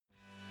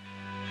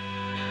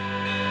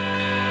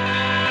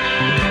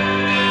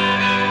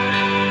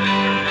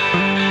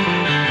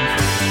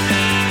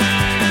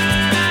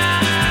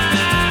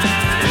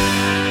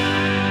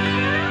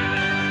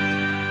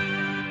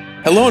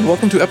Hello and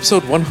welcome to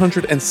episode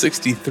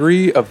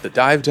 163 of The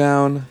Dive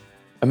Down,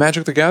 a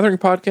Magic the Gathering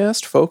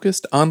podcast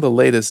focused on the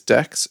latest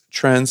decks,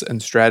 trends,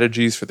 and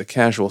strategies for the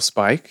casual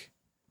spike.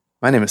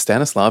 My name is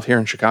Stanislav here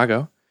in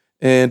Chicago,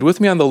 and with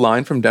me on the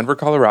line from Denver,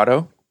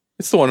 Colorado,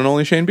 it's the one and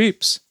only Shane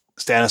Beeps.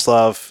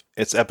 Stanislav,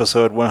 it's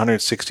episode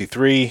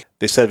 163.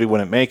 They said we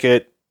wouldn't make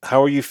it.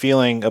 How are you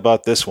feeling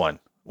about this one?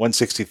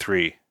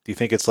 163. Do you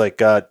think it's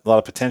got a lot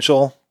of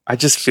potential? I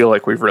just feel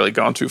like we've really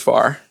gone too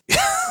far.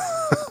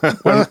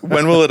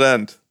 When will it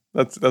end?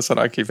 That's what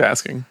I keep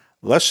asking.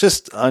 Let's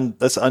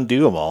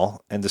undo them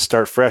all and just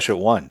start fresh at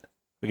one.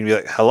 We can be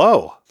like,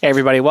 hello. Hey,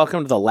 everybody.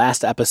 Welcome to the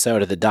last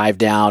episode of the Dive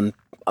Down,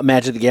 a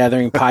Magic the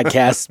Gathering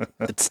podcast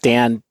that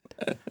Stan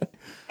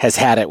has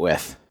had it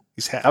with.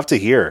 He's up to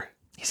here.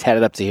 He's had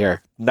it up to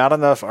here. Not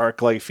enough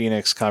Arc-like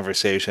Phoenix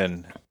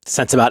conversation.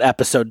 Since about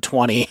episode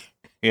 20.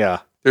 Yeah.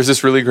 There's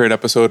this really great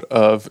episode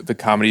of the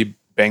comedy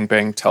Bang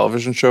Bang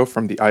television show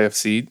from the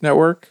IFC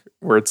network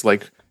where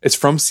it's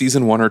from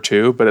season 1 or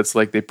 2, but it's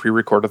like they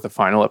pre-recorded the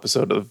final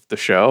episode of the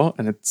show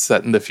and it's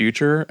set in the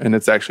future. And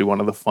it's actually one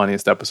of the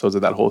funniest episodes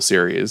of that whole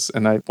series.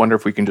 And I wonder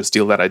if we can just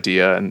steal that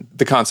idea and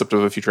the concept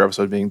of a future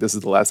episode being this is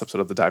the last episode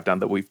of the Dive Down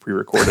that we've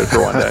pre-recorded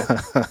for one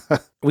day.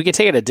 We could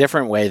take it a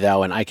different way,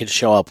 though, and I could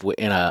show up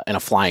in a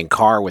flying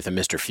car with a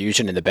Mr.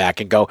 Fusion in the back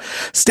and go,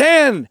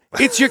 Stan,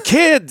 it's your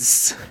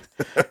kids.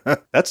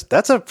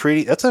 That's a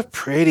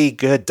pretty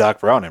good Doc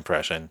Brown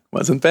impression.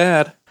 Wasn't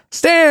bad.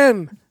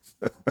 Stan!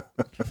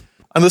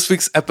 On this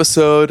week's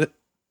episode,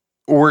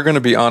 we're going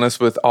to be honest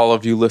with all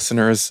of you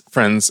listeners,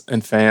 friends,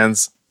 and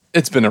fans.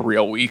 It's been a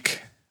real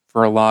week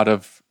for a lot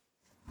of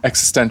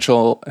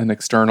existential and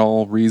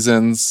external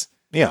reasons.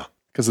 Yeah.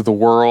 Because of the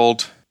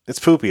world. It's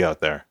poopy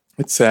out there.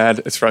 It's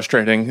sad, it's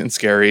frustrating, and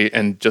scary,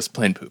 and just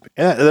plain poopy.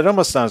 And that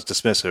almost sounds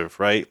dismissive,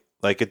 right?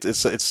 Like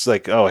it's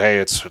like, oh, hey,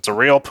 it's a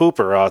real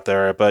pooper out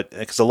there, but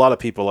because a lot of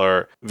people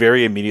are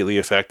very immediately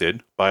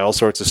affected by all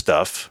sorts of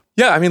stuff.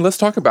 Yeah, I mean, let's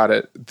talk about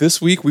it. This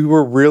week, we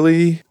were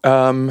really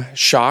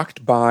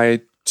shocked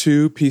by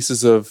two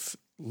pieces of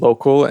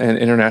local and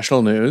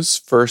international news.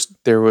 First,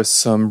 there was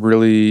some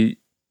really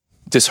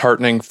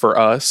disheartening for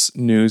us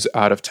news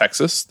out of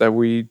Texas that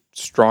we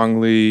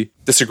strongly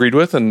disagreed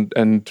with,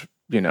 and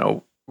you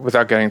know,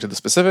 without getting into the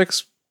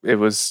specifics, it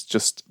was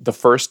just the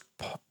first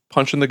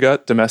punch in the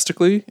gut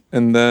domestically,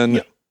 and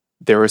then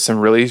there was some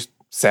really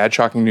sad,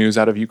 shocking news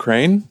out of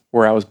Ukraine,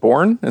 where I was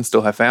born and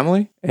still have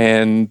family.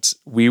 And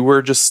we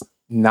were just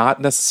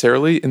not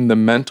necessarily in the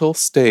mental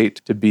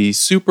state to be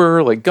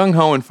super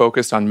gung-ho and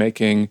focused on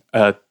making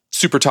a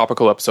super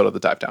topical episode of the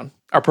Dive Down.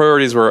 Our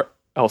priorities were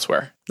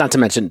elsewhere. Not to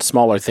mention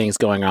smaller things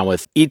going on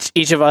with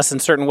each of us in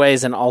certain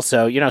ways. And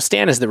also,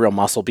 Stan is the real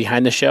muscle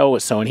behind the show.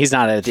 So when he's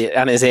not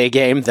on his A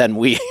game, then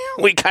we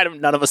kind of,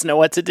 none of us know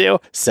what to do.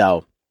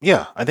 So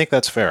yeah, I think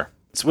that's fair.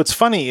 What's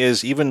funny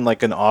is even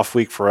an off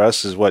week for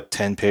us is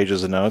 10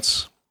 pages of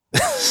notes.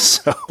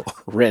 So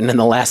written in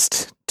the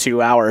last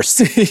 2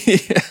 hours.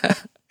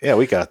 Yeah,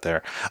 we got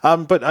there.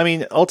 But I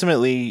mean,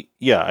 ultimately,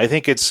 yeah, I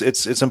think it's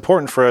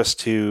important for us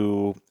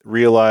to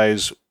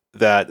realize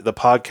that the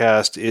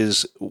podcast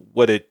is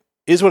what it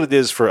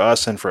is for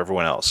us and for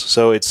everyone else.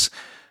 So it's,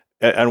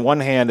 on one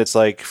hand, it's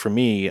like, for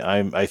me,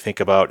 I think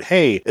about,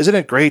 hey, isn't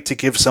it great to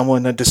give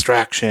someone a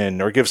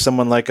distraction or give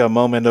someone a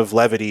moment of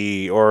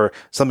levity or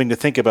something to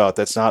think about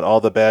that's not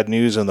all the bad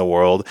news in the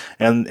world?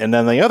 And then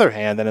on the other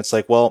hand, then it's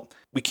like, well,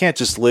 we can't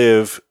just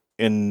live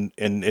and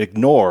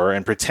ignore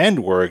and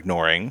pretend we're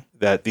ignoring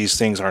that these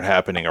things aren't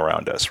happening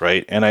around us,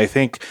 right? And I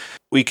think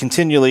we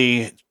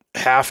continually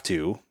have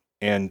to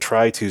and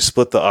try to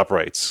split the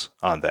uprights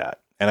on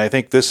that. And I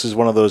think this is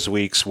one of those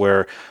weeks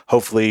where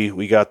hopefully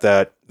we got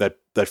that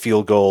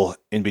field goal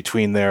in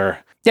between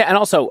there. Yeah, and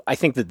also I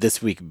think that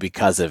this week, we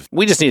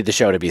just needed the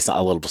show to be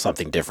a little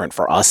something different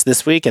for us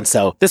this week. And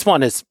so this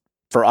one is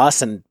for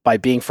us, and by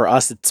being for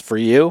us, it's for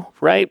you,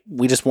 right?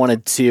 We just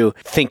wanted to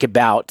think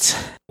about,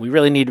 we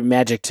really need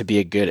Magic to be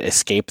a good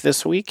escape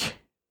this week.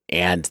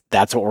 And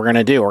that's what we're going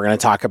to do. We're going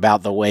to talk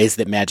about the ways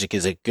that Magic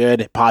is a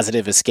good,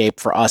 positive escape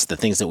for us, the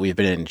things that we've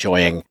been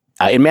enjoying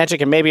in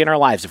Magic and maybe in our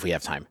lives if we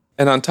have time.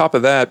 And on top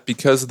of that,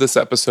 because this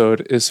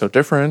episode is so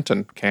different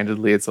and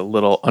candidly it's a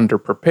little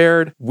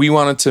underprepared, we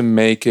wanted to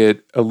make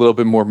it a little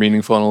bit more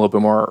meaningful and a little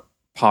bit more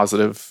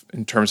positive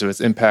in terms of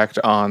its impact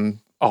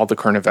on all the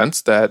current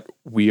events that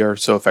we are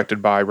so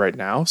affected by right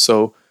now.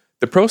 So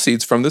the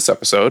proceeds from this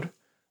episode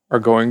are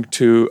going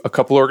to a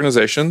couple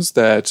organizations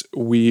that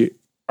we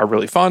are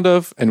really fond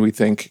of and we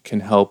think can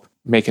help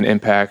make an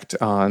impact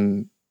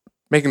on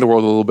making the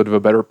world a little bit of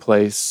a better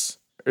place,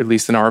 at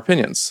least in our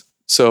opinions.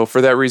 So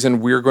for that reason,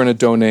 we're going to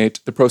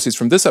donate the proceeds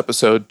from this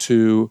episode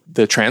to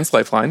the Trans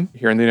Lifeline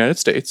here in the United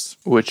States,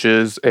 which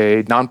is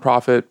a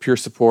nonprofit peer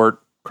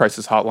support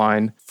crisis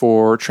hotline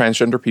for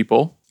transgender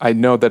people. I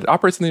know that it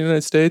operates in the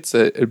United States.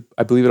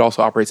 I believe it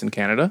also operates in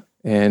Canada.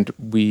 And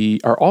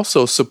we are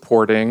also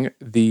supporting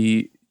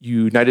the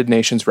United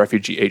Nations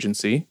Refugee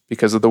Agency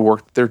because of the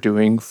work that they're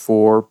doing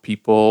for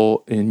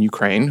people in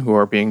Ukraine who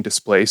are being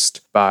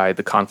displaced by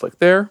the conflict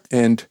there.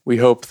 And we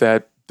hope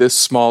that this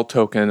small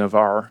token of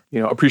our,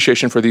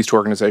 appreciation for these two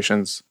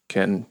organizations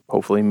can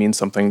hopefully mean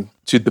something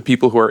to the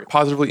people who are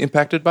positively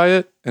impacted by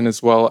it, and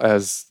as well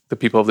as the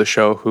people of the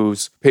show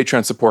whose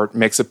Patreon support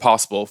makes it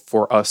possible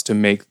for us to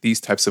make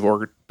these types of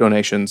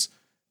donations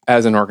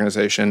as an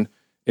organization,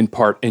 in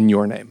part in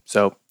your name.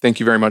 So thank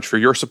you very much for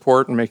your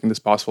support and making this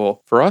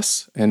possible for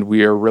us. And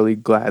we are really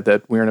glad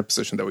that we're in a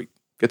position that we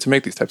get to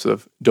make these types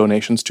of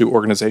donations to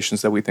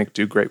organizations that we think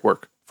do great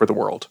work for the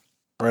world.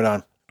 Right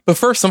on. But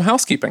first, some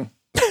housekeeping.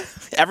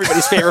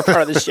 Everybody's favorite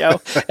part of the show.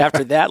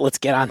 After that, let's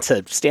get on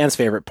to Stan's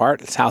favorite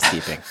part. It's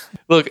housekeeping.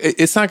 Look,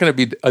 it's not going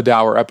to be a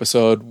dour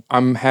episode.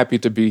 I'm happy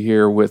to be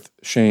here with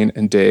Shane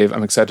and Dave.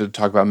 I'm excited to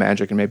talk about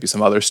Magic and maybe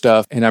some other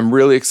stuff. And I'm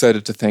really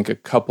excited to thank a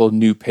couple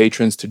new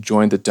patrons to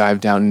join the Dive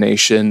Down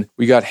Nation.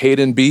 We got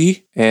Hayden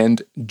B.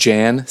 and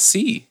Jan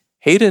C.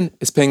 Hayden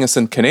is paying us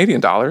in Canadian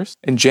dollars,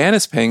 and Jan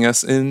is paying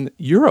us in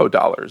Euro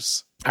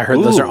dollars. I heard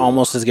those are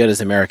almost as good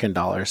as American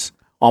dollars.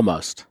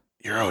 Almost.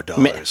 Euro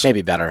dollars.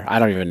 Maybe better. I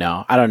don't even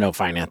know. I don't know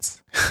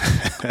finance.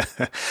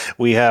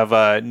 We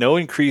have no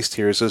increased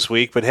tiers this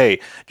week, but hey,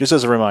 just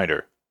as a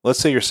reminder, let's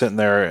say you're sitting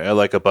there at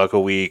like $1 a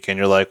week and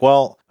you're like,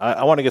 well,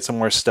 I want to get some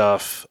more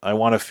stuff. I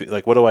want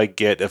to what do I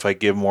get if I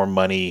give more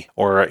money?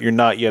 Or you're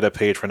not yet a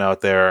patron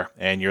out there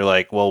and you're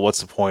like, well, what's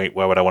the point?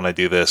 Why would I want to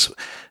do this?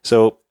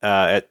 So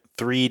at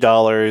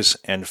 $3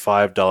 and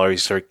 $5, you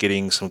start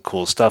getting some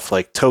cool stuff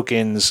like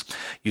tokens.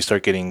 You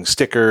start getting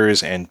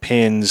stickers and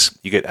pins.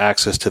 You get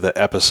access to the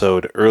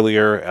episode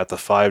earlier at the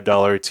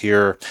 $5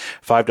 tier.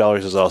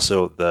 $5 is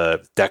also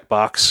the deck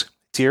box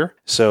tier.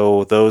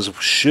 So those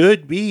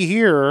should be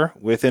here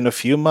within a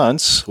few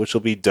months, which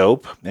will be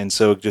dope. And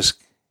so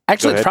just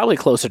actually, it's probably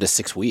closer to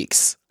 6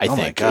 weeks. I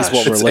think gosh. is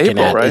what we're It's looking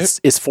April, at. right?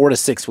 Is 4 to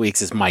 6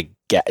 weeks is my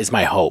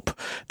hope.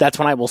 That's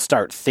when I will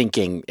start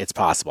thinking it's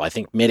possible. I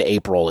think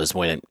mid-April is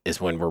when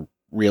we're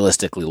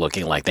realistically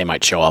looking like they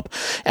might show up.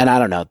 And I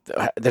don't know.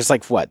 There's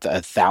like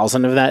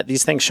 1,000 of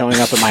these things showing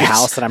up at my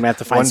house that I'm gonna have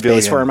to find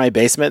space for in my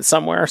basement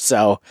somewhere.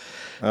 So,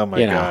 oh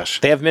my gosh,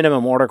 they have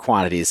minimum order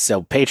quantities.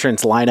 So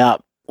patrons line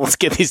up. Let's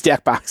get these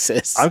deck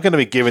boxes. I'm going to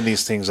be giving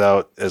these things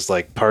out as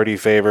like party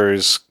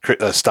favors,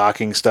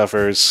 stocking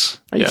stuffers.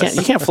 You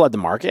can't flood the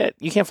market.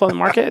 You can't flood the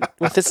market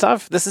with this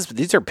stuff.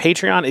 These are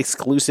Patreon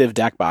exclusive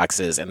deck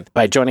boxes, and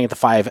by joining at the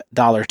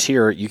 $5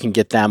 tier, you can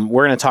get them.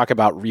 We're going to talk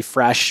about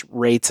refresh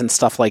rates and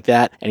stuff like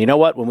that. And you know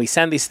what? When we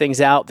send these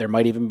things out, there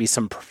might even be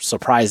some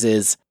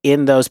surprises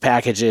in those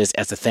packages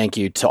as a thank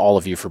you to all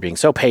of you for being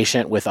so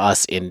patient with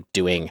us in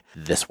doing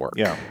this work.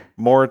 Yeah,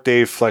 more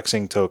Dave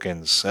flexing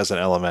tokens as an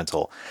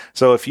elemental.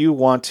 So if you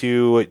want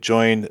to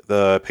join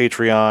the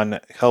Patreon,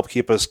 help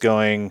keep us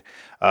going,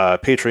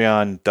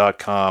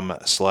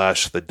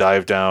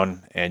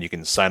 patreon.com/thedivedown, and you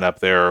can sign up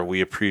there.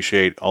 We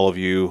appreciate all of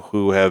you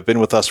who have been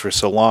with us for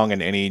so long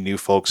and any new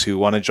folks who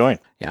want to join.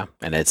 Yeah,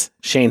 and as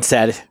Shane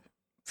said,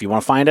 if you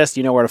want to find us,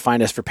 you know where to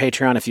find us for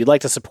Patreon. If you'd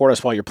like to support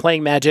us while you're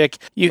playing Magic,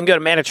 you can go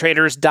to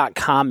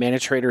manatraders.com.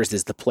 Manatraders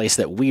is the place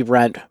that we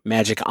rent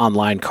Magic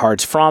Online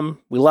cards from.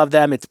 We love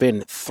them. It's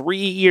been 3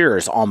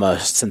 years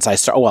almost since I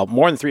started. Well,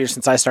 more than 3 years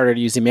since I started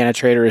using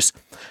Manatraders.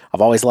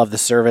 I've always loved the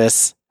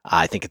service.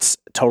 I think it's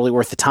totally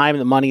worth the time,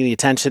 the money, the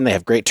attention. They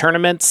have great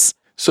tournaments.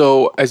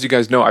 So, as you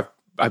guys know,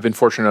 I've been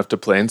fortunate enough to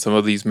play in some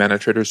of these Mana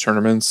Traders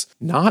tournaments.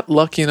 Not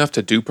lucky enough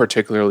to do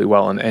particularly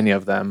well in any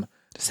of them.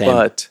 Same.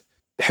 But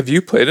have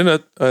you played in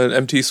an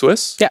MT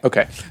Swiss? Yeah.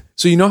 Okay.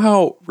 So you know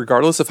how,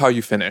 regardless of how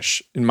you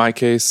finish, in my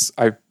case,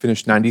 I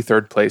finished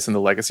 93rd place in the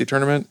Legacy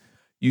tournament,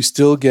 you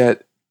still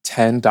get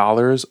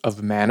 $10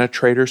 of Mana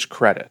Traders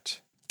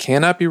credit.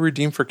 Cannot be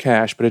redeemed for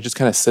cash, but it just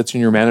kind of sits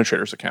in your Mana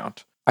Traders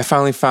account. I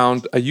finally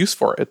found a use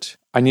for it.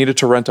 I needed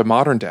to rent a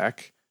modern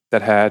deck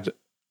that had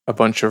a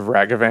bunch of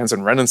Ragavans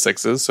and Ren and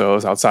Sixes, so it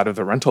was outside of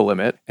the rental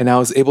limit, and I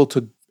was able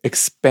to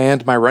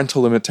expand my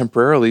rental limit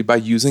temporarily by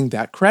using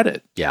that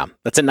credit. Yeah,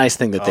 that's a nice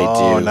thing that they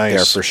do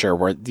there for sure,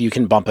 where you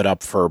can bump it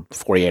up for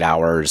 48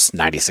 hours,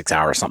 96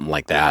 hours, something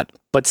like that.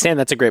 But Stan,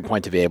 that's a great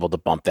point to be able to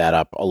bump that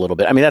up a little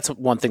bit. I mean, that's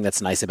one thing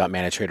that's nice about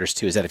Mana Traders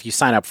too, is that if you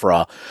sign up for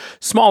a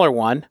smaller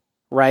one,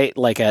 right?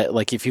 Like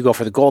if you go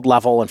for the gold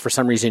level and for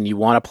some reason you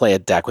want to play a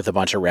deck with a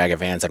bunch of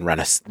Ragavans and Ren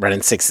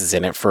and Sixes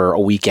in it for a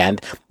weekend,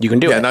 you can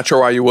do it. Yeah, not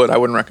sure why you would. I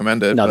wouldn't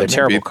recommend it. No, they're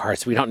terrible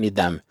cards. We don't need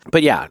them.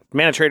 But yeah,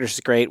 Mana Traders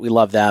is great. We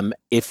love them.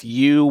 If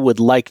you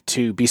would like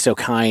to be so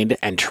kind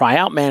and try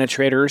out Mana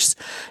Traders,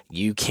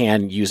 you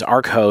can use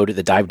our code,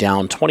 the Dive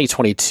Down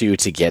 2022,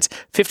 to get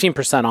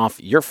 15%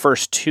 off your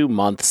first 2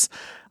 months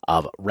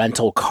of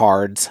rental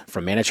cards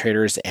from Mana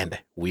Traders, and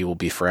we will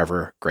be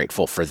forever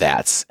grateful for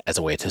that as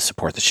a way to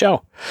support the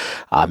show.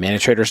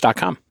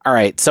 Manatraders.com. All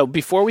right, so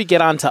before we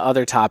get on to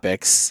other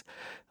topics,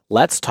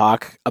 let's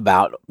talk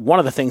about one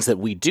of the things that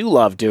we do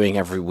love doing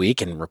every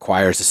week and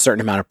requires a certain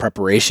amount of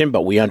preparation,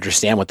 but we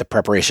understand what the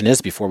preparation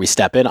is before we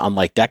step in,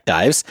 unlike deck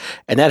dives,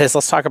 and that is,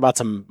 let's talk about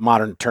some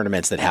modern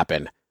tournaments that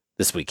happen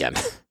this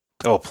weekend.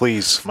 Oh,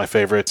 please, my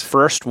favorite.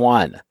 First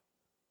one.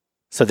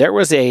 So there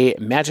was a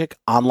Magic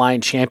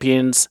Online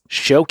Champions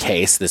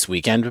Showcase this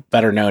weekend,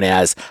 better known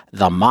as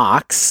the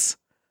MOX.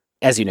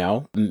 As you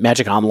know,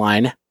 Magic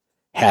Online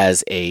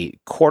has a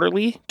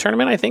quarterly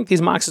tournament. I think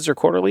these Moxes are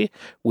quarterly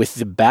with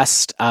the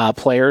best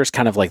players,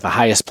 kind of like the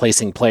highest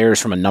placing players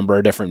from a number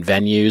of different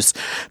venues.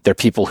 They're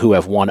people who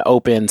have won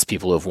opens,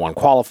 people who have won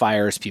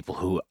qualifiers, people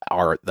who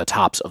are the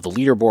tops of the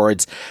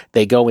leaderboards.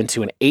 They go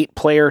into an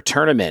 8-player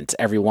tournament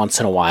every once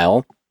in a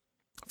while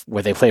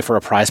where they play for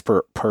a prize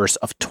purse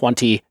of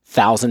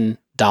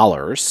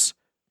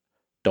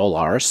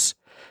 $20,000.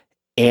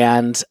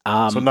 And so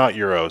not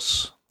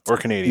euros or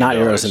Canadian not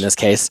dollars. euros in this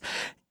case.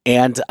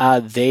 And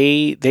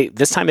they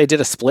this time they did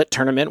a split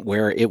tournament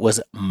where it was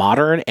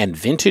Modern and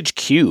Vintage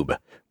Cube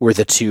were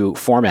the two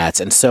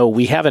formats. And so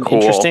we have an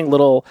interesting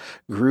little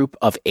group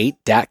of 8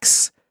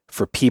 decks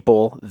for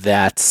people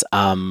that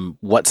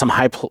what some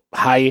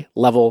high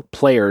level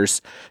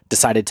players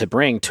decided to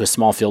bring to a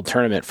small field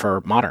tournament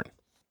for Modern.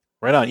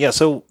 Right on. Yeah.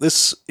 So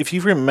this, if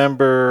you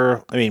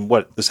remember, I mean,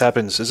 what this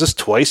happens, is this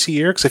twice a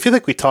year? Because I feel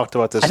like we talked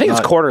about this. I think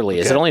it's quarterly.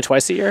 Okay. Is it only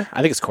twice a year?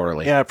 I think it's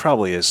quarterly. Yeah, it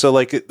probably is. So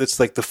like, it's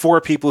like the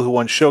 4 people who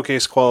won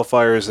showcase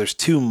qualifiers. There's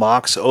 2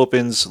 Mox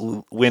Opens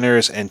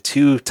winners and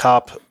 2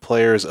 top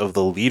players of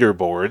the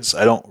leaderboards.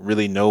 I don't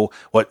really know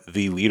what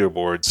the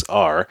leaderboards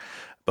are,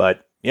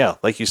 but yeah,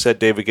 like you said,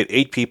 Dave, we get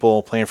 8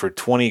 people playing for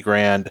 20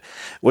 grand.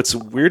 What's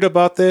weird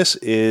about this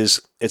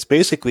is it's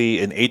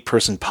basically an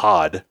 8-person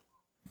pod.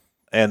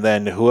 And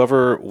then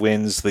whoever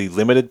wins the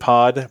limited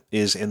pod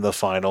is in the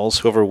finals.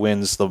 Whoever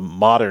wins the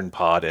modern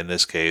pod, in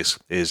this case,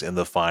 is in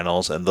the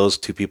finals. And those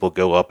 2 people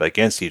go up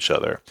against each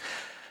other.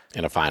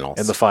 In the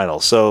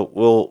finals.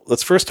 So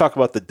let's first talk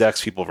about the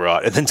decks people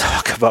brought and then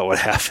talk about what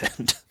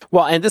happened.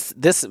 Well, and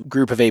this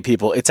group of 8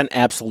 people, it's an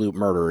absolute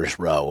murderer's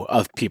row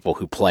of people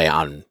who play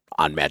on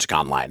Magic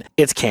Online.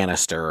 It's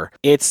Canister,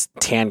 it's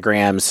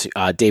Tangrams,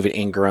 David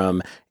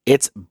Ingram,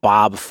 it's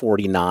Bob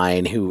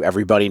 49, who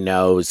everybody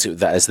knows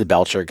as the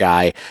Belcher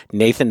guy,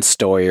 Nathan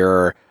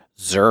Stoyer,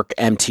 Zerk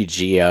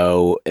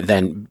MTGO,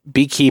 then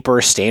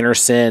Beekeeper,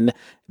 Stainerson,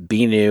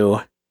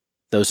 Binu.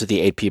 Those are the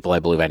 8 people. I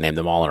believe I named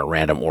them all in a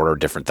random order,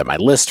 different than my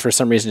list for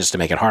some reason, just to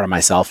make it hard on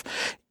myself.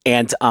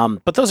 And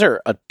but those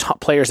are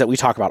top players that we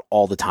talk about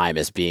all the time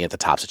as being at the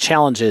tops of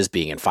challenges,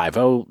 being in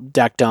 5.0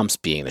 deck dumps,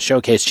 being in the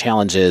showcase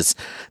challenges.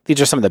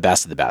 These are some of the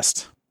best of the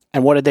best.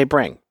 And what did they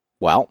bring?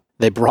 Well,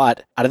 they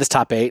brought, out of this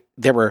top 8,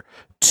 there were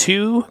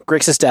 2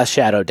 Grixis Death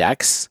Shadow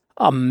decks,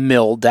 a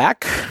Mill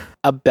deck,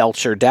 a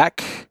Belcher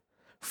deck,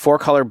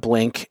 4-color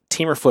Blink,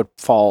 Teamer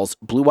Footfalls,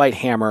 Blue-White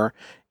Hammer,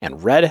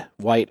 and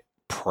Red-White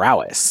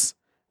Prowess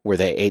were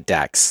they 8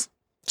 decks.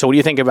 So what do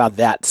you think about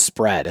that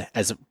spread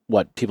as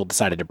what people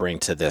decided to bring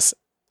to this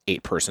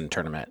 8-person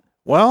tournament?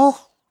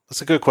 Well,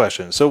 that's a good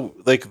question. So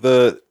like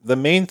the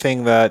main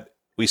thing that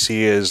we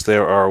see is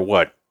there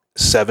are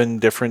 7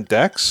 different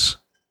decks?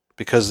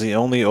 Because the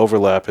only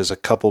overlap is a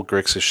couple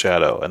Grixis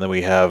Shadow. And then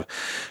we have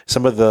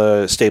some of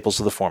the staples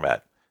of the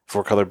format.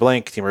 4-color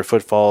Blank, Teamer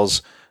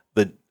Footfalls,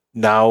 the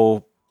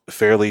now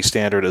fairly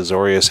standard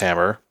Azorius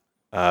Hammer,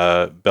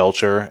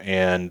 Belcher,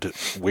 and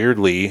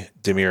weirdly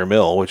Dimir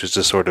Mill, which is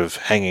just sort of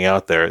hanging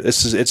out there.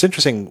 It's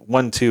interesting,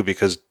 one, too,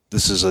 because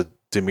this is a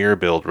Dimir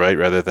build, right?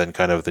 Rather than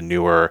kind of the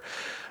newer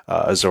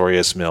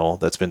Azorius Mill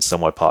that's been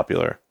somewhat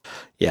popular.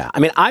 Yeah.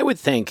 I mean, I would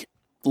think,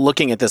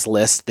 looking at this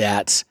list,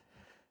 that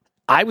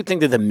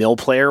the Mill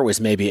player was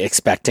maybe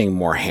expecting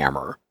more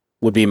Hammer,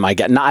 would be my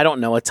guess. Now, I don't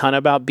know a ton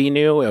about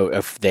Binu,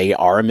 if they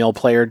are a Mill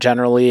player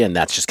generally, and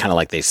that's just kind of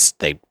like they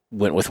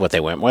went with what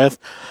they went with.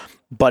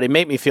 But it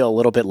made me feel a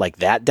little bit like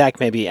that deck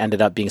maybe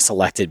ended up being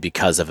selected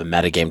because of a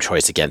metagame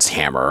choice against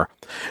Hammer.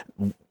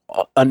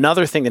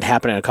 Another thing that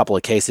happened in a couple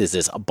of cases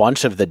is a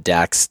bunch of the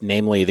decks,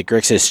 namely the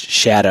Grixis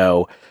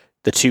Shadow,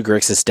 the 2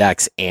 Grixis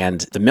decks,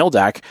 and the Mill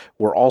deck,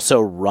 were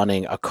also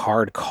running a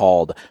card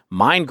called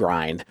Mind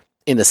Grind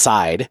in the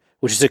side,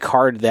 which is a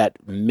card that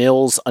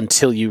mills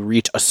until you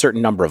reach a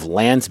certain number of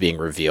lands being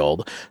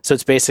revealed. So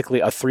it's basically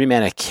a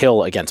 3-mana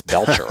kill against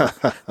Belcher,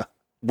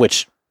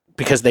 which,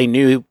 because they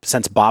knew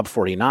since Bob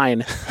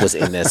 49 was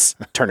in this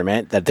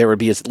tournament that there would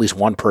be at least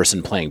one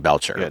person playing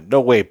Belcher. Yeah,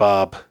 no way,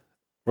 Bob.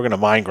 We're going to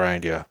mind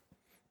grind you.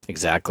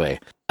 Exactly.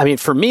 I mean,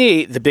 for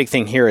me, the big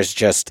thing here is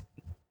just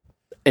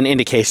an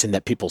indication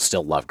that people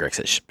still love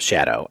Grixis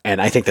Shadow.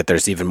 And I think that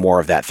there's even more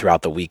of that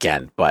throughout the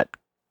weekend. But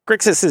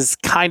Grixis is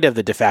kind of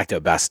the de facto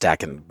best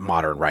deck in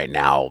Modern right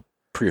now.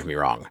 Prove me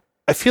wrong.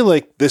 I feel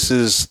like this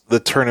is the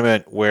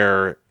tournament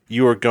where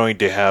you are going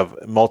to have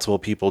multiple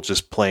people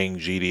just playing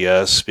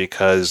GDS,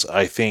 because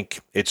I think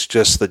it's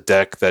just the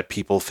deck that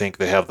people think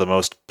they have the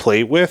most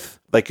play with.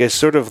 Like, it's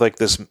sort of like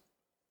this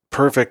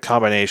perfect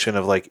combination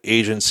of like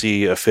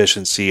agency,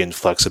 efficiency, and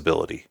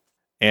flexibility.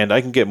 And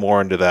I can get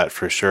more into that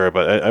for sure,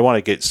 but I want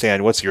to get,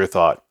 Stan, what's your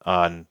thought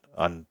on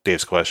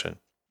Dave's question?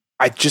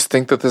 I just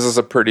think that this is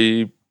a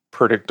pretty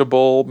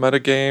predictable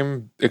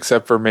metagame,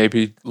 except for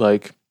maybe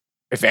like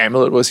if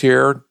Amulet was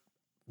here,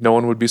 no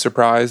one would be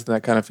surprised. And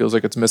that kind of feels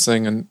like it's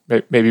missing. And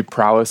maybe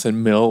Prowess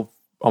and Mill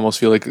almost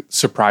feel like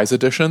surprise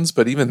additions.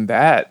 But even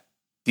that,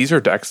 these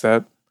are decks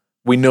that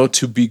we know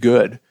to be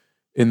good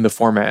in the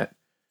format.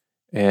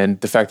 And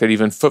the fact that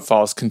even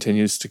Footfalls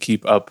continues to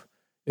keep up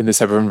in this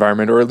type of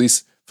environment, or at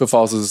least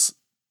Footfalls is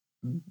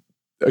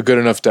a good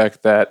enough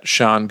deck that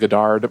Sean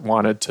Goddard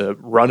wanted to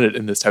run it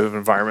in this type of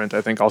environment,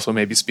 I think also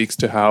maybe speaks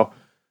to how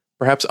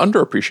perhaps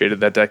underappreciated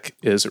that deck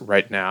is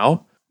right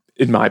now.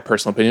 In my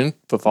personal opinion,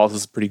 Footfalls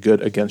is pretty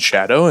good against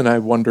Shadow, and I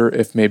wonder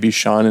if maybe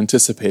Sean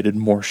anticipated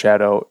more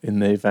Shadow in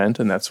the event,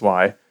 and that's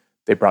why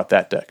they brought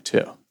that deck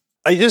too.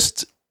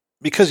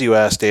 Because you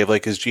asked, Dave,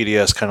 like, is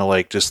GDS kind of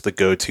like just the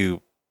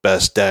go-to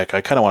best deck?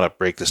 I kind of want to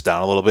break this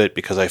down a little bit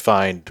because I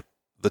find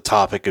the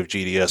topic of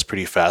GDS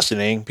pretty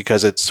fascinating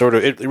because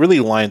it really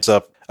lines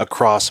up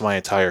across my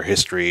entire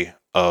history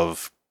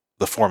of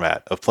the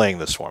format, of playing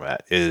this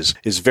format. Is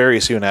very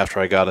soon after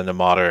I got into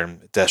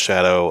Modern, Death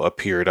Shadow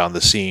appeared on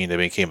the scene and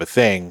became a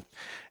thing,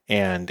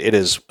 and it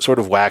has sort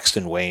of waxed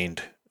and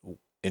waned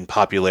in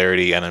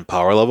popularity and in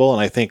power level,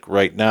 and I think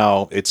right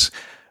now it's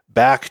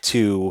back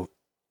to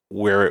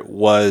where it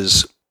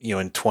was,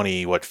 in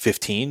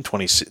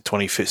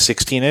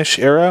 2016-ish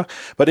era,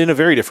 but in a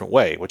very different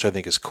way, which I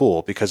think is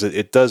cool because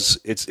it does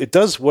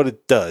what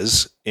it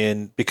does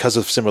because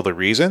of similar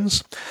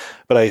reasons.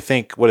 But I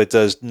think what it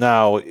does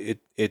now,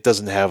 it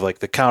doesn't have like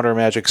the counter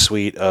magic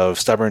suite of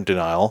Stubborn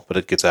Denial, but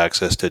it gets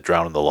access to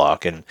Drown in the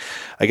Loch. And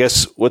I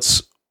guess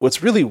what's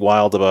really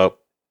wild about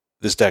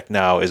this deck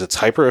now is it's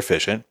hyper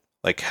efficient.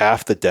 Like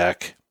half the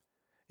deck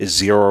is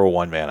 0 or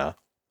 1 mana.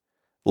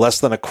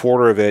 Less than a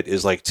quarter of it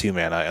is like 2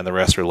 mana, and the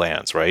rest are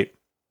lands, right?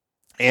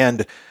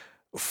 And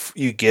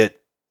you get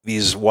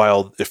these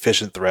wild,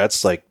 efficient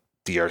threats like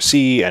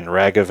DRC and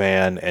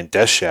Ragavan and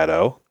Death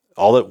Shadow,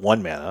 all at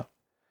 1 mana.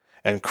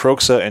 And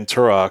Kroxa and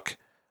Turok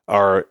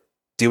are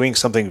doing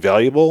something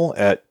valuable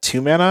at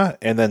 2 mana,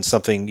 and then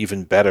something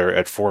even better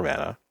at 4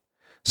 mana.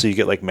 So you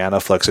get like mana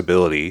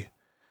flexibility.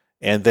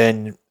 And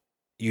then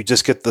you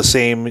just get the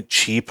same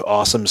cheap,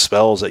 awesome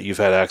spells that you've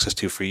had access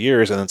to for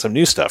years, and then some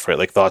new stuff, right?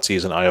 Like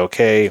Thoughtseize and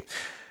IOK,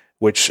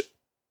 which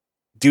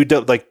do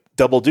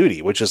double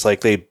duty, which is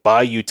like they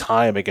buy you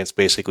time against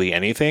basically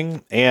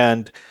anything,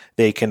 and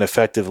they can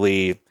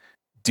effectively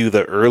do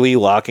the early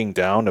locking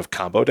down of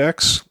combo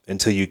decks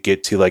until you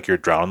get to like your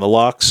Drown in the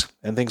Lochs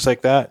and things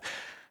like that.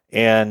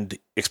 And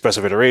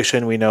Expressive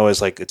Iteration, we know,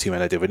 is like a 2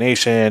 mana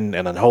Divination,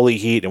 and Unholy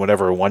Heat, and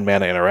whatever 1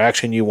 mana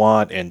interaction you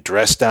want, and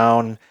Dress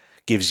Down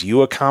gives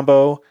you a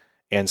combo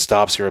and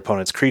stops your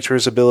opponent's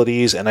creature's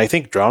abilities. And I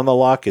think Drown in the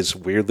Loch is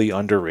weirdly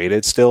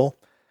underrated still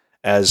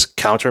as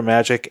counter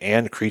magic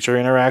and creature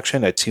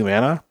interaction at 2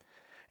 mana.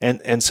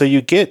 And so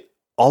you get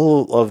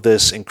all of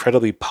this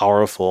incredibly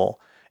powerful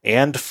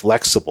and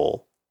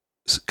flexible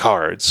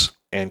cards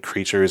and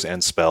creatures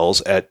and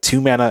spells at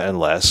 2 mana and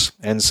less.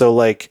 And so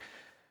like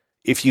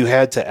if you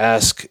had to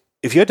ask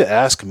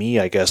me,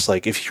 I guess,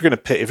 like if you're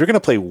gonna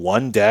play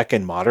one deck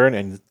in Modern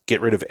and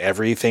get rid of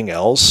everything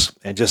else,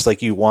 and just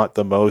like you want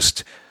the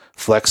most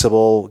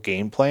flexible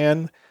game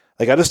plan,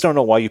 like I just don't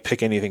know why you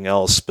pick anything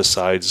else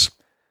besides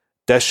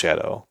Death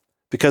Shadow.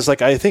 Because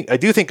like I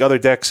do think other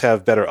decks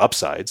have better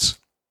upsides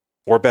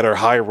or better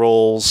high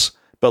rolls,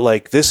 but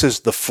like this is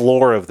the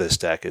floor of this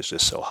deck is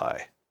just so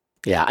high.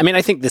 Yeah, I mean,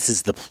 I think this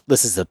is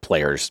the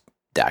player's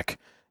deck.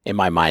 In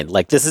my mind,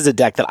 like this is a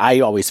deck that I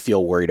always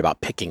feel worried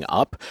about picking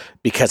up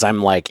because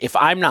I'm like, if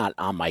I'm not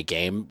on my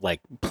game,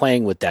 like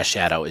playing with Death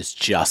Shadow is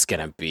just going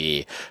to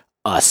be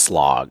a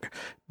slog.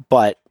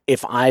 But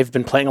if I've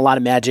been playing a lot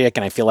of Magic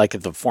and I feel like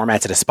the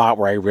format's at a spot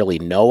where I really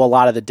know a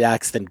lot of the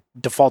decks, then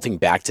defaulting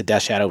back to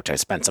Death Shadow, which I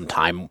spent some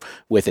time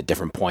with at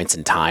different points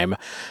in time,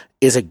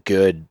 is a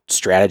good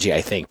strategy,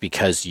 I think,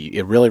 because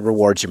it really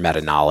rewards your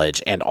meta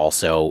knowledge, and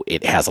also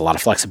it has a lot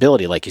of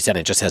flexibility. Like you said,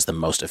 it just has the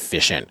most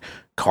efficient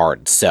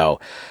cards. So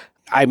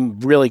I'm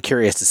really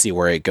curious to see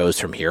where it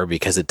goes from here,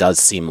 because it does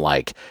seem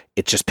like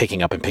it's just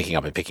picking up and picking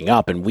up and picking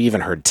up. And we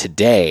even heard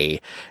today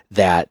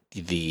that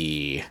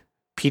the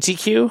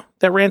PTQ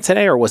that ran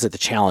today, or was it the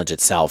challenge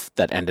itself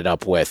that ended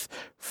up with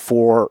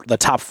the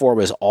top 4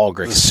 was all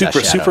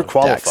Grixis super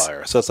qualifier.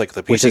 Decks, so it's like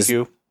the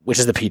PTQ. Which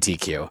is the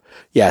PTQ.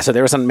 Yeah, so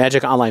there was some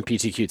Magic Online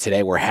PTQ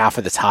today where half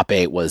of the top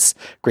 8 was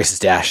Grixis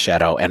Death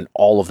Shadow, and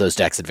all of those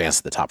decks advanced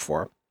to the top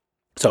 4.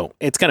 So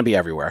it's going to be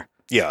everywhere.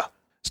 Yeah.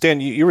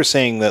 Stan, you were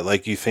saying that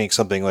like you think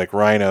something like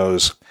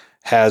Rhinos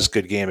has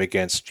good game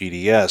against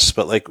GDS,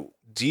 but like,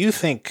 do you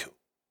think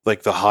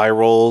like the high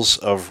rolls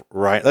of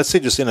Rhino, let's say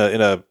just in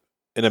a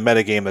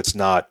meta game that's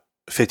not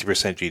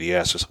 50%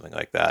 GDS or something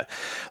like that,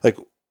 like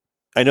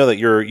I know that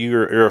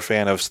you're a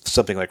fan of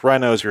something like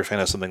Rhinos, you're a fan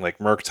of something like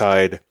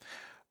Murktide.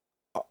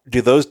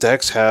 Do those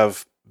decks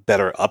have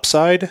better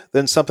upside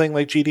than something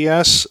like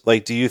GDS?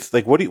 Like, do you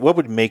like what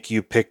would make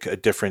you pick a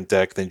different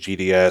deck than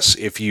GDS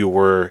if you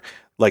were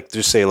like,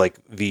 just say like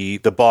the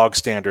bog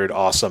standard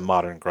awesome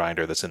Modern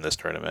grinder that's in this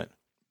tournament?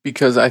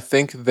 Because I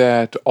think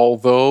that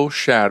although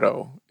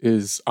Shadow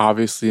is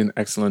obviously an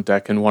excellent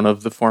deck and one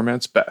of the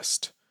format's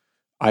best,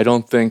 I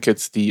don't think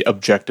it's the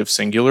objective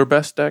singular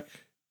best deck.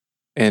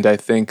 And I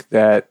think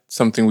that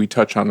something we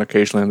touch on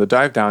occasionally in the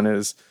dive down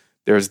is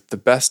there's the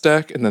best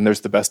deck and then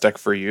there's the best deck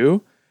for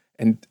you.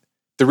 And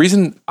the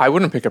reason I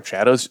wouldn't pick up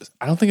Shadows,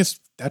 I don't think it's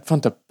that fun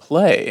to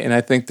play. And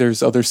I think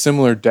there's other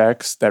similar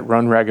decks that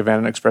run Ragavan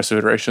and Expressive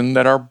Iteration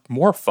that are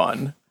more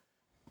fun,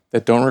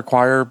 that don't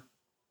require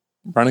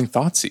running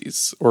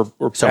Thoughtseize or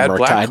So bad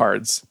black Murktide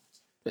cards.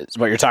 is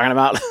what you're talking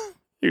about.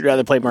 You'd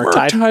rather play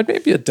Murktide? Murktide,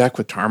 maybe a deck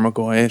with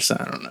Tarmogoyfs.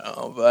 I don't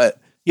know, but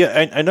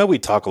Yeah, I know we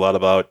talk a lot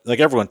about, like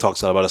everyone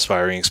talks a lot about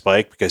Aspiring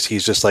Spike because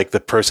he's just like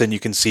the person you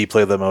can see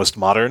play the most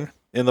modern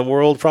in the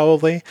world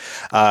probably.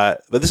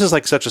 But this is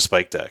like such a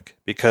Spike deck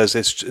because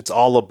it's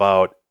all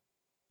about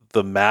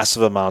the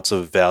massive amounts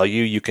of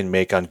value you can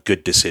make on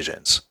good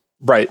decisions.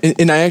 right.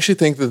 And I actually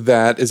think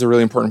that is a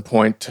really important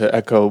point to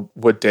echo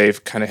what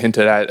Dave kind of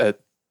hinted at,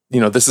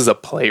 this is a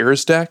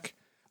player's deck.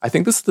 I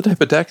think this is the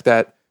type of deck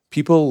that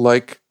people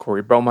like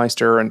Corey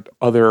Baumeister and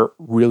other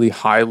really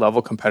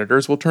high-level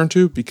competitors will turn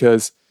to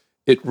because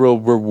it will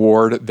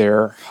reward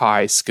their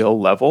high skill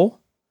level.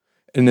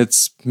 And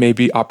it's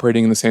maybe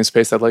operating in the same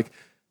space that like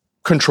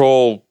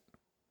Control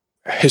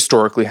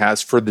historically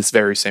has for this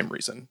very same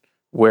reason,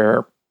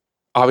 where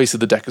obviously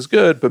the deck is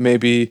good, but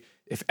maybe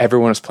if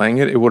everyone is playing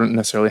it, it wouldn't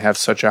necessarily have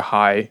such a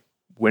high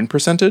win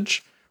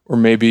percentage, or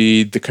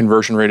maybe the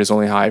conversion rate is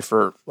only high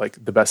for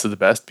like the best of the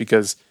best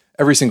because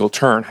every single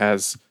turn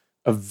has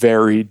a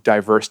very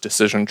diverse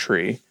decision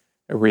tree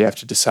where you have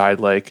to decide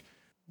like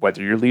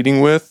whether you're leading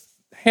with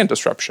Hand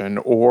Disruption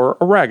or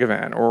a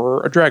Ragavan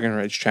or a Dragon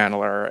Rage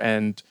Channeler,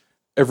 and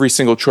every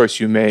single choice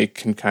you make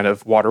can kind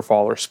of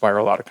waterfall or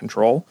spiral out of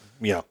control.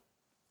 Yeah.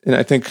 And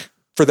I think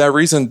for that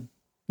reason,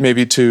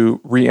 maybe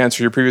to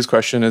re-answer your previous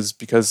question is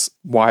because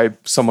why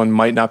someone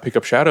might not pick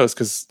up Shadows,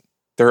 because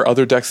there are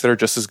other decks that are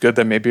just as good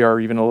that maybe are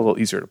even a little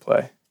easier to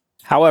play.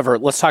 However,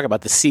 let's talk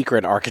about the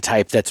secret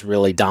archetype that's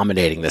really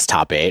dominating this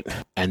top 8,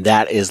 and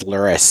that is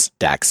Lurrus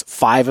decks.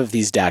 5 of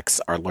these decks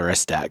are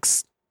Lurrus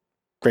decks.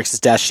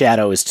 Grixis Death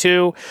Shadow is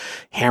 2,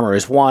 Hammer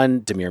is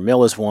 1, Dimir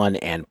Mill is 1,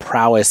 and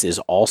Prowess is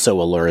also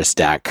a Lurrus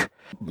deck.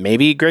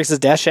 Maybe Grixis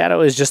Death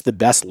Shadow is just the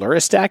best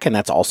Lurrus deck, and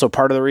that's also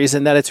part of the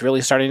reason that it's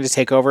really starting to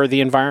take over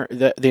the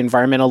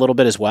environment a little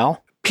bit as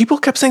well. People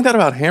kept saying that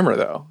about Hammer,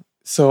 though.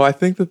 So I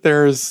think that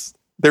there is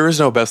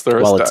no best Lurrus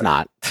deck. Well, it's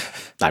not.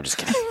 I'm just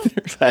kidding.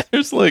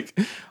 There's like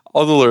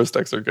all the Lurrus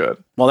decks are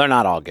good. Well, they're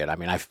not all good. I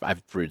mean,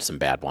 I've brewed some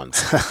bad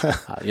ones.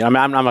 I'm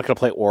not going to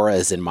play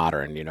Auras in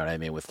Modern. You know what I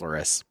mean with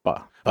Lurrus,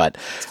 but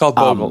it's called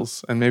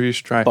Bogles, and maybe you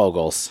should try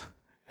Bogles.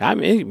 I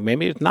mean,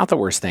 maybe it's not the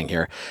worst thing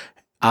here.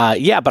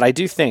 But I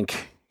do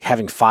think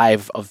having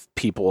 5 of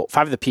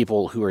the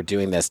people who are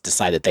doing this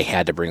decide that they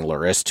had to bring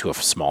Lurrus to a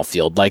small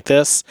field like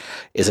this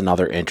is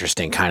another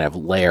interesting kind of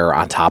layer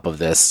on top of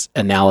this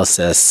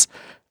analysis.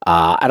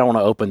 I don't want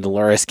to open the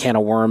Lurrus can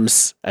of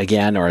worms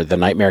again, or the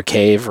Nightmare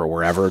Cave, or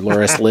wherever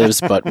Lurrus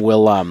lives, but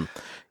we'll,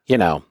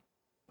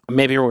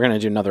 maybe we're going to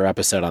do another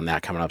episode on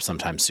that coming up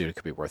sometime soon. It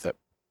could be worth it.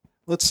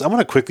 I want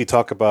to quickly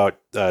talk about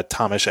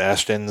Thomas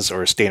Ashton's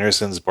or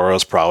Steinerson's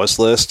Boros Prowess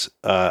list.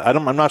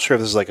 I'm not sure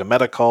if this is like a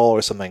meta call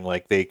or something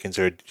like they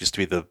consider just to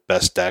be the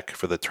best deck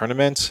for the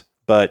tournament,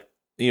 but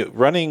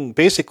running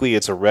basically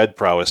it's a red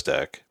Prowess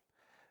deck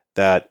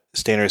that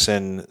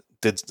Steinerson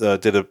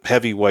did a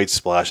heavy white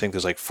splash. I think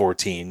there's like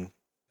 14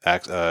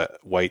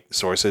 white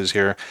sources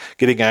here.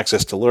 Getting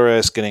access to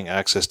Lurrus, getting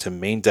access to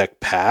main deck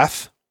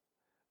Path,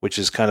 which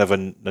is kind of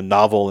a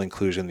novel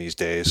inclusion these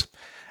days,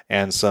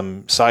 and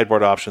some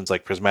sideboard options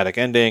like Prismatic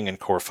Ending and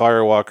Core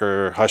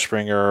Firewalker,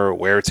 Hushbringer,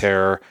 Wear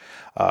Tear,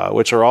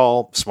 which are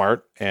all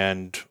smart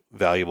and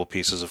valuable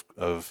pieces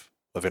of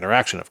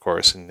interaction, of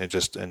course,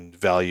 and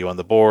value on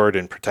the board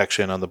and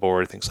protection on the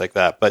board, things like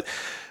that. But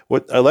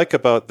what I like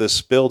about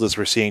this build is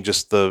we're seeing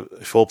just the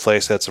full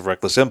play sets of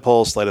Reckless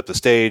Impulse, Light Up the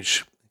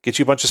Stage, gets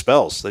you a bunch of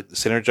spells. It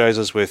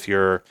synergizes with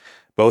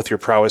both your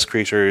Prowess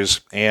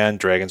creatures and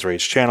Dragon's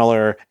Rage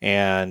Channeler.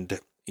 And,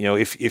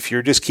 if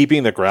you're just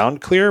keeping the ground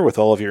clear with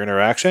all of your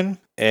interaction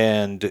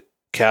and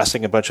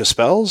casting a bunch of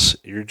spells,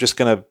 you're just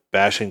going to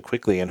bash in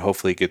quickly and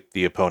hopefully get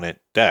the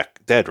opponent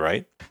dead,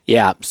 right?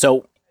 Yeah,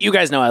 so you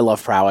guys know I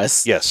love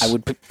Prowess. Yes. I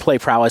would play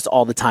Prowess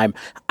all the time.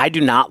 I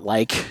do not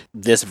like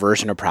this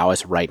version of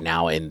Prowess right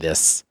now in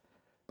this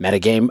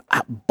metagame,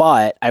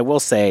 but I will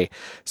say,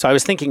 so I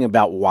was thinking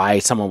about why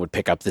someone would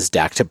pick up this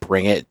deck to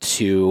bring it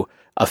to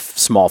a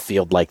small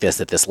field like this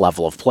at this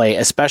level of play,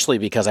 especially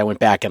because I went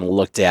back and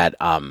looked at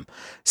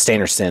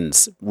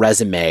Steinerson's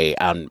resume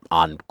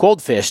on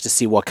Goldfish to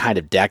see what kind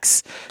of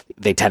decks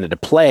they tended to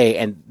play,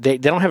 and they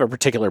don't have a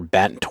particular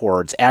bent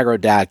towards aggro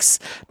decks.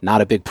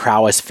 Not a big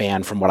Prowess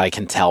fan from what I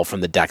can tell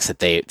from the decks that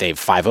they've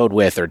 5-0'd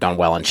with or done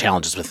well in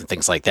challenges with and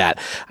things like that.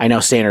 I know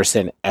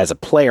Steinerson as a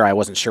player, I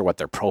wasn't sure what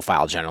their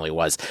profile generally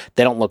was.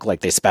 They don't look like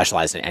they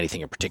specialize in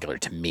anything in particular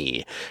to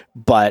me,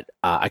 but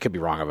I could be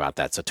wrong about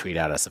that, so tweet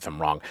at us if I'm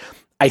wrong.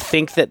 I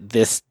think that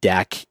this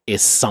deck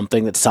is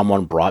something that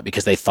someone brought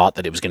because they thought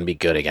that it was going to be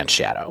good against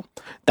Shadow.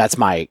 That's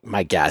my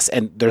guess.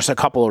 And there's a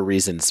couple of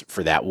reasons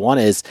for that. One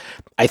is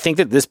I think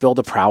that this build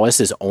of Prowess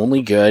is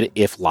only good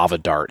if Lava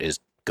Dart is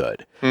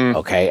good.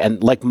 Okay.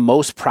 And like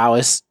most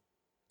Prowess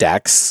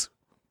decks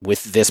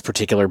with this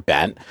particular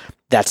bent,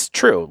 that's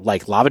true.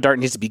 Like Lava Dart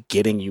needs to be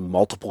getting you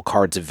multiple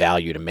cards of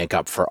value to make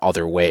up for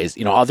other ways.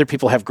 Other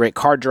people have great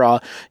card draw.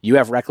 You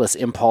have Reckless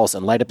Impulse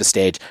and Light Up the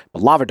Stage,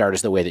 but Lava Dart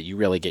is the way that you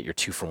really get your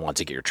 2-for-1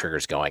 to get your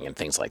triggers going and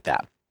things like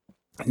that.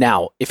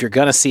 Now, if you're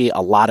going to see a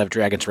lot of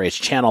Dragon's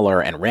Rage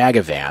Channeler and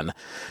Ragavan,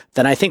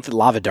 then I think that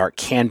Lava Dart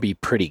can be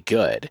pretty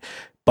good.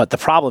 But the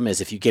problem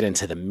is if you get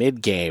into the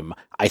mid game,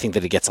 I think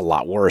that it gets a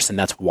lot worse. And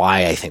that's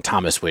why I think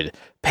Thomas would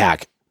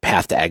pack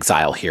Path to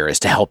Exile here, is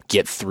to help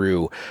get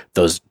through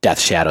those Death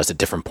Shadows at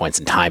different points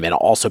in time, and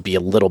also be a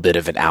little bit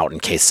of an out in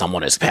case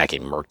someone is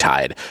packing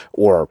Murktide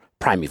or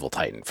Primeval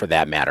Titan for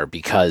that matter,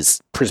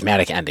 because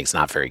Prismatic Ending's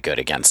not very good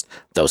against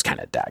those kind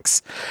of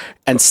decks.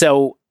 And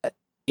so,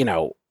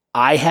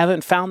 I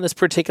haven't found this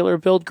particular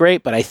build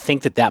great, but I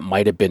think that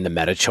might have been the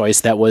meta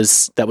choice that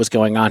was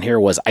going on here.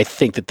 Was I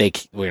think that they,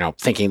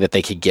 thinking that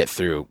they could get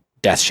through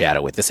Death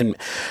Shadow with this, and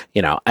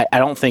I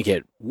don't think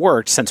it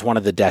worked since one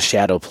of the Death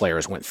Shadow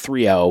players went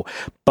 3-0.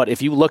 But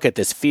if you look at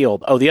this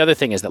field, the other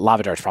thing is that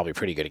Lava Dart's probably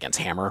pretty good against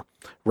Hammer,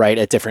 right?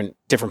 At different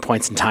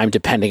points in time,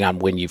 depending on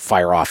when you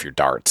fire off your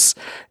darts,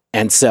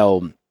 and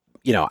so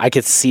I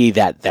could see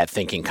that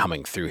thinking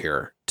coming through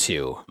here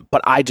too.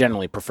 But I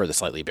generally prefer the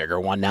slightly bigger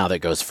one now that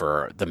goes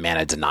for the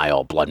mana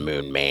denial, Blood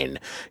Moon main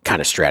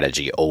kind of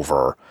strategy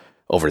over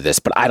this.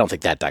 But I don't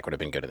think that deck would have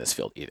been good in this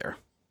field either.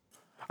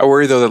 I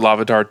worry though that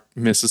Lava Dart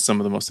misses some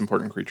of the most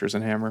important creatures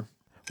in Hammer.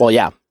 Well,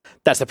 yeah,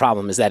 that's the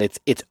problem, is that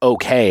it's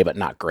okay but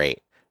not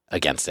great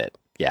against it.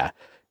 Yeah,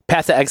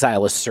 Path to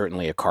Exile is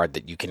certainly a card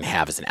that you can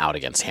have as an out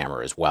against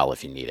Hammer as well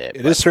if you need it.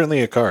 It is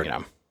certainly a card.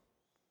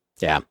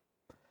 Yeah.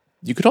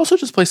 You could also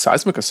just play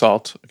Seismic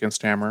Assault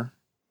against Hammer.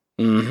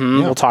 Mm-hmm.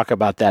 Yeah. We'll talk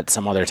about that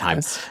some other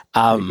time.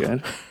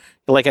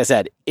 Like I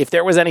said, if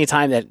there was any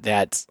time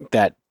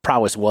that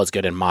Prowess was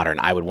good in Modern,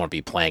 I would want to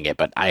be playing it,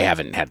 but I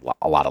haven't had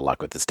a lot of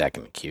luck with this deck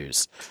in the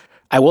queues.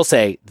 I will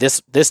say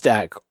this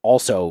deck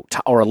also,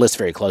 or a list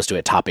very close to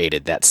it, top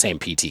 8'd that same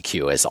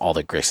PTQ as all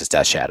the Grixis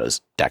Death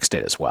Shadows decks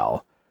did as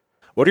well.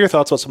 What are your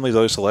thoughts about some of these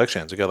other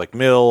selections? We got like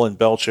Mill and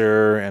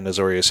Belcher and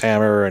Azorius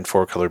Hammer and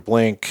 4-color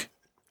Blink.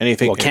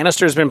 Anything? Well,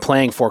 Canister's been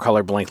playing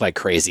 4-color Blink like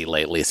crazy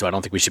lately, so I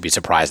don't think we should be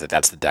surprised that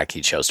that's the deck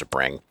he chose to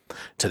bring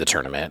to the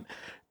tournament.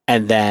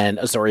 And then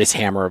Azorius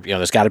Hammer,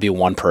 there's got to be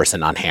one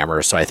person on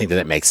Hammer, so I think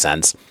that makes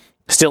sense.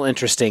 Still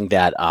interesting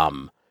that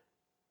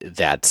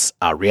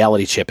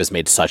Reality Chip has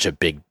made such a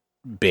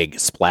big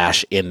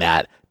splash in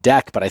that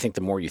deck, but I think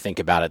the more you think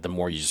about it, the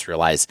more you just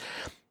realize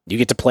you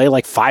get to play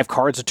like 5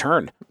 cards a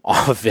turn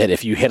off of it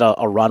if you hit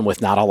a run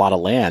with not a lot of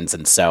lands,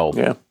 and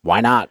so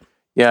why not?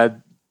 Yeah.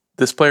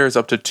 This player is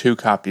up to 2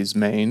 copies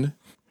main.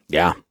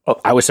 Yeah,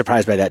 I was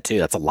surprised by that too.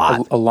 That's a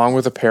lot. Along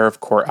with a pair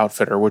of Core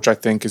Outfitter, which I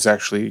think is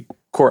actually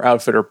Core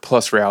Outfitter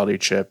plus Reality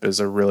Chip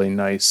is a really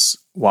nice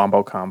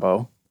wombo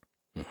combo.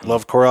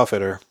 Love Core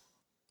Outfitter.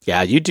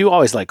 Yeah, you do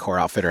always like Core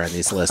Outfitter on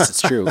these lists.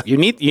 It's true. You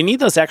need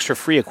those extra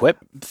free equip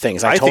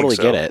things. I totally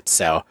get it.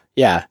 So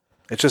yeah,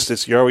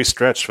 you're always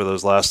stretched for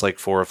those last like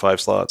 4 or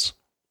 5 slots.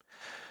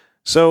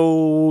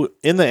 So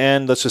in the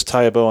end, let's just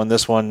tie a bow on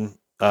this one.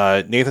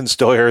 Nathan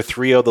Stoyer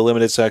 3-0'd the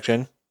limited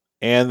section,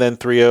 and then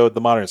 3-0'd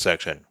the modern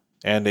section.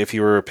 And if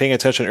you were paying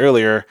attention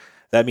earlier,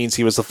 that means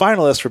he was the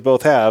finalist for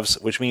both halves,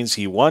 which means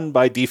he won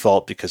by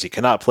default because he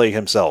cannot play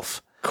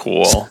himself.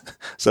 Cool.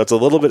 So it's a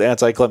little bit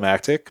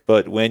anticlimactic,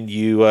 but when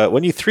you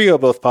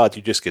 3-0 both pods,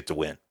 you just get to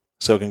win.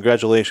 So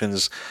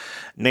congratulations,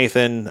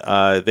 Nathan.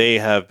 They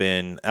have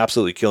been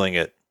absolutely killing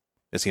it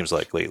seems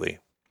like, lately.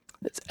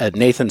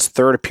 Nathan's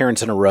 3rd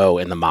appearance in a row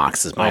in the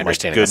mocks is my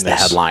understanding. That's the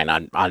headline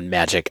on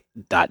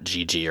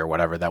magic.gg or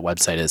whatever that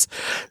website is.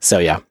 So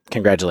yeah,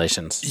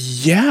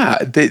 congratulations. Yeah,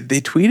 they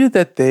tweeted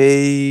that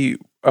they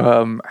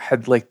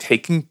had like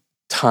taken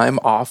time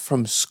off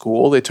from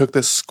school. They took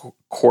this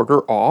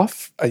quarter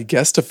off, I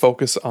guess, to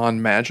focus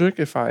on Magic,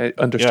 if I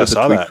understood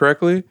the tweet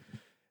correctly.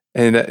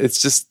 And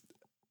it's just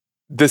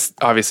this.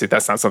 Obviously,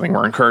 that's not something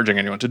we're encouraging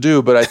anyone to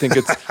do, but I think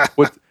it's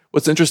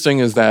What's interesting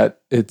is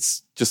that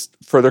it's just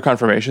further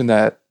confirmation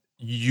that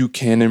you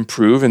can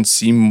improve and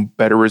see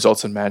better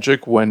results in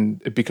Magic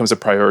when it becomes a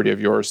priority of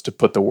yours to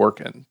put the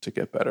work in to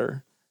get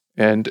better.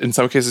 And in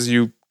some cases,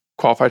 you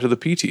qualify to the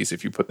PTs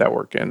if you put that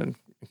work in and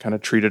kind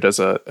of treat it as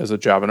a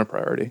job and a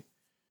priority.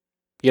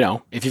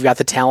 If you've got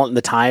the talent and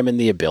the time and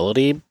the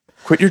ability,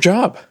 quit your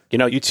job.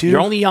 You're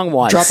only young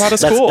once. Drop out of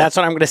school. That's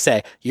what I'm going to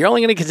say. You're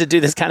only going to get to do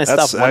this kind of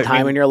stuff one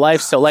time in your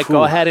life. So,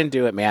 go ahead and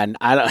do it, man.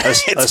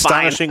 It's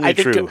astonishingly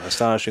fine. True.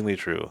 Astonishingly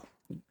true.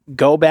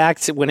 Go back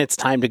to when it's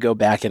time to go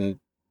back and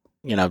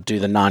do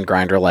the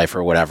non-grinder life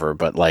or whatever.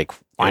 But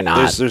why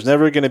not? There's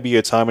never going to be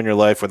a time in your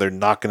life where they're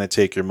not going to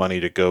take your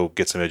money to go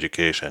get some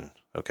education.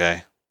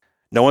 Okay.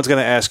 No one's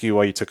going to ask you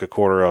why you took a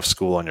quarter off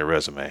school on your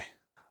resume.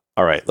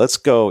 All right, let's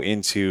go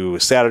into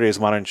Saturday's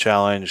Modern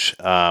Challenge.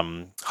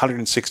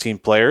 116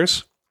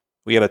 players.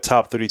 We had a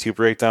top 32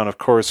 breakdown, of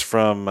course,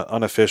 from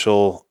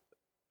unofficial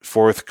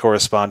 4th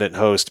correspondent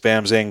host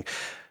Bamzing.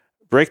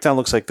 Breakdown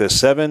looks like this: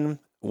 7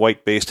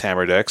 white-based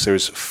hammer decks.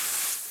 There's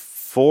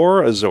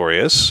 4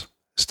 Azorius.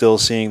 Still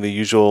seeing the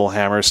usual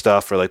hammer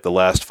stuff, or like the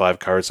last 5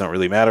 cards don't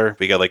really matter.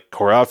 We got like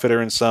Core Outfitter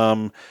in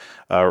some,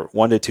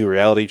 1 to 2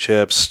 reality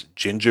chips,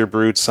 Ginger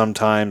Brute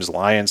sometimes,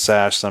 Lion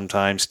Sash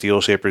sometimes, Steel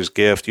Shaper's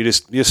Gift. You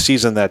just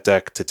season that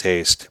deck to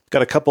taste.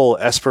 Got a couple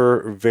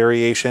Esper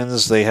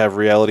variations. They have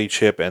reality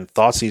chip and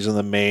Thoughtseize in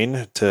the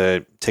main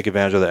to take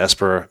advantage of the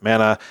Esper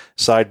mana.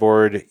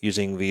 Sideboard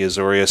using the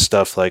Azorius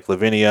stuff like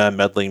Lavinia,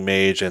 Meddling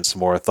Mage, and some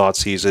more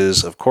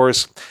Thoughtseizes, of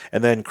course.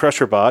 And then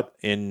Crusherbot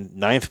in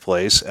 9th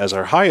place as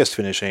our highest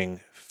finishing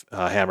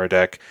Hammer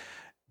deck,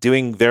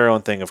 doing their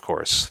own thing, of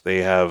course. They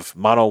have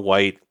mono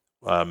white,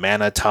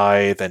 Mana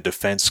Tithe, and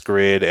Defense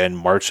Grid, and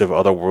March of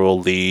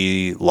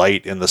Otherworldly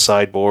Light in the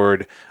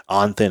sideboard,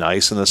 On Thin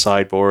Ice in the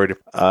sideboard.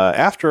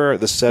 After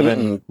the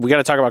 7... We got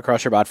to talk about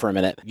Crusherbot for a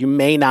minute. You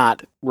may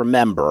not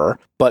remember,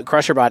 but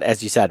Crusherbot,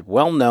 as you said,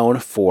 well known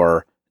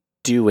for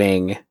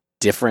doing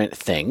different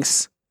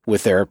things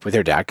with their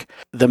deck.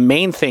 The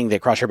main thing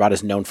that Crusherbot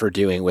is known for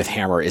doing with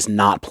Hammer is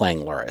not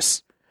playing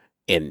Lurrus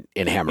in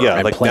Hammer. Yeah,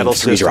 and like playing Nettle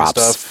 3 drops.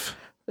 stuff.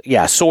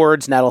 Yeah,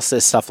 swords,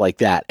 Nettlecyst, stuff like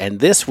that. And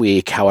this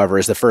week, however,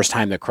 is the first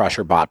time that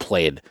Crusherbot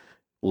played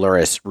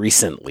Lurrus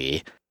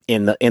recently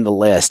in the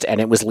list, and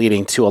it was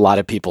leading to a lot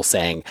of people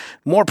saying,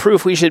 more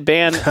proof we should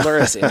ban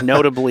Lurrus. And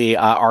notably,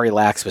 Ari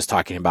Lax was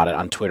talking about it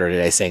on Twitter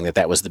today, saying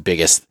that was the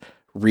biggest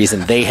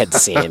reason he had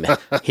seen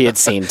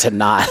to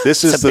not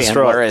this is to the ban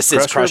straw. Lurrus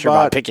is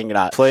Crusherbot picking it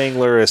up. Playing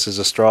Lurrus is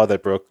a straw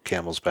that broke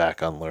camel's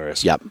back on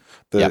Lurrus. Yep.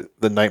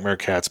 The Nightmare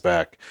Cat's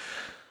back.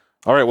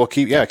 All right, well,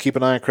 keep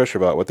an eye on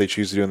Crusherbot, what they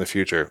choose to do in the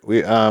future.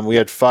 We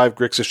had 5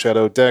 Grixis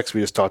Shadow decks.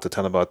 We just talked a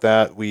ton about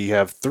that. We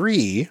have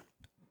 3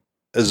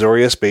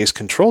 Azorius-based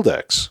control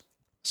decks.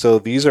 So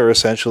these are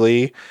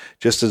essentially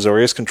just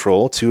Azorius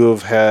control. 2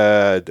 have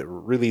had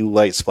really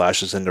light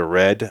splashes into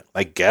red.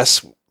 I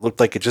guess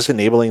looked like it's just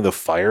enabling the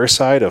fire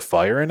side of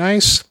Fire and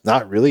Ice.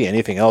 Not really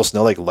anything else.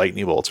 No like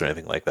lightning bolts or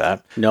anything like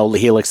that. No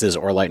helixes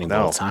or lightning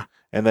bolts, huh?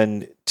 And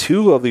then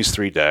 2 of these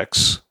 3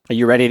 decks. Are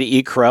you ready to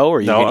eat crow?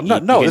 Or No, I'm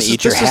not. No, this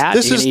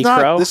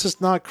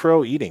is not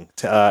crow eating.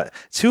 2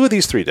 of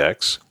these 3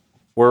 decks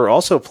were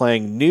also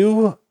playing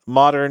new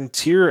modern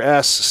tier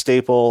S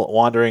staple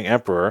Wandering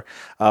Emperor.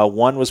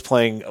 One was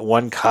playing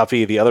 1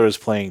 copy, the other was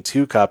playing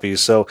 2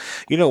 copies. So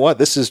you know what?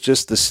 This is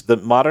just this. The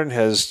modern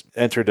has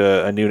entered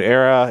a new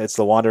era. It's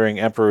the Wandering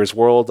Emperor's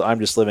world. I'm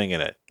just living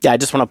in it. Yeah, I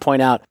just want to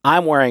point out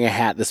I'm wearing a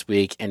hat this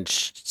week, and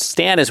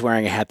Stan is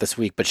wearing a hat this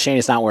week, but Shane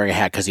is not wearing a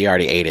hat because he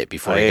already ate it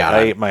before he got. I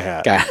ate my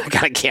hat.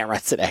 Got a camera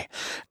today.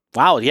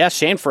 Wow, yeah,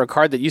 Shane, for a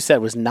card that you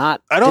said did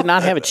not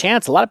have a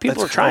chance. A lot of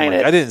people were trying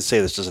it. I didn't say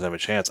this doesn't have a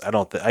chance.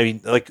 I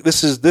mean, like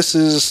this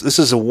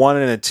is a 1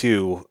 and a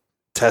 2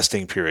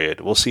 testing period.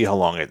 We'll see how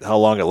long it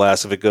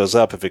lasts. If it goes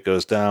up, if it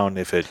goes down,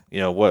 if it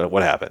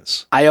what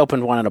happens. I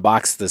opened one in a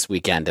box this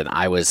weekend, and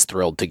I was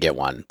thrilled to get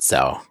one.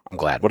 So I'm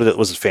glad.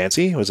 Was it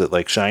fancy? Was it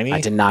like shiny?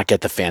 I did not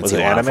get the fancy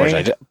one.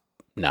 Anime?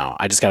 No,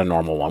 I just got a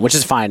normal one, which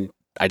is fine.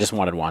 I just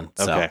wanted one.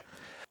 So. Okay.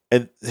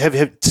 And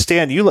have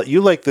Stan,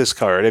 you like this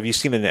card? Have you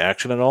seen it in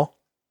action at all?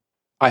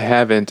 I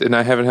haven't, and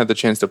I haven't had the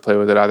chance to play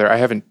with it either. I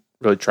haven't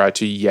really tried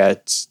to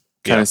yet,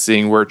 kind of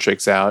seeing where it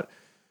shakes out.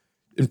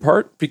 In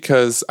part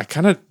because I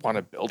kind of want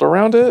to build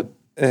around it,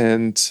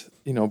 and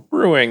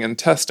brewing and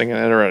testing and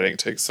iterating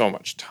takes so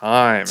much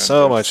time.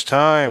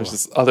 There's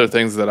just other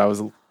things that I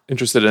was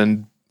interested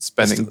in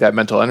spending that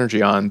mental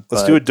energy on.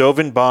 Let's do a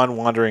Dovin Bond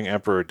Wandering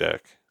Emperor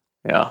deck.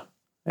 Yeah.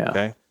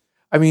 Okay.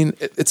 I mean,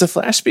 it's a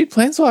flash speed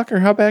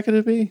planeswalker. How bad could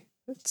it be?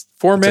 It's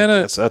 4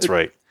 mana. That's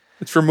right.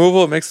 It's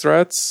removal. It makes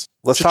threats.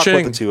 Let's talk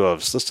about the 2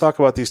 ofs. Let's talk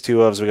about these 2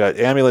 ofs. We got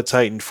Amulet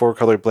Titan,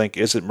 4-color Blink,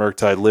 Izzet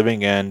Murktide,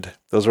 Living End.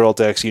 Those are all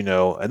decks you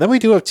know. And then we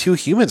do have 2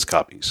 humans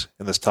copies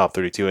in this top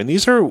 32. And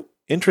these are,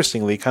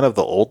 interestingly, kind of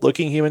the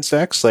old-looking humans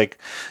decks. Like,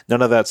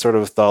 none of that sort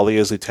of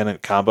Thalia's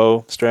Lieutenant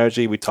combo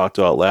strategy we talked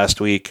about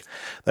last week.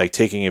 Like,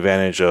 taking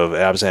advantage of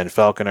Abzan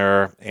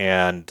Falconer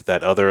and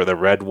the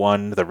red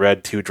one, the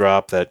red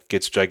 2-drop that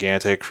gets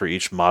gigantic for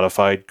each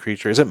modified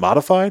creature. Is it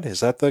modified?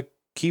 Is that the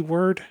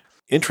keyword?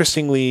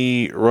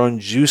 Interestingly,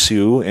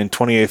 Ronjutsu in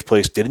 28th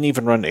place didn't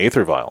even run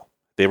Aether Vial.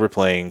 They were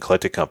playing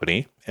Collected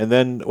Company. And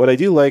then what I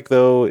do like,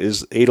 though,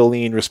 is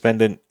Adolene,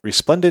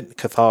 Resplendent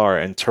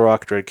Cathar, and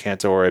Turok Dread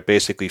Cantor are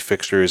basically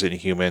fixtures in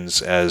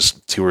humans as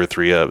 2 or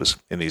 3 ofs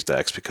in these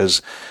decks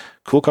because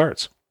cool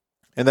cards.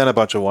 And then a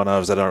bunch of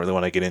 1-ofs I don't really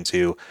want to get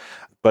into.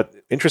 But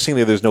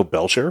interestingly, there's no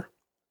Belcher.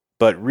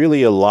 But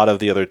really, a lot of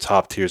the other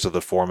top tiers of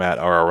the format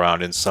are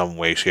around in some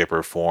way, shape,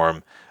 or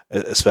form.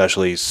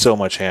 Especially so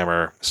much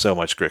Hammer, so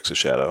much Grixis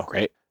Shadow.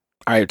 Great.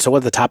 All right, so what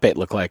did the top 8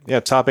 look like?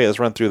 Yeah, top 8, let's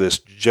run through this.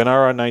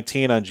 Gennaro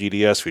 19 on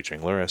GDS featuring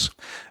Lurrus.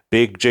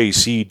 Big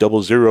JC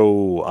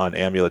 00 on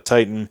Amulet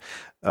Titan.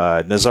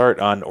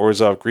 Nazart on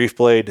Orzhov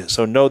Griefblade.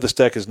 So no, this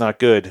deck is not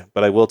good,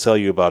 but I will tell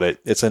you about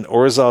it. It's an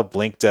Orzhov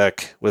Blink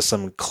deck with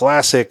some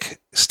classic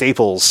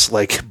staples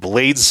like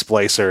Blade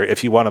Splicer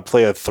if you want to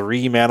play a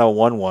 3-mana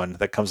 1/1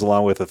 that comes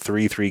along with a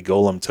 3/3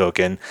 Golem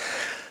token.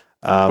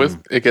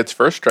 It gets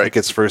first strike. It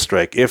gets first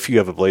strike if you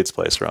have a Blade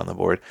Splicer on the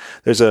board.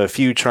 There's a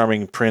few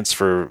charming prints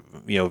for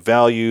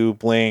value,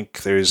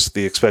 Blink. There's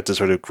the expected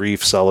sort of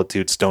Grief,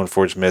 Solitude,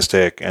 Stoneforge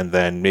Mystic, and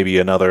then maybe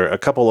a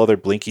couple other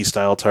Blinky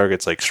style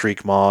targets like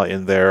Shriek Maw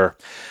in there.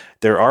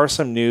 There are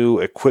some new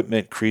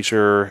equipment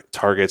creature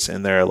targets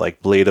in there,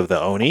 like Blade of the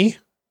Oni,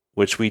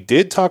 which we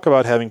did talk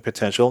about having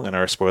potential in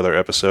our spoiler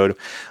episode.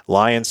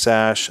 Lion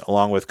Sash,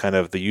 along with kind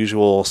of the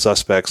usual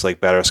suspects like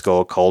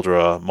Batterskull,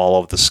 Cauldra,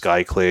 Maul of the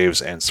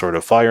Skyclaves, and Sword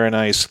of Fire and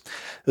Ice.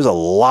 There's a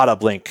lot of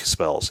blink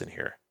spells in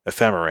here.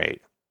 Ephemerate,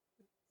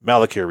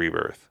 Malakir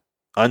Rebirth,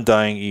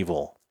 Undying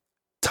Evil,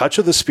 Touch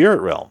of the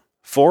Spirit Realm,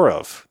 4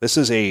 of. This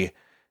is a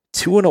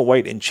 2 and a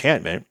white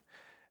enchantment,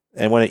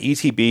 and when it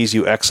ETBs,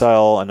 you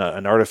exile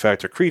an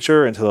artifact or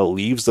creature until it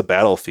leaves the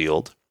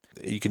battlefield.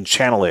 You can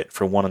channel it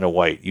for 1 and a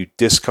white. You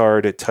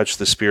discard it, Touch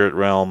the Spirit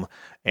Realm,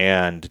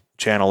 and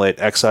channel it,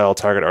 exile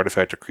target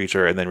artifact or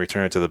creature, and then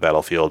return it to the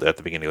battlefield at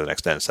the beginning of the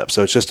next end step.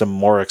 So it's just a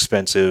more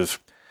expensive,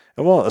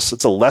 well, it's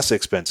a less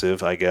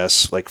expensive, I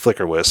guess, like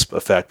Flicker Wisp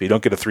effect, but you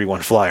don't get a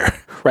 3/1 flyer.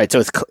 Right,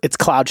 so it's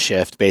Cloud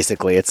Shift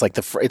basically. It's like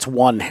it's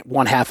one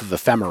half of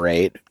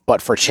Ephemerate,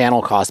 but for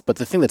channel cost. But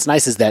the thing that's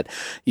nice is that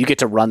you get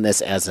to run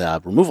this as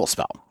a removal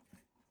spell.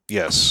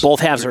 Yes,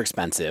 both halves are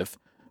expensive,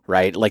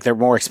 right? Like they're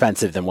more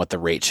expensive than what the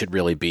rate should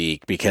really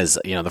be because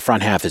the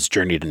front half is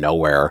Journey to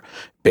Nowhere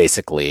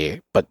basically,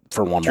 but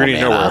for one Journey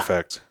more to mana. Nowhere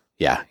effect.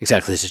 Yeah,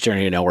 exactly. It's just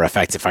Journey to Nowhere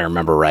effect, if I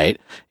remember right.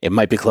 It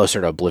might be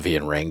closer to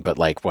Oblivion Ring, but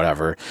like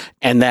whatever.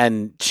 And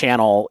then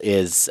Channel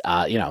is,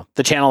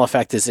 the Channel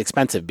effect is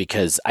expensive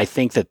because I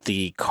think that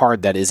the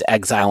card that is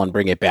Exile and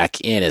Bring It Back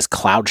in is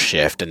Cloud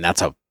Shift, and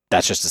that's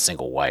just a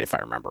single white, if I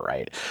remember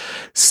right.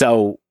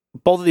 So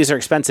both of these are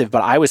expensive,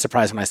 but I was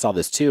surprised when I saw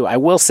this too. I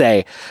will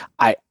say,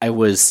 I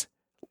was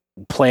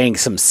playing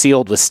some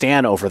Sealed with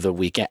Stan over the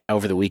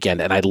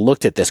weekend, and I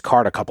looked at this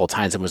card a couple of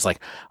times and was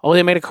like, oh,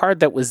 they made a card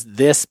that was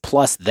this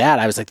plus that.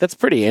 I was like, that's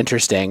pretty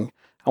interesting.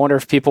 I wonder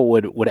if people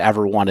would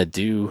ever want to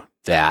do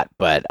that,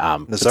 but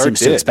it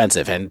seems too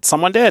expensive, and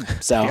someone did.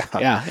 So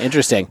yeah,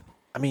 interesting.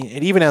 I mean,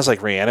 it even has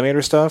like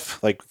Reanimator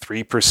stuff, like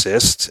 3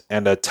 Persist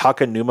and a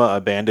Takanuma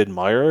Abandoned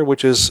Mire,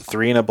 which is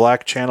 3 in a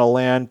black channel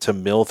land to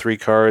mill 3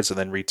 cards and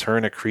then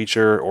return a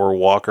creature or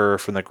walker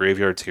from the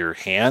graveyard to your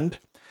hand.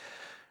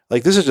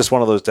 Like, this is just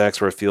one of those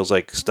decks where it feels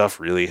like stuff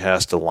really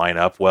has to line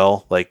up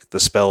well. Like, the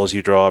spells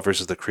you draw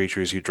versus the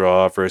creatures you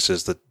draw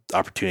versus the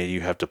opportunity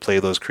you have to play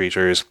those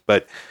creatures.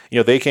 But,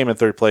 they came in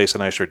 3rd place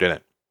and I sure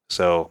didn't.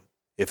 So,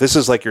 if this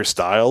is like your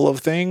style of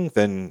thing,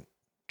 then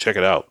check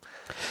it out.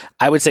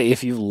 I would say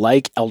if you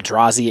like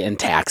Eldrazi and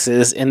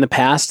Taxes in the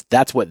past,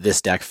 that's what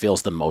this deck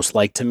feels the most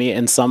like to me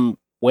in some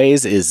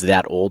ways, is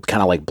that old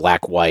kind of like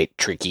black-white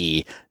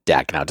tricky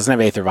deck. Now, it doesn't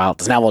have Aether Vial, it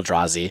doesn't have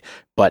Eldrazi,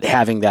 but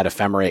having that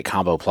Ephemerate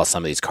combo plus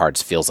some of these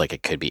cards feels like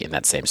it could be in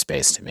that same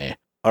space to me.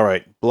 All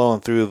right,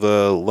 blowing through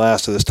the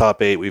last of this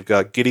top 8, we've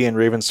got Gideon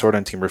Ravensword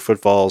on Temur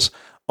Footfalls,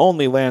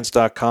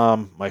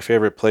 Onlylands.com, my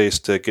favorite place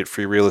to get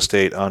free real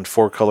estate on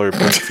 4-color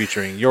Blink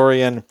featuring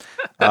Yorion,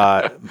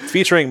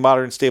 featuring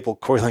modern staple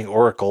Coiling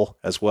Oracle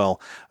as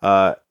well.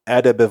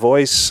 Ada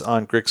Bevoice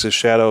on Grixis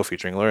Shadow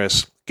featuring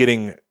Lurrus,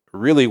 getting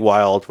really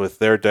wild with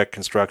their deck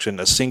construction,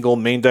 a single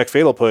main deck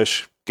Fatal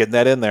Push, getting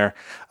that in there.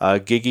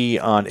 Gigi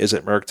on Is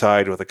It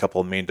Murktide with a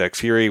couple of main deck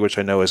Fury, which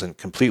I know isn't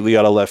completely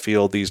out of left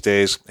field these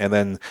days. And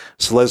then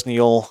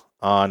Selesnial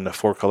on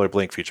 4-color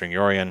Blink featuring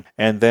Yorion.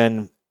 And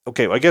then,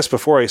 okay, I guess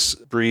before I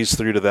breeze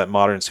through to that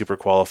modern super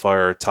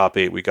qualifier top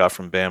 8 we got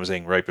from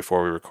Bamzing right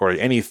before we recorded,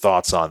 any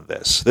thoughts on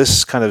this?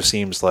 This kind of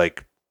seems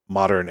like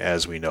modern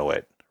as we know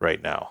it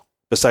right now,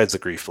 besides the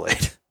Grief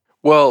Blade.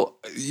 Well,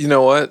 you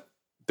know what?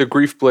 The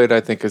Grief Blade,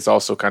 I think, is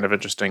also kind of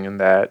interesting in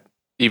that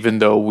even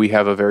though we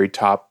have a very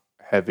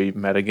top-heavy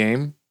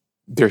metagame,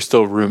 there's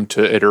still room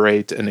to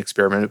iterate and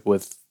experiment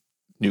with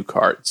new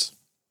cards.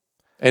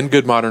 And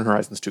good Modern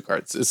Horizons 2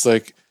 cards. It's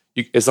like,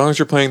 as long as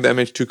you're playing the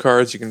MH2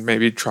 cards, you can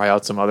maybe try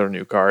out some other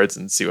new cards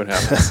and see what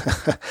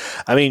happens.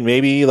 I mean,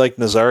 maybe like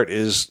Nazart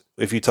is,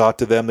 if you talk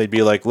to them, they'd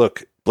be like,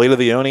 look, Blade of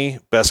the Oni,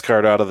 best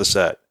card out of the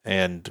set.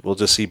 And we'll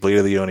just see Blade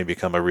of the Oni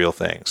become a real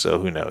thing. So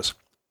who knows?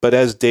 But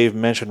as Dave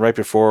mentioned right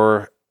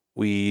before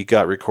we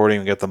got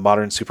recording, we got the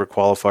modern super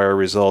qualifier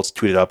results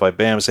tweeted out by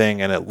Bamzing,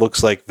 and it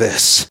looks like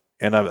this.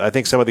 And I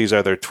think some of these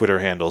are their Twitter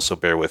handles, so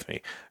bear with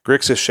me.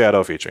 Grixis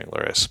Shadow featuring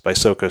Lurrus by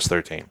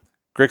Sokos13.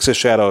 Grixis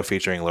Shadow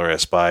featuring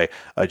Lurrus by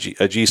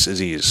Ajis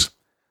Aziz.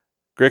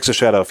 Grixis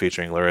Shadow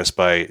featuring Lurrus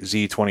by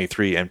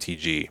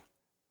Z23MTG.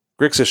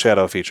 Grixis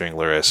Shadow featuring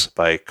Lurrus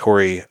by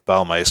Corey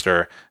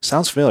Baumeister.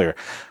 Sounds familiar.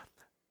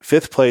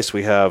 5th place,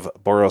 we have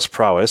Boros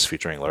Prowess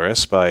featuring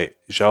Lurrus by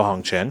Zhao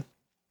Hongchen.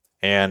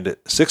 And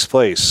 6th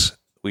place,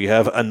 we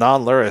have a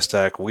non-Lurrus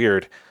deck,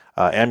 weird,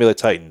 Amulet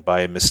Titan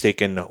by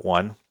Mistaken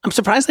One. I'm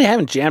surprised they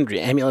haven't jammed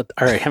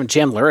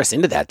Lurrus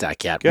into that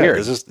deck yet. Yeah,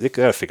 Weird. they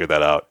gotta figure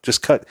that out.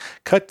 Just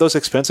cut those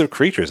expensive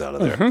creatures out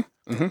of there.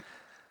 Mm-hmm, mm-hmm.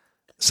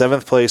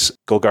 7th place,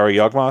 Golgari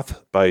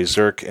Yawgmoth by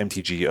Zerk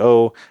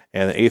MTGO,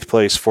 and 8th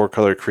place,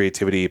 4-color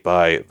Creativity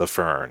by The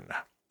Fern.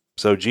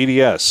 So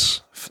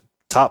GDS,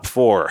 top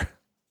 4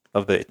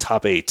 of the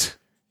top 8.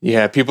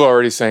 Yeah, people are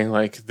already saying,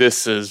 like,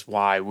 this is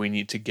why we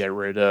need to get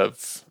rid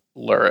of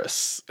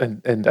Lurrus.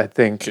 And I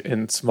think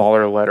in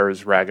smaller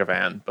letters,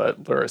 Ragavan,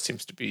 but Lurrus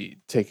seems to be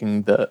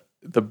taking the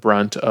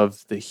brunt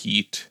of the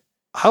heat.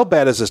 How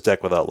bad is this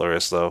deck without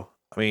Lurrus, though?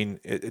 I mean,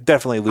 it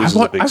definitely loses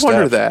a big I step.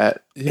 wonder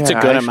that. It's a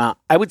good amount.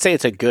 I would say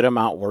it's a good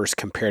amount worse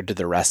compared to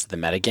the rest of the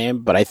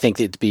metagame, but I think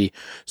it'd be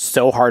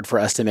so hard for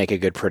us to make a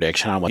good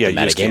prediction on what the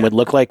metagame would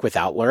look like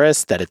without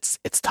Lurrus that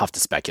it's tough to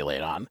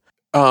speculate on.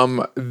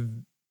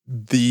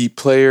 The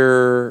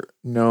player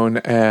known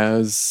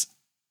as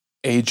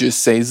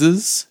Aegis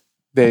Sazes,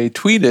 they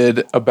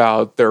tweeted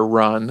about their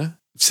run,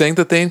 saying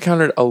that they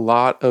encountered a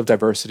lot of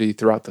diversity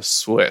throughout the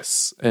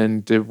Swiss,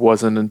 and it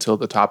wasn't until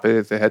the top 8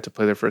 that they had to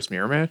play their first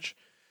mirror match.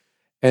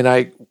 And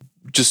I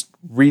just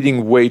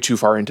reading way too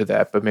far into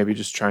that, but maybe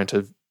just trying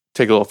to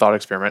take a little thought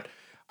experiment.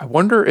 I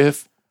wonder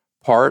if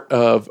part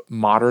of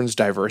Modern's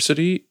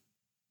diversity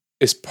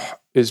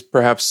is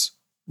perhaps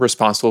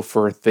responsible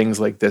for things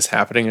like this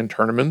happening in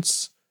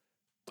tournaments,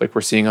 like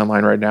we're seeing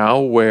online right now,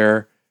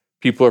 where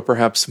people are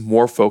perhaps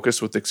more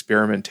focused with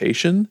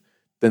experimentation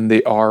than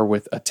they are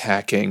with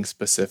attacking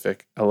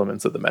specific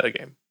elements of the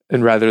metagame.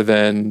 And rather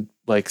than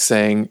like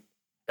saying,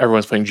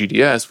 everyone's playing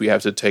GDS, we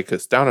have to take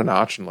this down a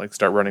notch and like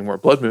start running more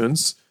Blood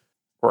Moons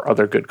or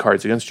other good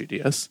cards against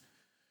GDS.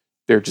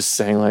 They're just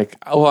saying like,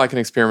 oh, well, I can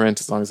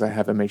experiment as long as I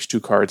have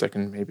MH2 cards. I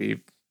can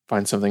maybe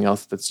find something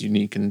else that's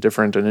unique and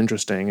different and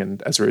interesting.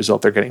 And as a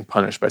result, they're getting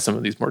punished by some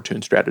of these more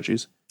tuned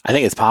strategies. I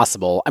think it's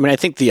possible. I mean, I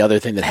think the other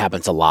thing that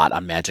happens a lot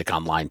on Magic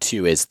Online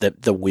too is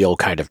that the wheel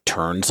kind of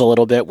turns a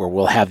little bit, where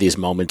we'll have these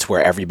moments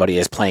where everybody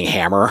is playing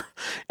Hammer,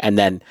 and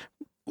then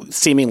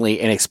seemingly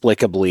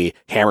inexplicably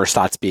Hammer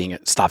stops being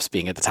at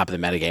the top of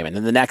the metagame, and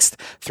then the next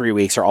 3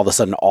 weeks are all of a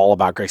sudden all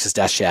about Grixis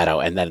Death Shadow,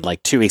 and then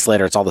like 2 weeks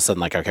later it's all of a sudden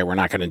like, okay, we're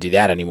not going to do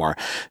that anymore.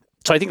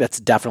 So I think that's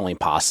definitely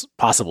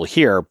possible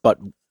here, but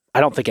I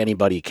don't think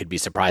anybody could be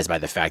surprised by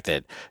the fact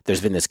that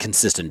there's been this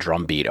consistent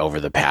drumbeat over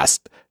the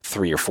past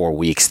 3 or 4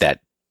 weeks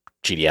that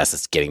GDS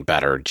is getting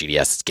better,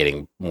 GDS is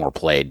getting more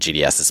played,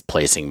 GDS is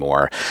placing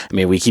more. I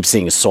mean, we keep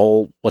seeing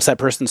what's that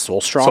person?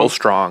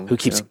 Soulstrong, who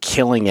keeps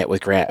killing it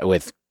with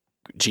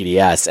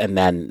GDS, and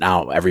then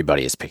now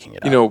everybody is picking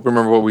it up.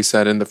 Remember what we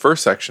said in the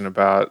first section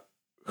about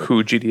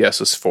who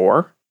GDS is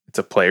for? It's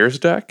a player's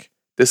deck.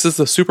 This is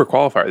the super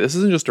qualifier. This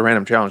isn't just a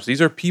random challenge.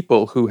 These are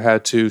people who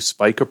had to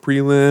spike a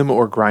prelim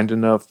or grind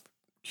enough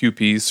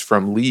QPs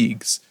from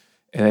leagues.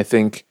 And I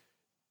think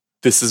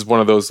this is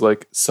one of those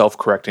like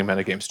self-correcting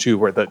metagames too,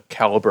 where the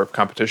caliber of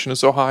competition is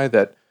so high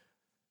that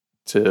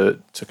to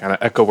kind of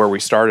echo where we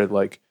started,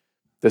 like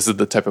this is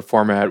the type of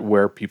format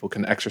where people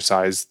can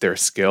exercise their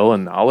skill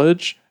and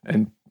knowledge,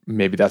 and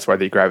maybe that's why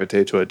they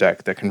gravitate to a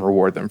deck that can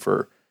reward them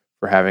for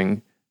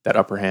having that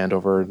upper hand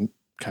over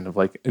kind of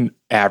like an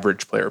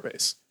average player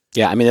base.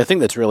 Yeah, I mean, the thing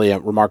that's really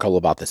remarkable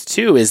about this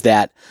too is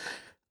that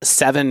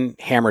 7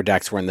 Hammer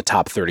decks were in the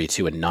top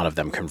 32 and none of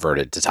them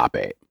converted to top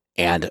 8.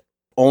 And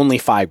only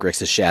 5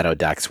 Grixis Shadow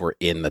decks were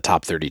in the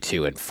top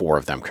 32 and 4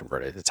 of them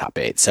converted to top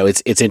 8. So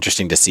it's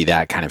interesting to see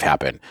that kind of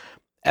happen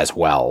as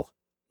well.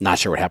 Not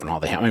sure what happened to all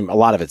the... I mean, a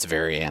lot of it's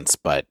variance,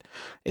 but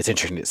it's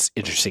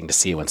interesting to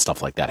see when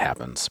stuff like that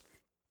happens.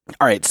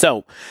 All right,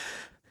 so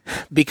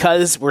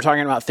because we're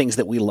talking about things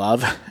that we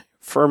love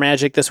for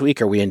Magic this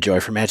week, or we enjoy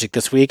for Magic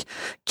this week,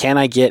 can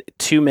I get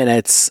 2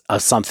 minutes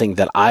of something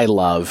that I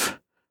love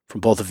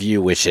from both of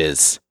you, which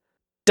is,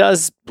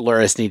 does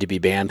Lurrus need to be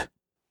banned?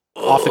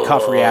 Off the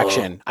cuff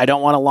reaction. I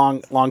don't want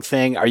a long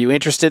thing. Are you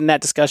interested in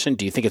that discussion?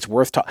 Do you think it's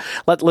worth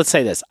Let's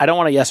say this. I don't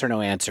want a yes or no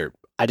answer.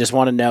 I just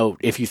want to know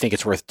if you think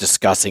it's worth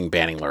discussing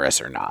banning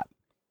Lurrus or not.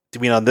 Do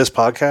you mean on this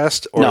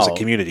podcast or as a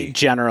community?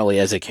 Generally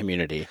as a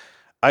community.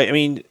 I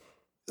mean,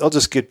 I'll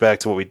just get back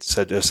to what we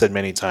have said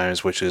many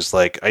times, which is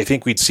like, I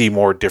think we'd see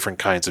more different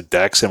kinds of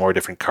decks and more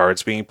different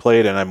cards being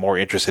played. And I'm more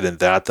interested in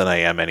that than I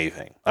am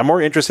anything. I'm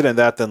more interested in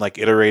that than like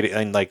iterating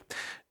and like,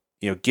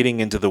 getting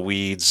into the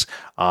weeds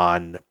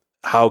on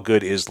how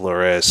good is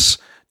Lurrus?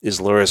 Is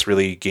Lurrus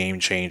really game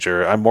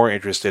changer? I'm more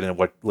interested in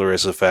what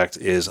Lurrus' effect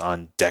is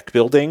on deck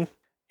building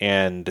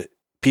and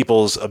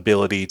people's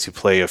ability to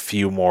play a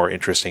few more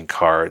interesting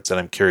cards. And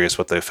I'm curious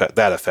what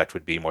that effect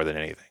would be more than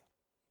anything.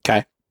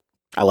 Okay.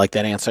 I like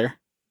that answer.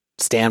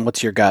 Stan,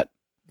 what's your gut?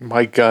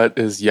 My gut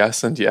is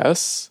yes and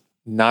yes.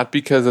 Not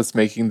because it's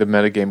making the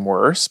metagame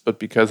worse, but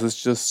because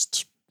it's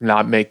just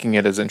not making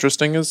it as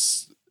interesting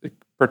as it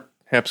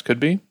perhaps could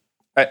be.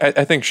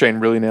 I think Shane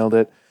really nailed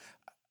it.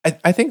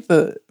 I think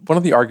one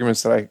of the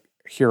arguments that I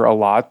hear a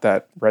lot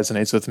that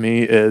resonates with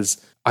me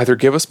is either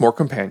give us more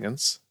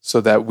companions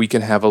so that we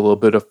can have a little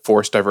bit of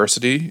forced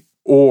diversity,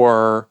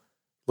 or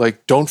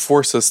like don't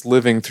force us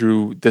living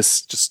through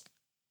this just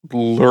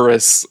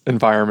Lurrus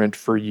environment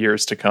for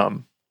years to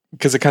come.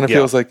 Because it kind of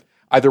feels like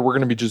either we're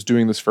going to be just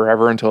doing this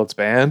forever until it's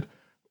banned,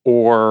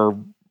 or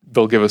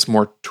they'll give us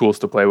more tools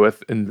to play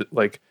with in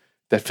like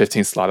that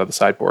 15th slot of the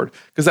sideboard.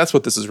 Because that's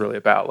what this is really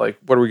about. Like,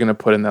 what are we going to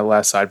put in that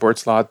last sideboard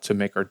slot to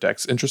make our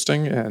decks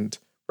interesting? And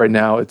right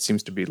now it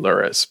seems to be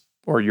Lurrus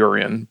or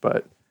Yorion.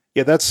 But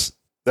yeah, that's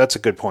a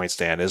good point,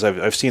 Stan.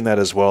 I've seen that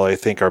as well. I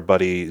think our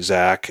buddy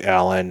Zach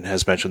Allen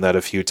has mentioned that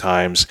a few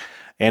times.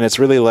 And it's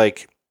really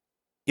like,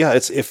 yeah,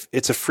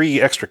 it's a free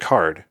extra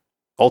card.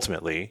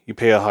 Ultimately, you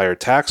pay a higher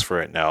tax for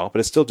it now, but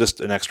it's still just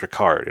an extra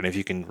card. And if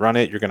you can run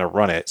it, you're going to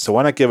run it. So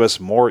why not give us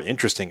more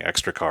interesting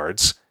extra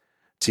cards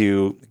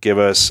to give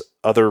us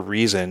other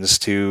reasons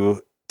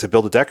to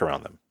build a deck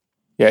around them.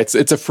 Yeah, it's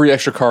a free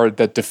extra card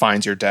that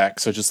defines your deck.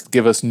 So just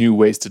give us new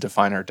ways to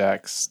define our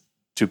decks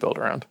to build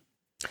around.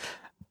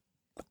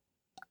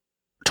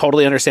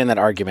 Totally understand that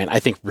argument. I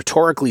think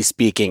rhetorically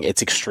speaking,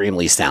 it's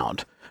extremely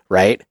sound,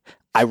 right?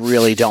 I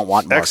really don't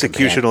want more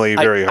executionally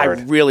very hard.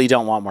 I really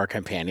don't want more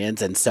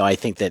companions, and so I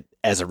think that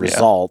as a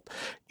result,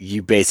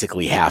 you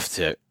basically have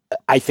to.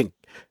 I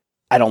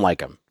don't like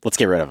them. Let's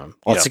get rid of them.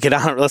 Let's get rid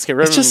of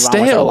them. It's just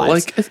stale.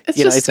 Like it's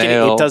just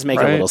stale. It does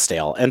make it a little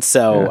stale, and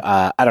so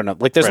I don't know.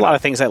 Like there's a lot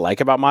of things I like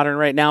about Modern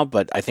right now,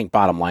 but I think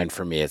bottom line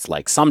for me, it's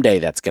like someday.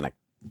 That's all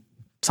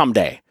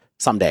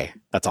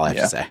I have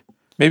to say.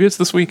 Maybe it's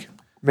this week.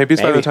 Maybe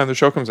it's by the time the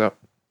show comes out.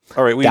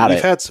 All right, we've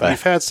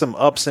had some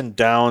ups and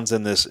downs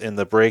in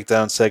the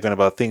breakdown segment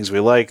about things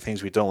we like,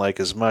 things we don't like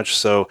as much.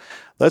 So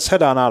let's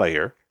head on out of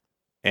here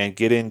and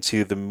get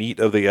into the meat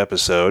of the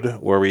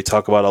episode, where we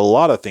talk about a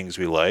lot of things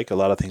we like, a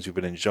lot of things we've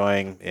been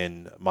enjoying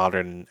in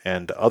Modern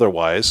and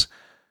otherwise.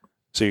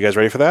 So you guys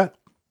ready for that?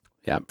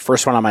 Yeah.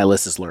 First one on my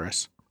list is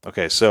Lurrus.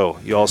 Okay, so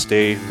you all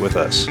stay with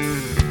us.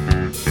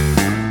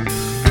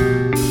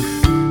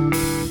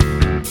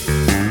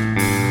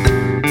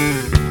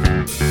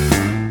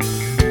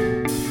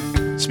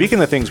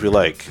 Speaking of things we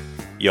like,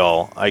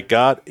 y'all, I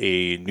got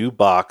a new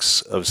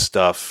box of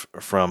stuff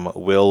from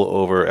Will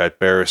over at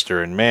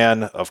Barrister and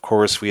Mann. Of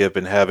course, we have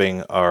been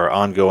having our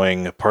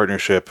ongoing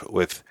partnership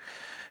with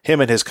him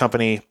and his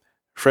company.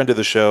 Friend of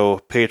the show,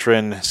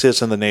 patron,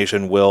 citizen of the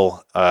nation,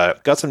 Will.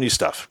 Got some new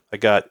stuff. I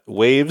got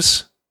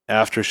Waves,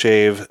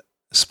 Aftershave,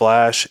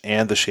 Splash,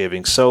 and the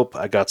shaving soap.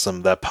 I got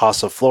that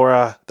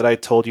Passiflora that I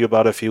told you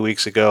about a few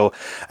weeks ago.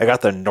 I got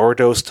the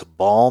Nordost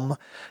Balm,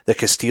 the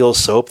Castile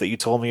soap that you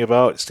told me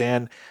about,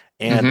 Stan.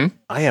 And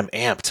I am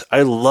amped.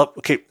 I'm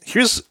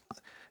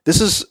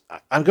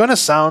going to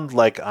sound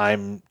like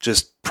I'm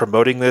just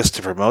promoting this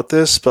to promote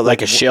this, but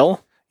like a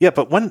shill? Yeah,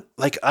 but when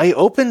I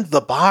opened the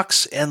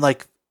box and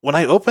when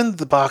I opened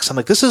the box, I'm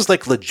like, this is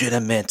like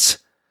legitimate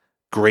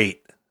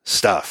great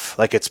stuff.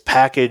 Like it's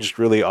packaged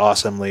really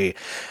awesomely.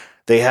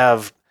 They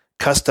have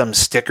custom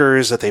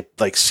stickers that they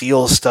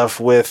seal stuff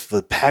with.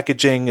 The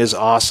packaging is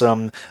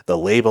awesome. The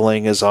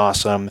labeling is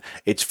awesome.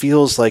 It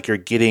feels like you're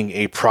getting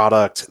a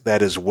product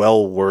that is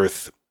well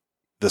worth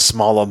the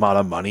small amount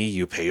of money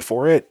you pay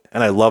for it.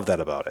 And I love that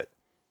about it.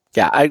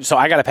 Yeah. So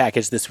I got a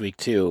package this week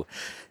too.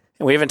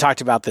 And we haven't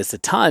talked about this a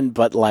ton,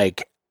 but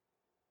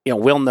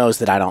Will knows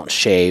that I don't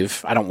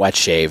shave. I don't wet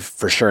shave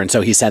for sure. And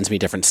so he sends me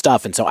different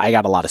stuff. And so I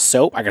got a lot of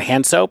soap. I got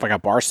hand soap. I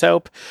got bar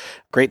soap.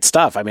 Great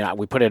stuff. I mean,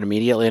 we put it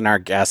immediately in our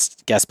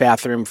guest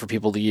bathroom for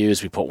people to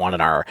use. We put one in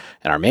our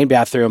main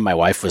bathroom. My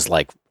wife was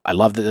like, I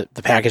love the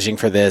packaging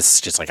for this.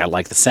 Just like, I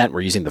like the scent.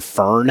 We're using the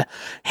Fern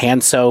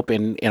hand soap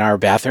in our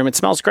bathroom. It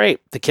smells great.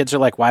 The kids are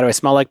like, why do I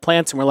smell like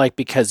plants? And we're like,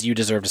 because you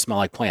deserve to smell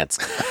like plants.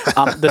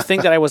 The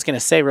thing that I was going to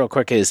say real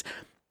quick is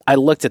I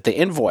looked at the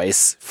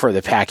invoice for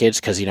the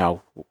package because,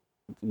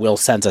 Will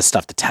sends us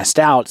stuff to test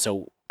out,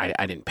 so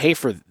I didn't pay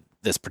for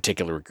this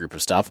particular group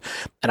of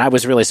stuff, and I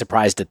was really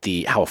surprised at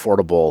how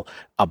affordable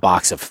a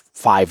box of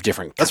 5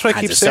 different kinds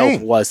of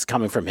soap was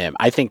coming from him.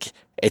 I think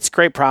it's a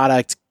great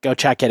product. Go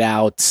check it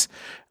out.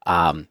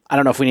 I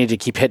don't know if we need to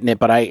keep hitting it,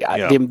 but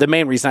the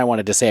main reason I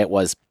wanted to say it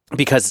was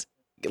because,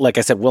 like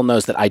I said, Will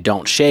knows that I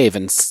don't shave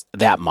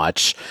that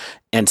much.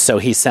 And so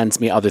he sends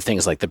me other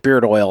things like the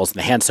beard oils and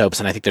the hand soaps.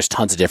 And I think there's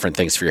tons of different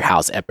things for your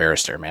house at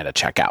Barrister, man, to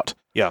check out.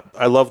 Yeah.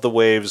 I love the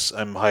Waves.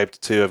 I'm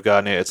hyped to have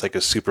gotten it. It's like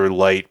a super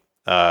light,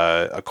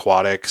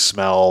 aquatic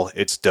smell.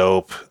 It's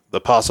dope. The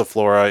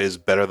Passiflora is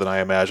better than I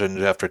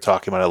imagined after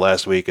talking about it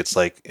last week. It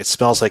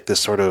smells like this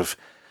sort of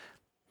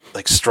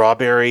like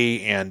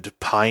strawberry and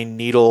pine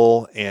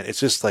needle, and it's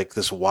just like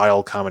this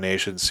wild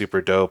combination,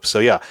 super dope. So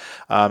yeah,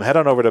 head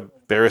on over to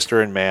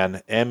Barrister and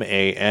Mann,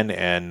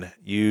 MANN.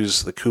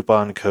 Use the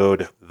coupon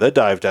code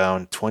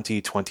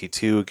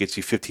TheDiveDown2022, gets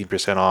you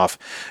 15% off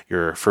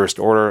your first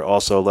order.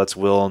 Also lets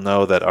Will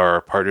know that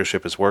our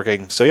partnership is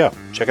working. So yeah,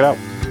 check it out.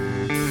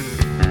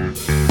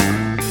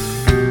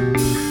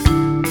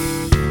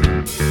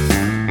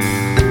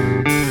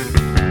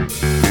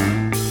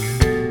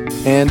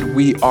 And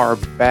we are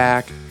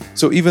back.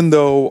 So even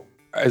though,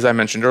 as I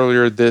mentioned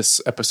earlier, this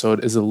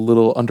episode is a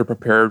little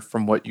underprepared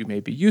from what you may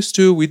be used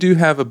to, we do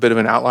have a bit of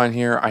an outline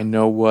here. I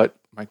know what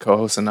my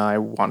co-host and I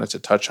wanted to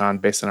touch on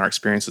based on our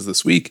experiences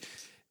this week.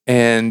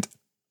 And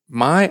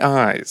my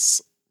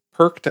eyes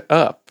perked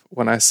up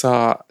when I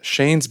saw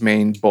Shane's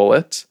main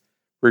bullet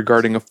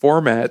regarding a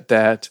format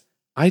that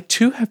I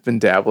too have been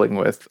dabbling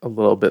with a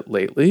little bit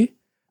lately.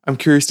 I'm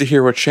curious to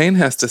hear what Shane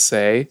has to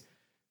say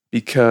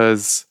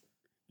because...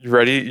 You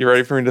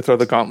ready for me to throw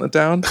the gauntlet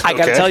down? I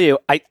got to tell you,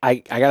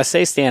 I got to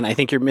say, Stan, I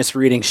think you're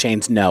misreading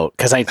Shane's note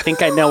because I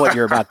think I know what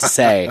you're about to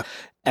say.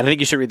 And I think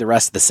you should read the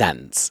rest of the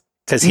sentence.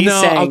 Because he's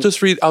saying... I'll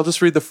just read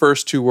the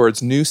first 2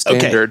 words, new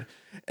standard. Okay.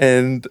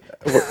 And...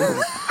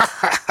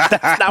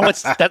 that's not what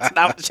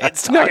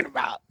Shane's talking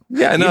about.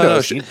 Yeah, he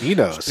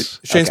knows.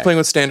 Shane's playing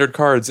with standard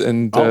cards,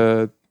 and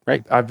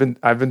right. I've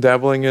been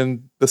dabbling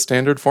in the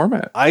standard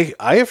format. I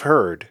have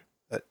heard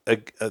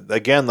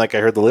again, like I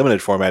heard the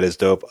limited format is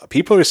dope.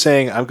 People are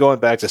saying I'm going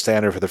back to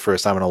standard for the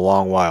first time in a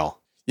long while.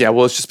 Yeah,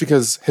 well, it's just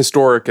because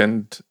historic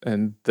and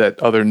that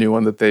other new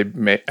one that they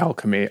made,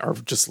 Alchemy, are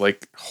just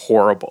like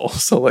horrible.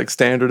 So like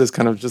standard is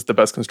kind of just the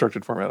best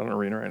constructed format on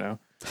Arena right now.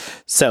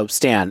 So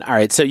Stan, all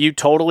right, so you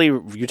totally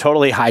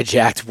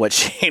hijacked what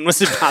Shane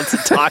was about to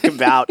talk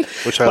about.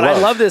 I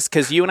love this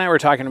because you and I were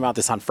talking about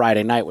this on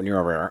Friday night when you were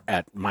over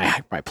at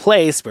my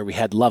place where we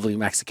had lovely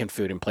Mexican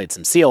food and played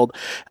some sealed.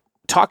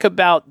 Talk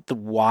about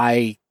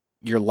why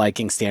you're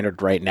liking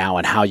standard right now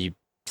and how you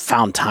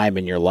found time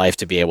in your life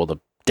to be able to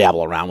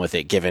dabble around with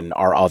it, given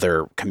our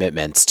other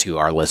commitments to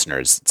our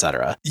listeners,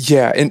 etc.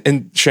 Yeah,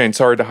 and Shane,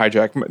 sorry to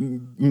hijack,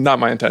 not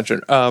my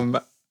intention. And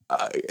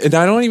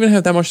I don't even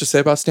have that much to say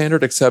about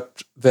standard,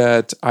 except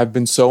that I've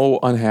been so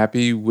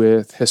unhappy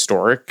with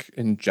historic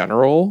in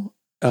general,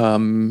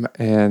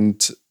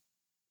 and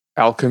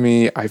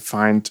Alchemy I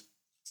find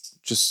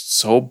just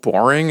so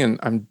boring, and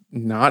I'm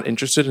not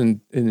interested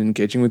in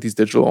engaging with these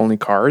digital only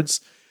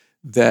cards,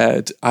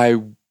 that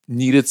I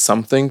needed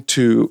something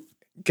to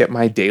get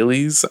my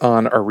dailies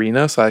on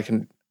Arena so I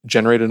can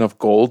generate enough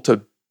gold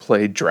to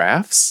play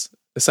drafts,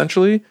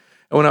 essentially.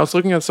 And when I was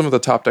looking at some of the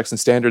top decks in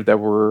standard that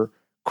were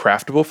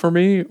craftable for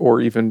me,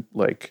 or even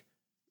like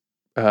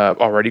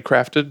already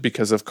crafted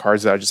because of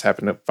cards that I just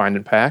happened to find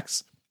in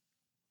packs,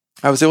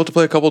 I was able to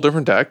play a couple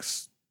different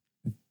decks.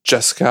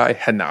 Jeskai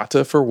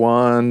Hinata for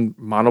one,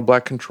 Mono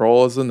Black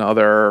Control is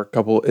another, a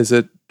couple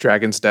Izzet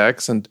Dragons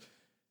decks, and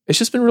it's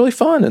just been really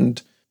fun,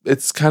 and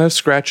it's kind of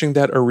scratching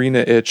that Arena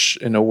itch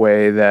in a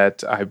way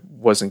that I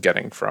wasn't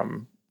getting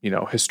from,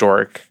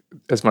 historic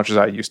as much as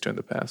I used to in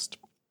the past.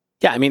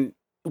 Yeah, I mean,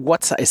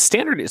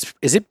 standard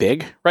is it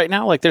big right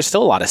now? Like there's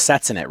still a lot of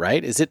sets in it,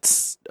 right? Is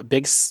it a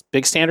big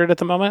standard at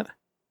the moment?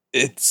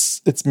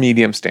 It's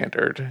medium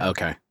standard.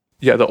 Okay.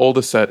 Yeah, the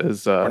oldest set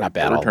is not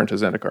bad Return to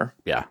Zendikar.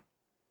 Yeah.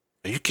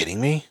 Are you kidding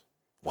me?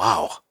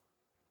 Wow.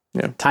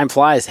 Yeah. Time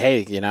flies.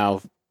 Hey,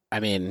 I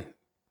mean,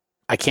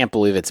 I can't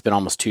believe it's been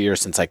almost 2 years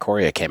since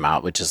Ikoria came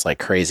out, which is like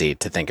crazy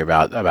to think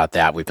about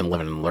that. We've been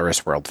living in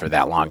Lurrus world for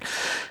that long.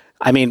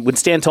 I mean, when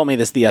Stan told me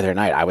this the other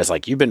night, I was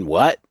like, you've been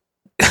what?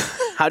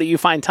 How do you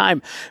find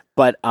time?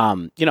 But,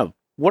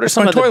 what are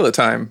some of toilet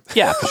time?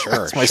 Yeah, for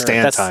sure. It's my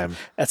Stan time.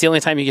 That's the only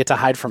time you get to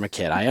hide from a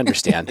kid. I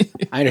understand.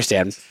 I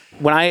understand.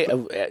 When I,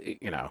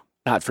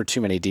 not for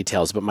too many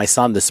details, but my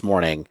son this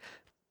morning,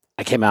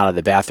 I came out of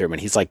the bathroom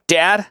and he's like,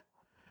 Dad,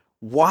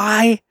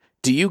 why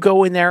do you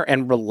go in there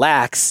and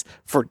relax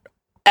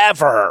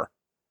forever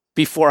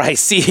before I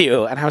see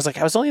you? And I was like,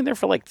 I was only in there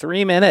for like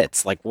 3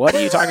 minutes. Like, what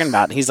are you talking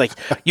about? And he's like,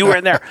 you were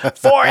in there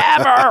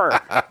forever.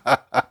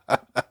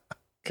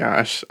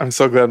 Gosh, I'm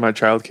so glad my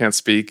child can't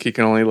speak. He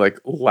can only like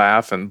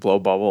laugh and blow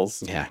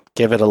bubbles. Yeah,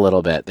 give it a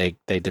little bit.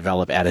 They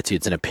develop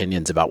attitudes and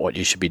opinions about what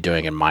you should be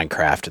doing in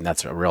Minecraft, and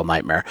that's a real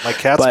nightmare. My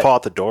cat's paw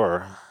at the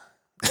door.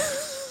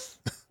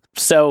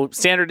 So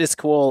standard is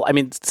cool. I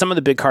mean, some of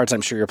the big cards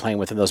I'm sure you're playing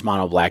with in those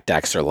mono black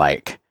decks are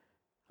like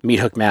Meat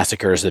Hook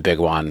Massacre is the big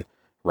one,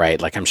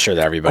 right? Like I'm sure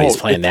that everybody's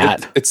playing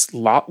that. It's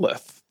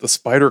Lotleth, the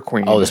Spider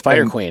Queen. Oh, the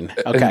Spider Queen.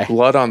 Okay. And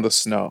Blood on the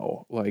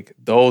Snow. Like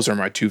those are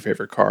my two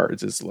favorite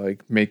cards. Is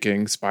like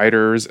making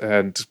spiders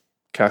and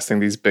casting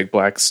these big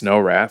black snow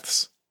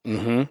wraths.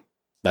 Mm-hmm.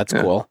 That's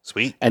cool.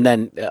 Sweet. And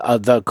then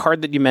the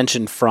card that you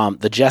mentioned from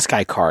the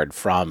Jeskai card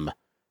from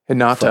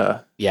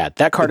Hinata.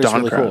 That card is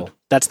really cool.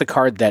 That's the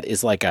card that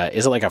is like a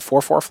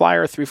 4/4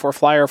 flyer, 3/4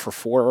 flyer for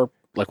 4,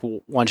 like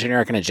one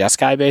generic and a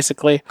Jeskai,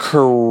 basically?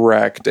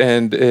 Correct.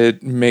 And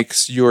it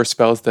makes your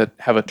spells that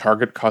have a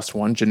target cost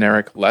 1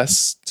 generic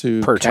less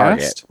to per cast.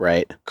 Target,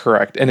 right?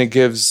 Correct. And it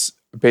gives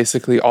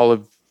basically all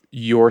of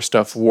your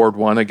stuff ward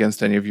 1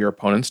 against any of your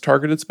opponent's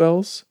targeted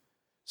spells.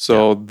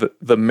 So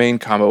the main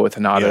combo with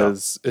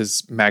Hinata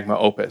is Magma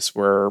Opus,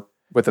 where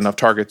with enough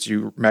targets,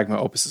 Magma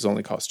Opuses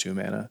only cost 2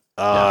 mana.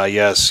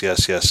 Yes.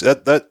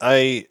 That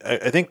I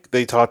think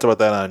they talked about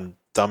that on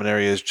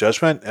Dominaria's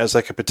Judgment as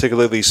like a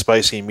particularly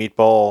spicy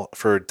meatball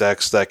for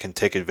decks that can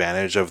take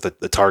advantage of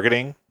the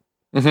targeting.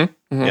 Mm-hmm,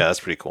 mm-hmm. Yeah, that's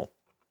pretty cool.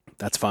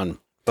 That's fun.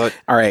 But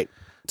all right.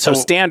 So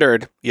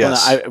standard.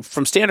 Yes.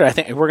 From standard, I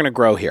think we're going to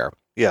grow here.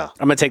 Yeah.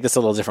 I'm going to take this a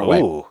little different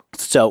way.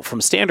 So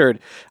from standard,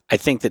 I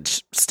think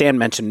that Stan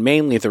mentioned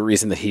mainly the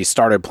reason that he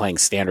started playing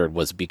standard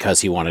was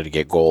because he wanted to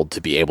get gold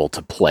to be able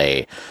to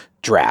play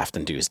draft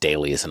and do his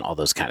dailies and all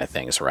those kind of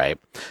things, right?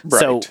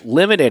 So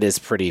limited is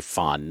pretty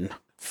fun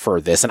for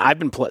this. And I've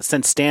been,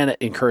 since Stan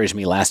encouraged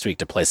me last week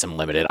to play some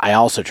limited, I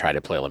also try to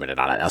play limited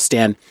on it. Now,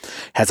 Stan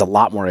has a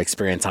lot more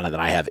experience on it than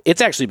I have.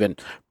 It's actually been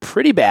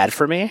pretty bad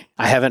for me.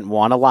 I haven't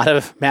won a lot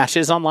of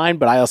matches online,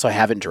 but I also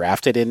haven't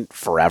drafted in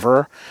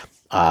forever.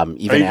 Are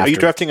you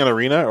drafting on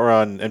Arena or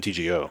on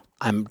MTGO?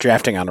 I'm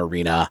drafting on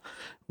Arena,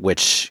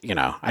 which,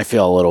 I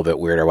feel a little bit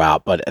weird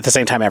about. But at the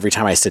same time, every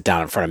time I sit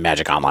down in front of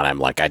Magic Online, I'm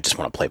like, I just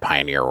want to play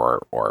Pioneer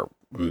or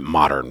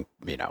Modern,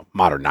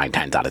 Modern 9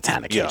 times out of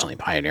 10, occasionally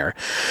Pioneer.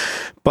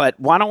 But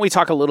why don't we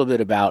talk a little bit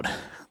about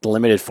the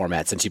limited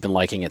format, since you've been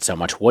liking it so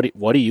much? What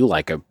do you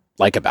like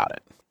about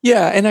it?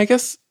 Yeah, and I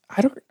guess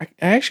I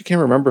actually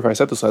can't remember if I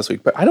said this last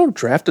week, but I don't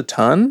draft a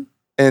ton.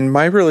 And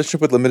my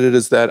relationship with limited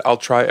is that I'll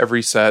try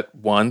every set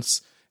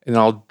once and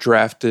I'll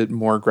draft it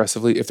more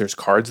aggressively if there's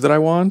cards that I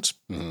want.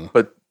 Mm-hmm.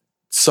 But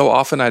so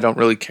often I don't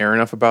really care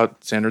enough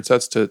about standard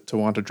sets to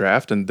want to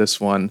draft. And this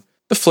one,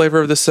 the flavor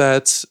of the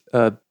sets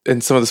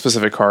and some of the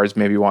specific cards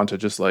maybe want to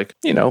just like,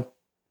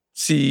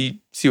 see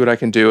what I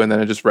can do. And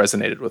then it just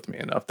resonated with me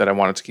enough that I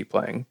wanted to keep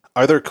playing.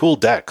 Are there cool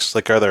decks?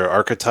 Like, are there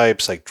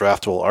archetypes, like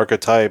draftable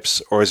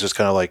archetypes? Or is it just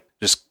kind of like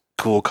just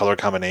cool color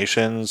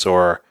combinations?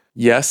 Or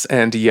Yes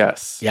and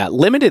yes. Yeah,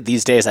 limited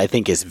these days, I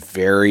think, is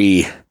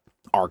very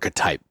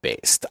archetype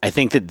based. I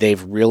think that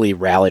they've really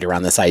rallied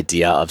around this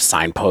idea of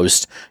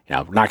signpost.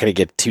 We're not going to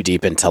get too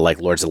deep into like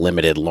Lords of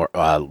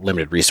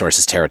Limited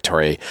Resources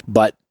territory,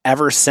 but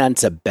ever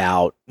since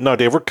about no,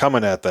 Dave, we're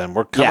coming at them.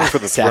 We're coming for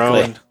the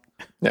throne.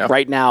 Yeah.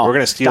 Right now, we're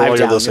going to steal all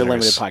your listeners.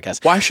 Limited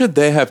podcast. Why should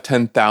they have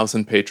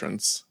 10,000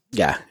 patrons?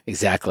 Yeah,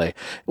 exactly.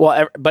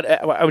 Well, but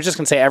I was just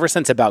going to say, ever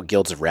since about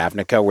Guilds of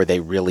Ravnica, where they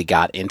really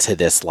got into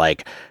this,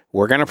 like,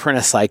 we're going to print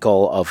a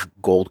cycle of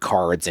gold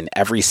cards in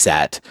every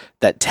set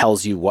that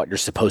tells you what you're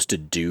supposed to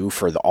do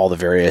for all the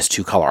various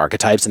 2-color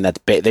archetypes, and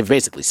they've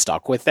basically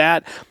stuck with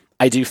that.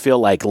 I do feel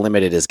like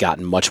Limited has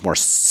gotten much more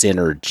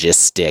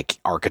synergistic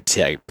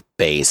archetype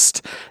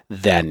based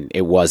than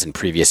it was in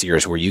previous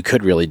years, where you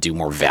could really do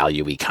more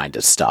value-y kind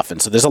of stuff.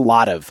 And so there's a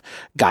lot of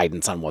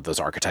guidance on what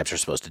those archetypes are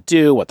supposed to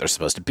do, what they're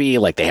supposed to be.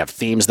 Like, they have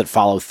themes that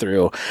follow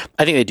through.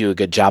 I think they do a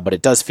good job, but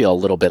it does feel a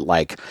little bit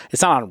like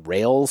it's not on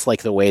rails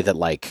like the way that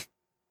like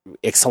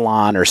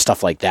Ixalan or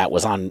stuff like that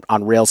was on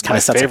rails kind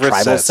of sets of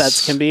tribal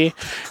sets can be.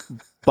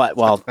 But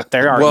they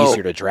are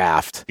easier to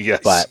draft.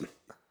 Yes. But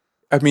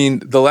I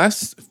mean, the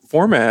last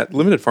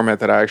limited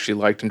format that I actually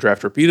liked and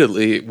draft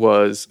repeatedly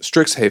was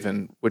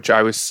Strixhaven, which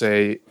I would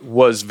say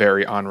was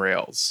very on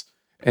rails.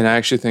 And I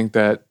actually think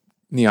that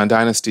Neon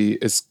Dynasty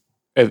is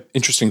an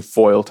interesting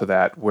foil to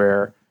that,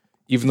 where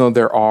even though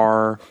there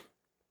are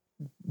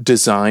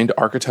designed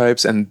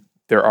archetypes and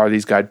there are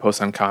these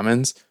guideposts on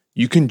commons,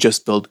 you can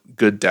just build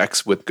good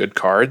decks with good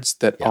cards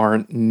that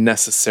aren't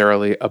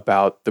necessarily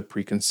about the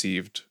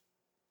preconceived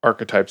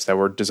archetypes that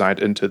were designed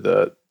into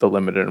the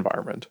limited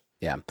environment.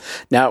 Yeah.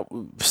 Now,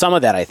 some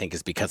of that I think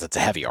is because it's a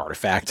heavy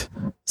artifact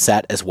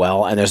set as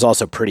well, and there's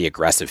also pretty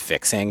aggressive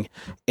fixing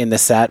in the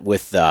set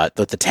with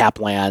the tap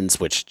lands,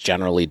 which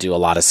generally do a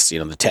lot of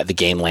the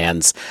game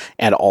lands,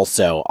 and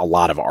also a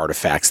lot of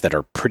artifacts that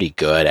are pretty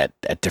good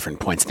at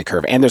different points in the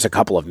curve. And there's a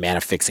couple of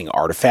mana fixing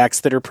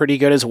artifacts that are pretty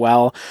good as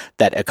well.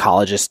 That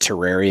Ecologist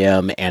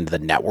Terrarium and the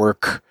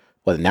network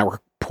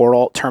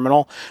portal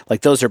terminal, like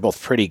those are both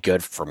pretty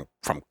good from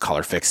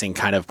color fixing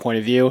kind of point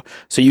of view.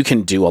 So you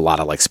can do a lot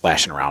of like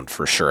splashing around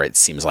for sure. It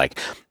seems like,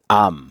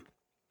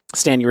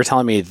 Stan, you were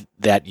telling me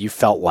that you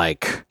felt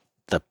like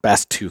the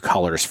best 2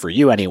 colors for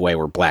you anyway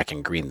were black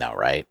and green though,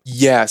 right?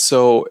 Yeah.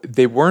 So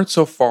they weren't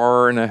so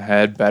far and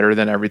ahead better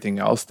than everything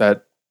else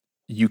that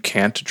you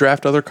can't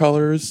draft other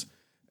colors.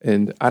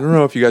 And I don't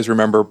know if you guys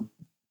remember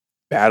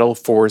Battle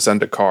for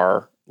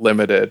Zendikar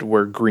Limited,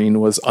 where green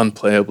was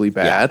unplayably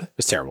bad. Yeah, it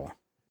was terrible.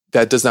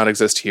 That does not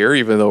exist here,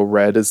 even though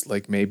red is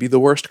like maybe the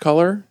worst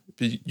color.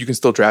 You can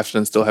still draft it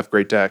and still have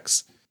great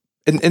decks.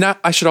 And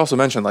I should also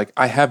mention, like,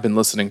 I have been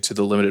listening to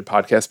the Limited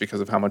podcast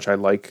because of how much I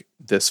like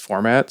this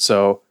format.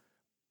 So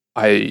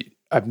I'm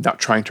not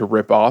trying to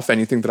rip off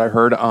anything that I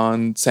heard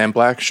on Sam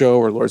Black's show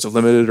or Lords of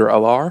Limited or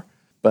LR,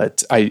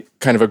 but I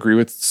kind of agree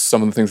with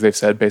some of the things they've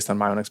said based on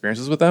my own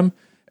experiences with them.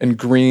 And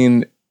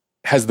green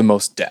has the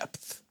most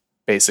depth,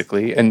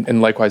 basically.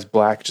 And likewise,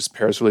 black just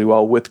pairs really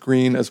well with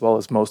green as well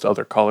as most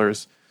other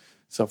colors.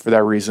 So for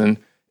that reason,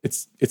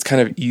 it's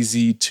kind of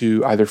easy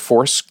to either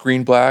force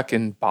green-black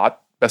in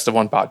best of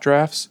 1 bot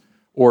drafts,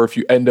 or if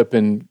you end up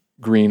in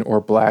green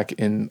or black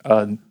in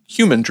a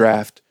human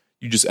draft,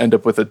 you just end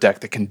up with a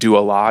deck that can do a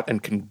lot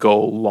and can go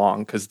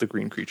long because the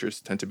green creatures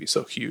tend to be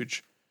so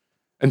huge.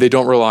 And they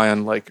don't rely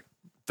on like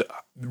the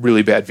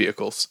really bad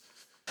vehicles.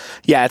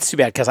 Yeah, it's too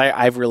bad because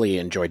I've really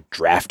enjoyed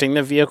drafting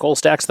the vehicle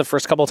stacks the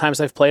first couple of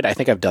times I've played. I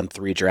think I've done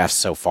 3 drafts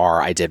so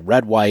far. I did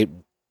red-white,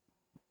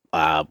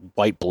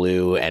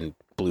 white-blue, and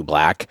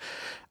blue-black,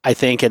 I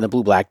think, and the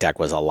blue-black deck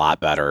was a lot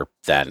better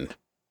than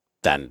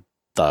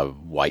the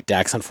white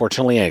decks,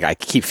 unfortunately. I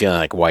keep feeling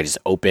like white is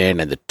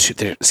open, and it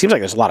seems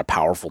like there's a lot of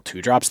powerful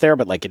 2-drops there,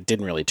 but like it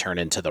didn't really turn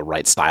into the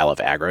right style of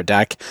aggro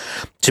deck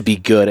to be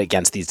good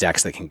against these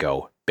decks that can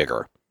go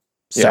bigger.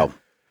 So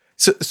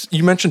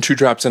you mentioned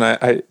 2-drops, and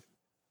I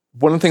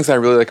one of the things I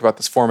really like about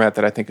this format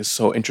that I think is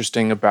so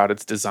interesting about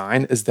its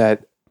design is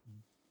that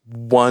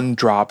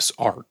 1-drops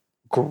are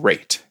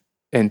great.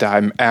 And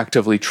I'm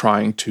actively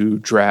trying to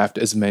draft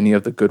as many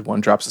of the good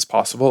 1-drops as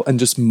possible. And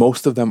just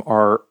most of them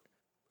are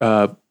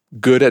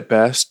good at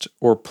best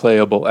or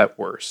playable at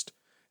worst.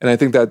 And I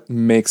think that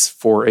makes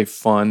for a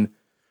fun,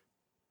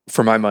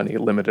 for my money,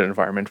 limited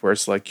environment where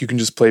it's like you can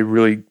just play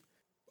really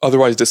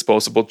otherwise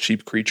disposable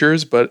cheap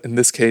creatures. But in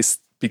this case,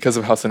 because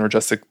of how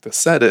synergistic the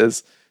set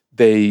is,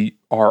 they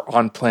are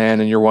on plan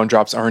and your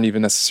 1-drops aren't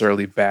even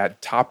necessarily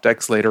bad top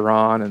decks later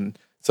on. And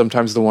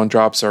sometimes the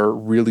 1-drops are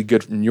really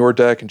good in your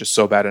deck and just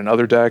so bad in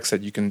other decks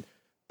that you can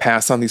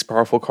pass on these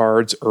powerful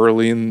cards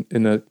early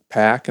in a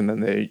pack, and then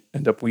they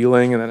end up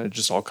wheeling, and then it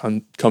just all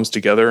comes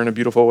together in a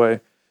beautiful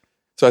way.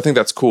 So I think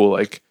that's cool.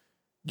 Like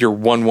your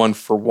 1/1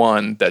 for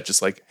one that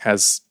just like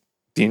has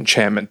the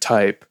enchantment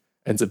type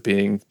ends up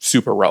being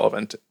super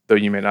relevant, though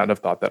you may not have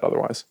thought that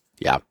otherwise.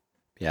 Yeah,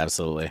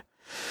 absolutely.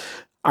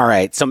 All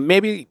right, so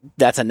maybe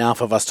that's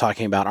enough of us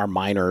talking about our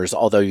minors,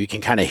 although you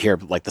can kind of hear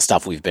like the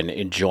stuff we've been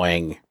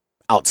enjoying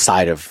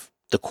outside of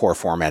the core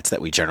formats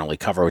that we generally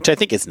cover, which I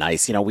think is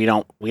nice. You know, we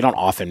don't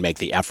often make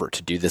the effort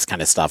to do this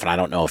kind of stuff, and I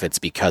don't know if it's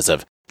because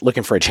of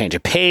looking for a change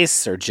of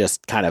pace or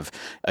just kind of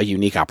a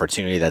unique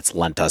opportunity that's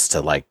lent us to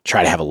like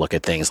try to have a look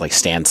at things like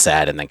Stan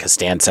said, and then because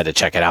Stan said to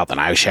check it out, then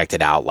I checked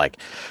it out, like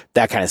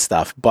that kind of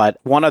stuff. But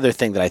one other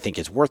thing that I think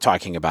is worth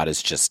talking about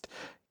is just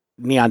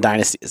Neon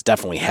Dynasty has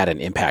definitely had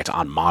an impact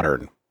on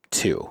Modern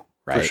too,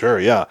 right? For sure,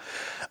 yeah.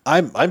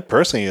 I'm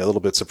personally a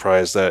little bit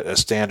surprised that a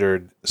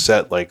standard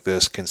set like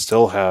this can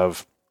still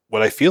have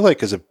what I feel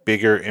like is a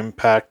bigger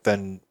impact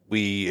than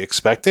we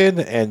expected,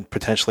 and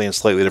potentially in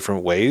slightly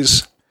different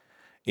ways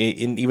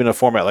in even a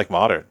format like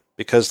Modern.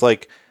 Because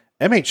like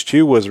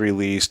MH2 was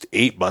released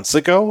 8 months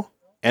ago,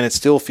 and it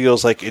still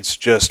feels like it's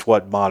just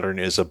what Modern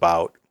is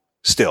about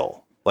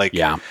still. Like,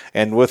 yeah.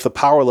 And with the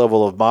power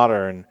level of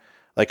Modern,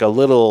 like a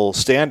little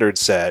standard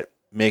set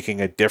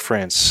making a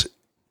difference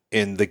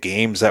in the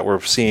games that we're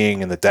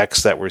seeing and the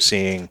decks that we're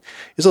seeing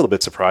is a little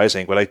bit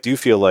surprising. But I do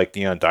feel like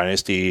Neon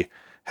Dynasty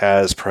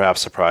has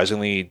perhaps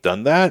surprisingly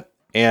done that.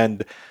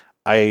 And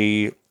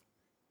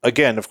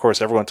again, of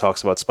course, everyone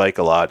talks about Spike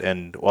a lot.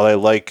 And while I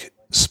like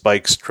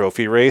Spike's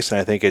trophy race, and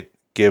I think it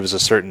gives a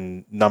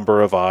certain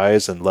number of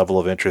eyes and level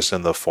of interest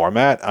in the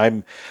format,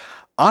 I'm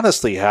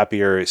honestly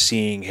happier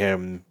seeing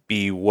him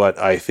be what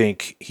I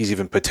think he's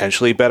even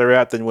potentially better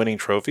at than winning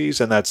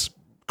trophies. And that's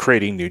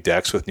creating new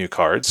decks with new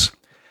cards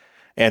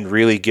and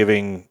really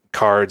giving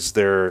cards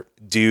their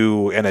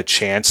due and a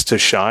chance to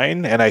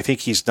shine. And I think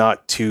he's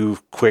not too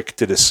quick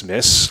to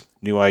dismiss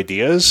new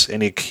ideas,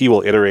 and he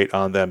will iterate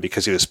on them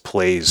because he just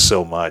plays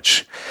so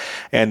much.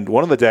 And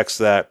one of the decks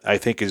that I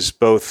think is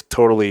both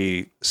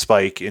totally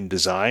Spike in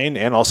design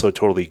and also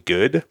totally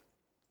good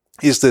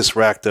is this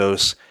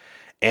Rakdos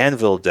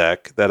Anvil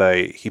deck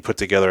that he put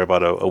together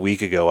about a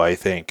week ago, I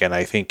think. And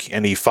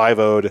he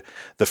 5-0'd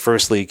the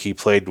first league he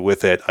played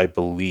with it, I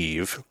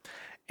believe.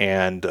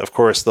 And of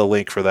course, the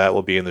link for that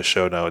will be in the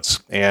show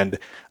notes. And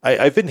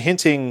I've been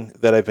hinting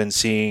that I've been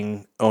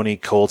seeing Oni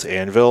Colt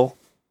Anvil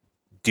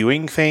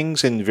doing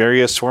things in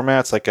various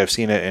formats. Like I've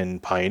seen it in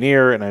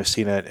Pioneer, and I've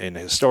seen it in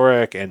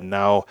Historic, and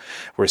now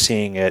we're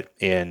seeing it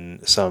in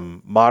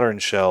some Modern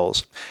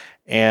shells.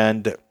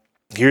 And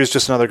here's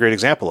just another great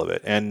example of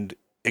it. And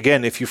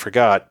again, if you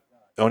forgot,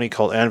 Oni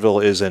Colt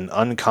Anvil is an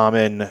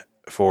uncommon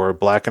for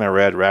black and a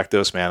red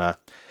Rakdos mana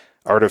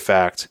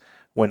artifact.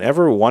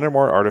 Whenever one or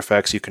more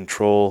artifacts you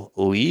control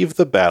leave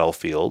the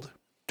battlefield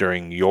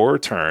during your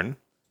turn,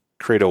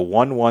 create a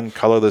 1/1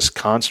 colorless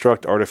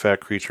construct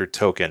artifact creature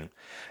token.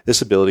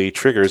 This ability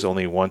triggers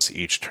only once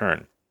each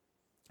turn.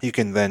 You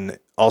can then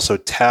also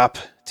tap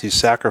to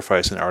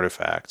sacrifice an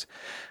artifact.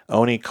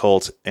 Oni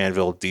Colt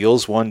Anvil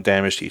deals 1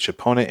 damage to each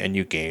opponent, and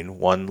you gain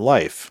 1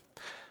 life.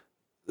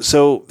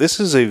 So this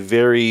is a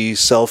very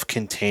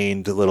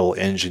self-contained little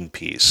engine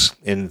piece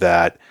in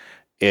that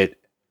it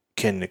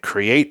can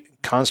create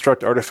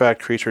construct artifact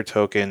creature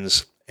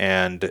tokens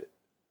and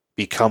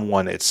become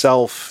one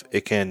itself.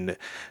 It can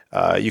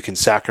you can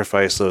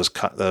sacrifice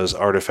those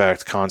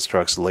artifact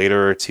constructs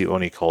later to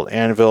Oni Colt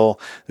Anvil.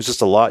 There's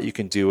just a lot you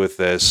can do with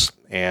this,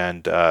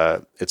 and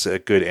it's a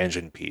good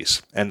engine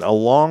piece. And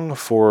along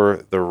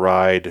for the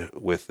ride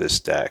with this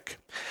deck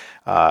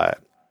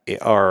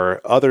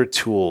are other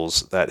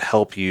tools that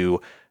help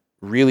you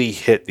really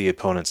hit the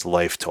opponent's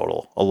life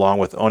total. Along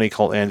with Oni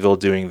Colt Anvil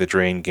doing the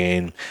drain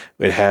gain,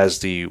 it has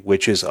the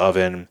Witch's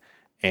Oven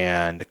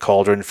and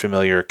Cauldron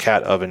Familiar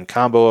Cat Oven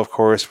combo, of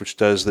course, which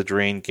does the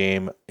drain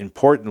game.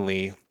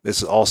 Importantly,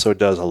 this also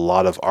does a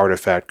lot of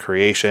artifact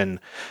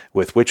creation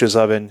with Witch's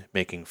Oven,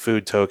 making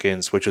food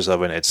tokens. Witch's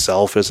Oven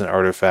itself is an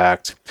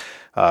artifact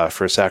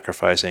for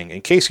sacrificing.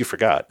 In case you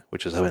forgot,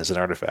 Witch's Oven is an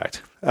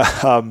artifact.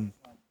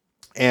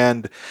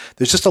 And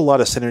there's just a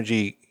lot of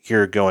synergy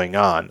here going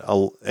on.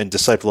 And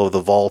Disciple of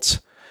the Vault,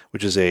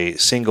 which is a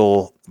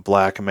single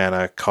black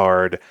mana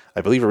card,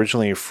 I believe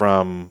originally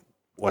from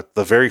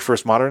the very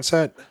first Modern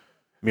set?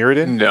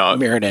 Mirrodin? No.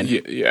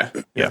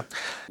 Mirrodin. Yeah.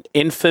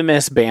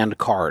 Infamous banned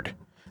card.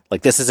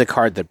 Like, this is a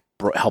card that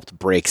helped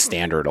break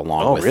Standard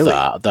along with really?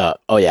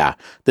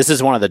 This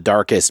is one of the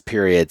darkest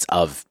periods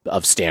of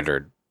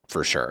Standard,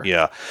 for sure.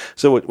 Yeah.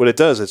 So what it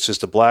does, it's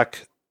just a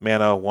black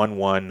mana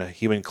 1/1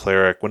 human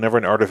cleric. Whenever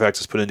an artifact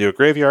is put into a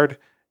graveyard,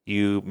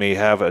 you may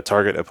have a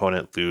target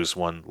opponent lose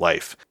 1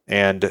 life.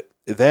 And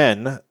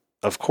then,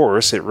 of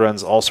course, it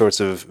runs all sorts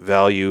of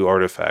value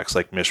artifacts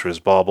like Mishra's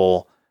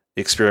Bauble,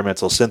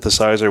 Experimental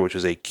Synthesizer, which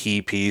is a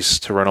key piece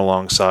to run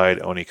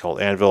alongside Oni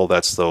Colt Anvil.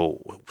 That's the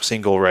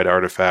single red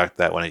artifact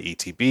that when it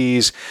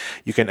ETBs,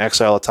 you can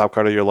exile a top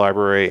card of your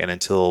library, and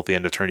until the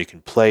end of turn you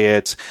can play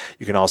it.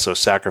 You can also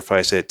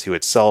sacrifice it to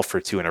itself for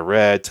 2 and a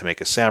red to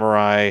make a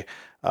samurai.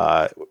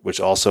 which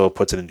also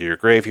puts it into your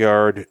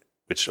graveyard,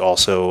 which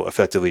also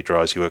effectively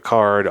draws you a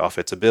card off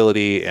its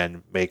ability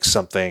and makes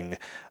something,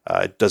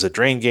 does a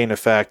drain gain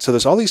effect. So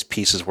there's all these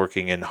pieces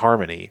working in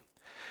harmony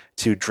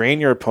to drain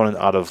your opponent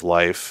out of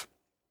life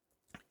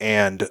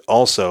and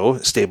also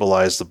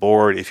stabilize the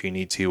board if you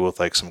need to with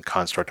like some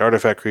construct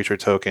artifact creature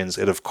tokens.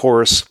 It, of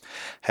course,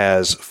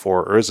 has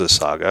 4 Urza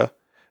Saga,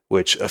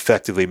 which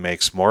effectively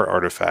makes more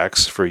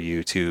artifacts for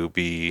you to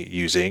be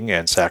using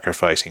and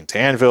sacrificing to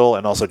Anvil,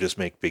 and also just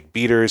make big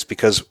beaters,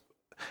 because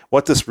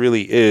what this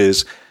really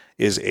is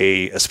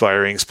a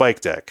aspiring spike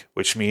deck,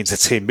 which means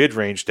it's a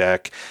mid-range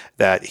deck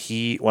that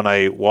when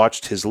I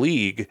watched his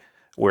league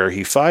where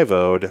he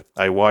 5-0'd,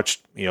 I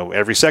watched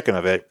every second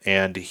of it,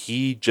 and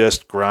he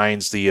just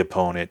grinds the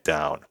opponent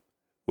down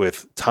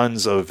with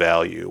tons of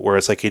value, where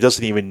it's like he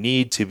doesn't even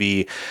need to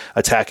be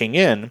attacking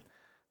in,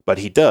 but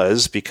he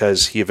does,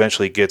 because he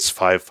eventually gets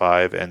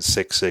 5/5 and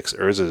 6/6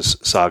 Urza's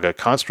Saga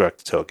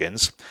construct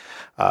tokens.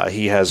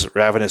 He has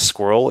Ravenous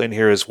Squirrel in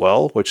here as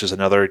well, which is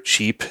another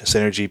cheap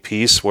synergy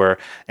piece where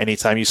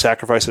anytime you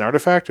sacrifice an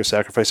artifact or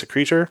sacrifice a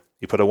creature,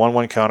 you put a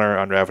 1/1 counter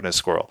on Ravenous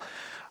Squirrel.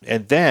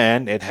 And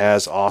then it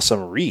has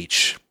awesome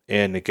reach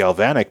in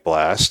Galvanic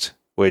Blast,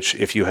 which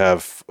if you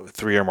have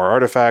 3 or more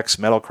artifacts,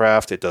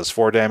 Metalcraft, it does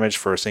 4 damage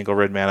for a single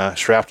red mana.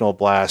 Shrapnel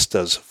Blast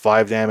does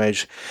 5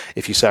 damage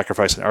if you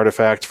sacrifice an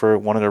artifact for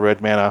 1 of the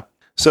red mana.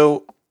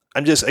 So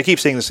I keep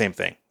saying the same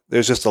thing.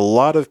 There's just a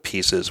lot of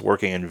pieces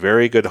working in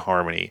very good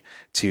harmony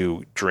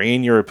to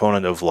drain your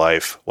opponent of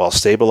life while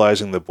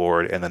stabilizing the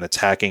board and then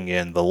attacking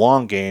in the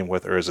long game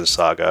with Urza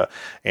Saga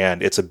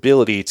and its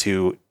ability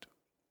to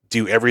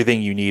do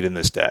everything you need in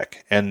this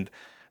deck. And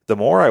the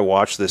more I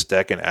watch this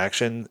deck in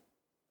action,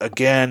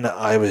 again,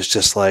 I was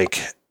just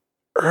like,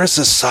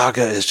 Urza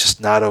Saga is just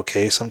not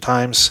okay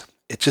sometimes.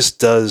 It just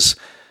does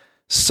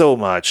so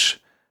much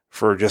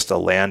for just a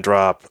land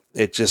drop.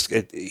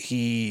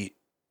 He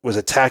was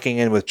attacking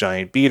in with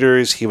giant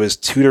beaters. He was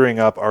tutoring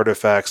up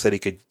artifacts that he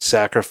could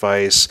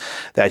sacrifice,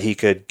 that he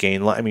could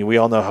gain. I mean, we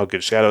all know how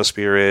good Shadow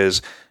Spear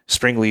is.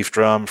 Springleaf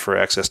Drum for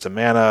access to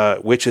mana.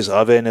 Witch's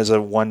Oven is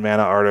a 1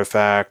 mana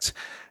artifact.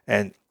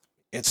 And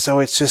so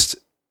it just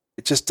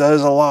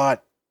does a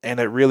lot. And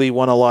it really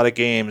won a lot of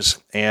games.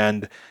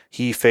 And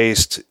he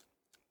faced,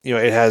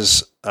 it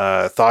has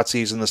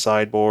Thoughtseize in the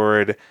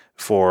sideboard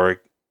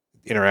for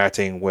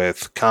interacting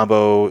with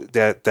combo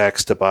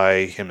decks to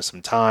buy him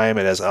some time.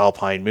 It has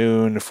Alpine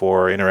Moon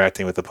for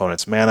interacting with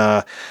opponent's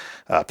mana.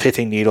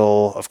 Pithing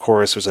Needle, of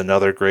course, was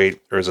another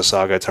great Urza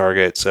Saga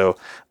target. So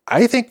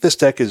I think this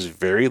deck is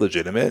very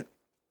legitimate.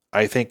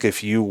 I think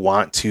if you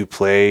want to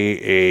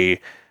play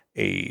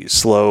a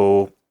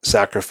slow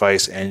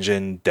sacrifice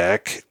engine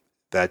deck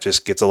that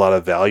just gets a lot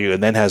of value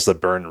and then has the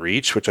burn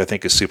reach, which I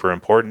think is super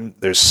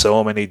important. There's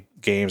so many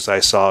games I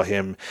saw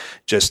him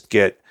just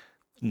get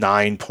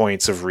 9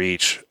 points of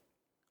reach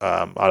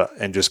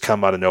and just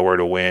come out of nowhere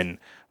to win.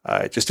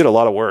 It just did a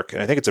lot of work,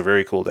 and I think it's a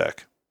very cool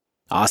deck.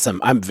 Awesome.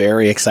 I'm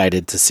very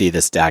excited to see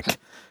this deck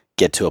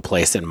get to a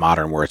place in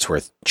Modern where it's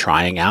worth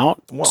trying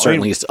out. Well,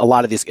 certainly, a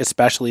lot of these,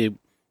 especially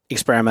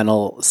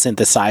Experimental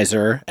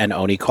Synthesizer and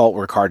Oni Cult,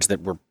 were cards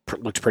that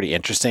looked pretty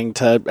interesting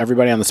to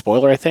everybody on the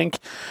spoiler, I think.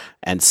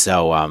 And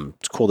so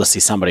it's cool to see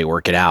somebody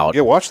work it out.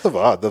 Yeah, watch the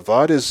VOD. The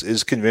VOD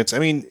is convinced. I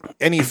mean,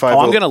 any 5.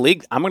 I'm gonna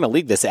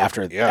league this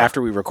after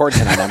we record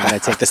tonight. I'm gonna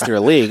take this through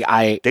a league.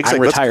 I'm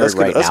retired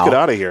right now. Let's get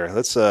out of here.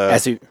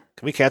 Can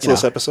we cancel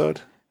this episode?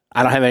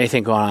 I don't have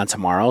anything going on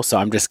tomorrow, so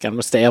I'm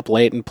gonna stay up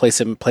late and play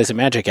some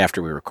Magic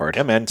after we record.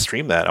 Yeah, man,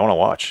 stream that. I want to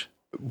watch.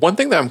 One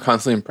thing that I'm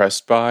constantly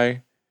impressed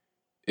by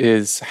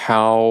is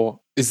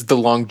the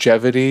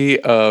longevity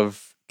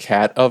of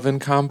Cat Oven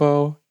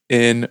combo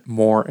in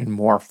more and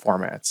more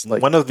formats.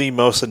 Like one of the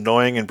most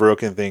annoying and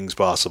broken things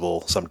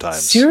possible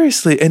sometimes.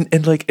 Seriously.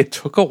 And like it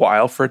took a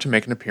while for it to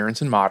make an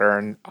appearance in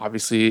Modern.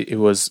 Obviously it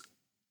was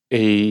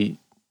a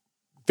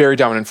very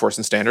dominant force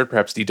in Standard,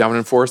 perhaps the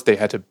dominant force. They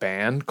had to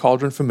ban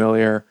Cauldron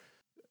Familiar.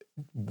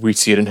 We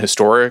see it in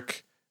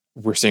Historic.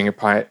 We're seeing it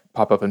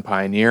pop up in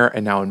Pioneer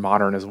and now in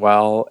Modern as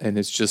well. And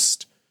it's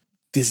just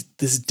this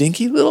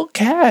dinky little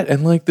cat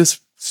and like this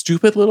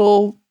stupid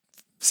little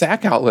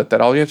sack outlet that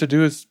all you have to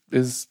do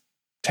is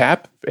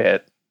tap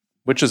it.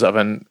 Witch's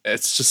Oven.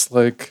 It's just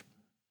like,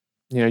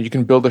 you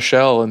can build a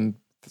shell and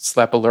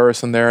slap a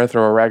Lurrus in there,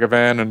 throw a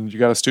Ragavan, and you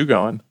got a stew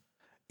going.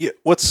 Yeah,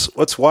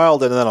 what's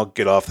wild, and then I'll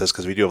get off this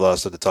because we do have a lot of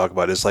stuff to talk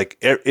about, is like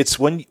it's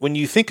when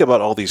you think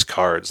about all these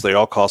cards, they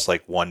all cost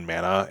like 1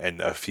 mana and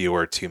a few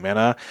or 2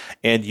 mana,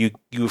 and you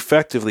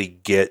effectively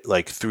get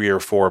like 3 or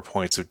 4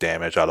 points of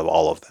damage out of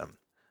all of them.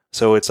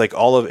 So it's like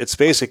it's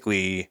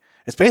basically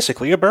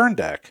a burn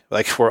deck.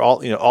 Like where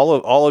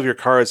all of your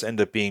cards end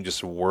up being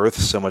just worth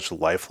so much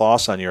life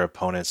loss on your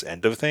opponent's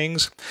end of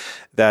things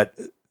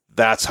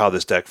that's how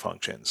this deck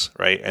functions,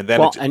 right? And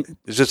then it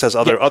just has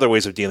other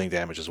ways of dealing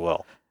damage as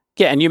well.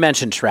 Yeah, and you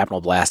mentioned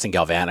Shrapnel Blast and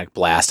Galvanic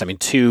Blast. I mean,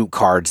 2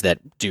 cards that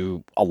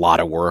do a lot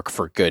of work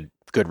for good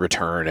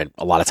return, and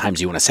a lot of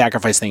times you want to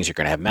sacrifice things, you're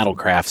going to have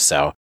Metalcraft.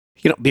 So,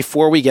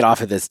 before we get off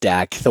of this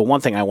deck, the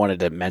one thing I wanted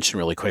to mention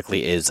really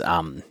quickly is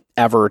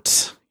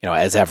Evert,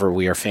 as ever,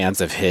 we are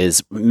fans of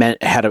his.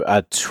 Had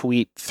a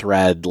tweet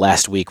thread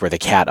last week where the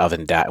Cat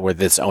Oven deck, where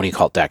this Oni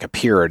Cult deck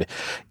appeared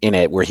in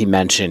it, where he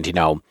mentioned,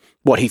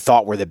 what he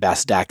thought were the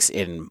best decks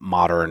in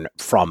Modern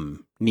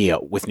from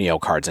Neo, with Neo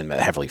cards and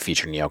heavily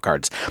featured Neo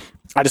cards.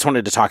 I just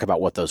wanted to talk about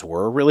what those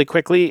were really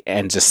quickly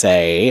and just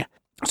say,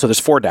 so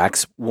there's 4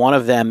 decks. One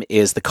of them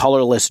is the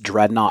colorless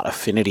Dreadnought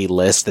Affinity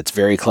list that's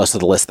very close to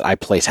the list that I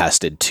play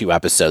tested 2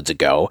 episodes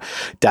ago.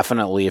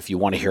 Definitely, if you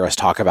want to hear us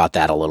talk about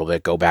that a little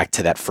bit, go back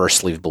to that first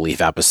Sleeve Belief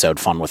episode,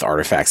 Fun with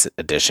Artifacts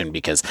edition,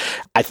 because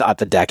I thought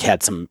the deck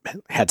had some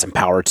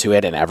power to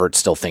it, and Everett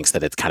still thinks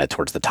that it's kind of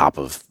towards the top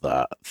of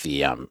the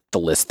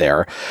list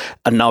there.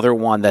 Another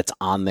one that's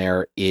on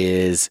there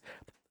is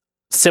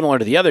similar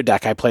to the other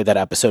deck I played that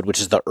episode, which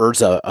is the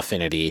Urza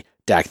Affinity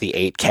deck, the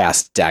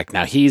 8-cast deck.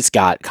 Now he's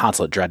got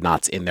Consulate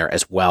Dreadnoughts in there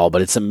as well,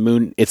 but it's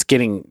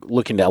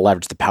looking to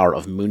leverage the power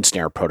of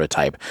Moonsnare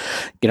prototype.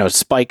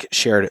 Spike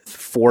shared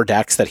 4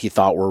 decks that he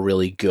thought were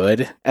really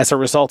good as a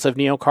result of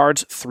Neo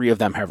cards. 3 of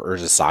them have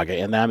Urza Saga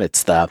in them.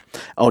 It's the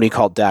Oni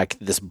Cult deck,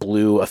 this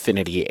blue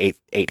Affinity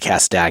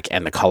 8-cast deck,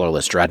 and the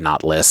colorless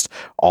Dreadnought list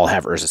all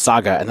have Urza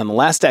Saga. And then the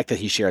last deck that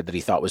he shared that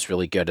he thought was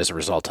really good as a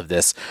result of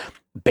this,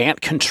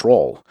 Bant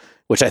Control,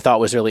 which I thought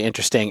was really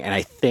interesting, and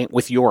I think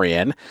with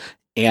Yorion.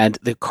 And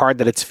the card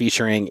that it's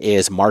featuring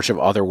is March of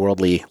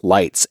Otherworldly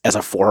Lights as a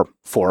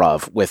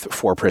 4/4 with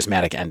 4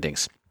 prismatic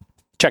endings.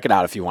 Check it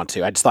out if you want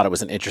to. I just thought it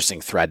was an interesting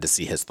thread to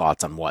see his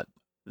thoughts on what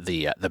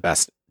the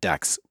best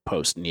decks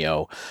post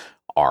Neo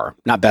are.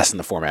 Not best in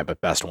the format, but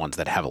best ones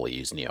that heavily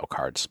use Neo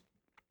cards.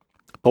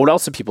 But what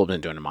else have people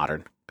been doing in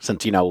Modern?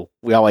 Since,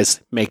 we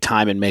always make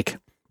time and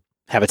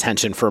have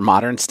attention for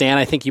Modern. Stan,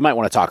 I think you might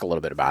want to talk a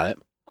little bit about it.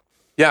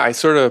 Yeah, I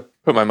sort of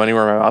put my money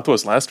where my mouth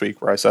was last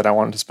week, where I said I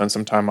wanted to spend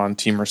some time on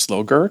Temur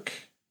Slogurk,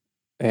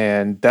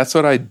 and that's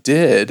what I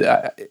did.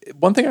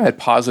 One thing I had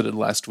posited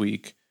last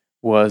week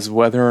was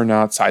whether or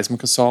not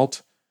Seismic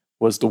Assault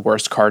was the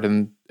worst card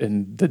in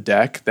the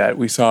deck that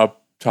we saw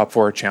top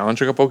 4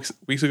 challenge a couple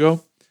weeks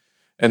ago,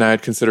 and I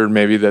had considered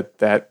maybe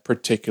that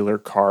particular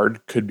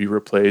card could be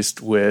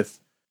replaced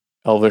with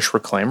Elvish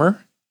Reclaimer.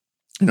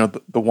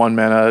 The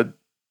 1-mana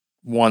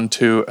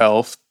 1/2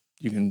 elf.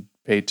 You can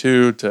pay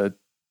 2 to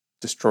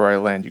destroy a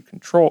land you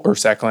control, or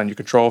sack a land you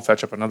control,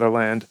 fetch up another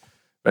land.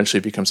 Eventually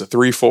it becomes a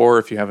 3/4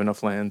 if you have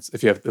enough lands,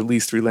 if you have at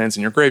least 3 lands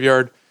in your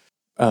graveyard.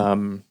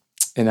 And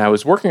I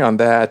was working on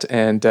that,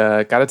 and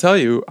gotta tell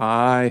you,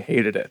 I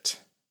hated it.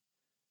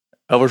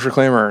 Elvish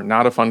Reclaimer,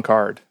 not a fun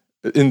card,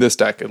 in this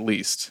deck at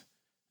least.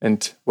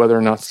 And whether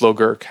or not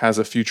Slogurk has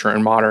a future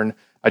in Modern,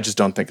 I just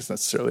don't think it's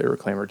necessarily a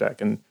Reclaimer deck.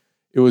 And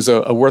it was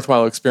a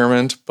worthwhile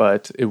experiment,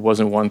 but it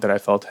wasn't one that I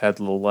felt had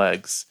little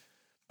legs.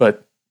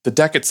 But the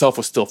deck itself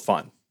was still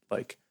fun.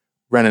 Like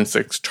Renin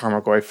 6,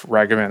 Tarmogoyf,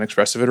 Ragavan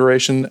Expressive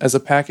Iteration as a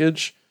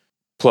package,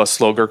 plus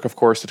Slogurk, of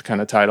course, to kind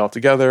of tie it all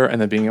together,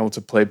 and then being able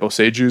to play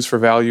Boseijus for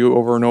value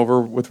over and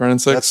over with Renin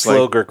 6. That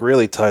Slogurk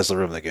really ties the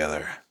room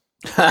together.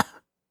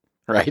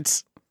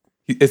 Right?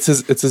 It's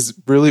his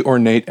really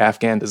ornate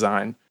Afghan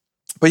design.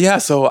 But yeah,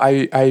 so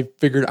I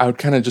figured I would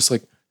kind of just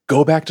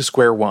go back to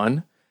square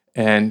one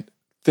and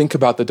think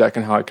about the deck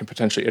and how I can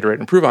potentially iterate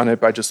and improve on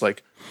it by just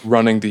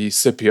running the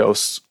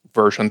Scipios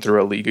version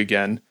through a league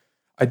again.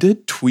 I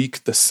did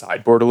tweak the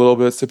sideboard a little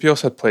bit.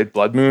 Scipios had played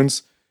Blood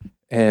Moons,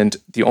 and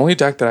the only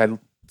deck that I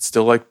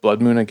still like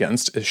Blood Moon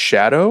against is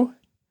Shadow.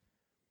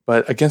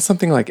 But against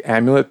something like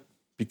Amulet,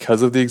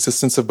 because of the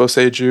existence of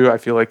Boseiju, I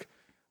feel like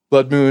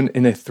Blood Moon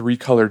in a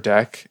 3-color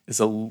deck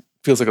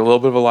feels like a little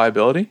bit of a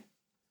liability,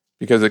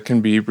 because it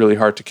can be really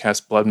hard to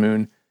cast Blood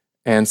Moon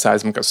and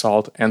Seismic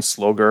Assault and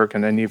Slogurk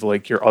and any of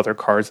your other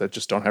cards that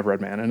just don't have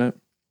red mana in it.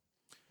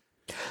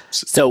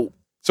 So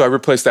I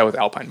replaced that with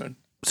Alpine Moon.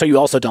 So you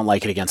also don't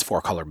like it against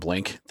 4-color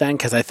Blink then?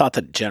 Because I thought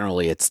that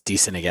generally it's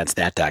decent against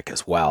that deck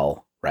as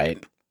well, right?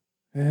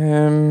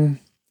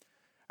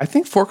 I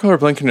think 4-color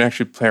Blink can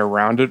actually play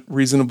around it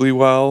reasonably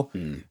well.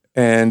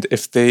 And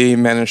if they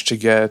manage to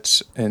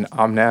get an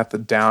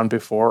Omnath down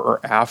before or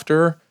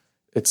after,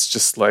 it's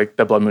just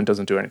the Blood Moon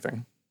doesn't do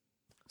anything.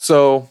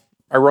 So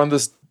I run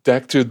this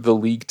deck to the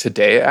league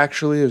today,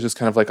 actually. It was just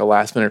kind of a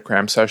last-minute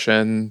cram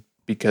session,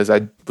 because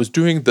I was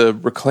doing the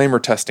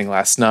Reclaimer testing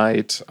last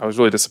night. I was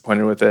really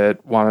disappointed with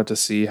it. Wanted to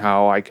see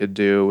how I could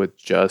do with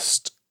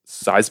just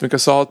Seismic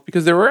Assault,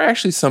 because there were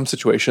actually some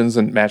situations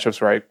and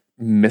matchups where I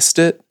missed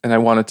it, and I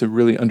wanted to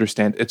really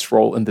understand its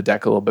role in the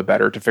deck a little bit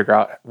better to figure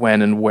out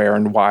when and where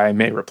and why I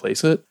may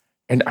replace it.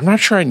 And I'm not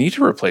sure I need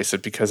to replace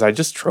it because I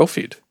just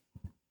trophied.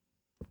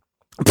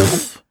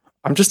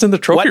 I'm just in the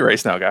trophy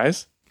race now,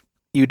 guys.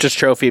 You just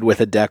trophied with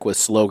a deck with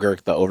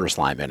Slogurk, the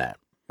Overslime in it.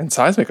 And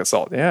Seismic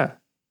Assault, yeah.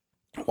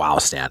 Wow,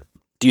 Stan.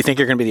 Do you think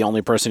you're going to be the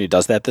only person who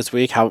does that this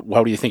week? How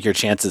do you think your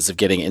chances of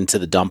getting into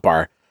the dump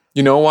are?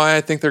 You know why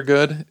I think they're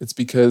good? It's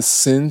because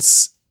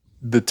since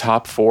the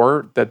top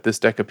 4 that this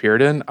deck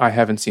appeared in, I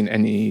haven't seen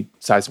any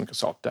Seismic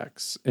Assault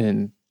decks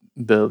in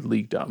the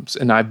league dumps.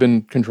 And I've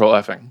been control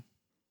F'ing.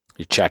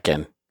 You check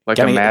in. Like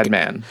a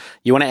madman.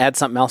 You want to add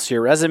something else to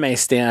your resume,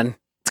 Stan?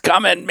 It's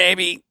coming,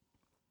 maybe.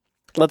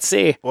 Let's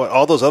see. Well,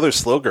 all those other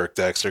Slogurk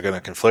decks are going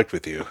to conflict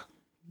with you.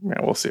 Yeah,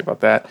 we'll see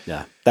about that.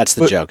 Yeah, that's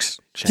the jokes.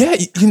 Yeah,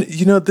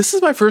 this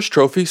is my first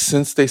trophy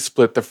since they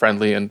split the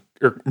friendly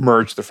or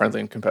merged the friendly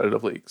and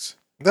competitive leagues.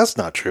 That's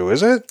not true,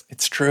 is it?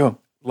 It's true.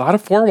 A lot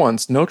of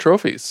 4-1s, no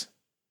trophies.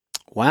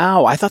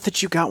 Wow, I thought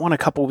that you got one a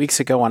couple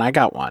weeks ago when I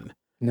got one.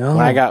 No,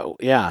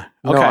 yeah.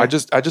 Okay. No, I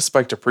just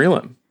spiked a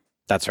prelim.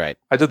 That's right.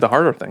 I did the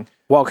harder thing.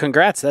 Well,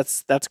 congrats.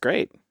 That's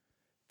great.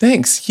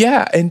 Thanks.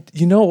 Yeah, and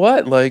you know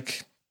what?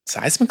 Like,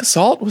 Seismic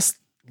Assault was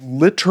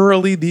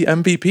literally the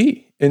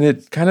MVP. And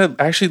it kind of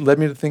actually led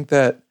me to think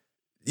that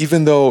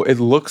even though it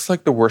looks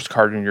like the worst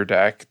card in your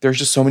deck, there's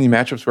just so many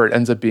matchups where it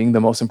ends up being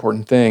the most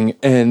important thing.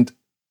 And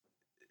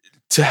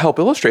to help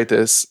illustrate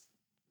this,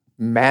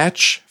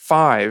 match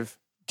 5,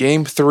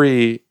 game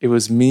 3, it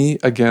was me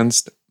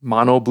against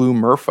Mono Blue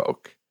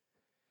Merfolk.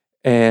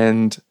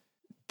 And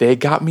they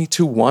got me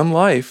to 1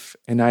 life,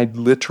 and I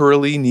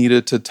literally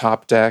needed to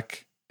top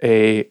deck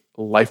a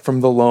Life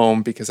from the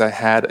Loam because I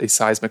had a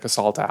Seismic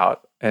Assault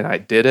out. And I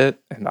did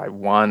it, and I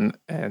won,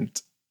 and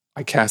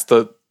I cast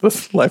the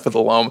Life of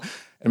the Loam,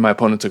 and my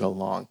opponent took a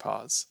long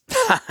pause.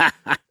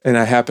 And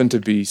I happened to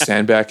be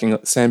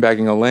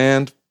sandbagging a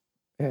land,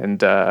 and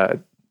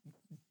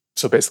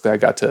so basically I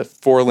got to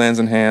 4 lands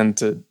in hand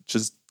to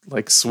just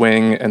like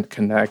swing and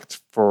connect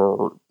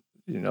for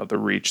the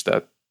reach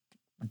that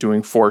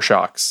doing 4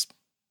 shocks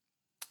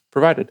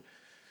provided.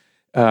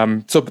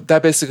 So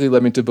that basically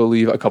led me to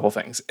believe a couple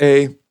things.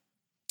 A,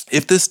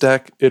 if this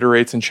deck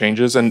iterates and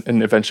changes and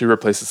eventually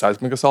replaces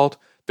Seismic Assault,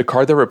 the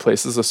card that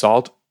replaces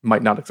Assault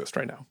might not exist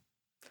right now.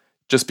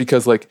 Just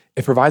because like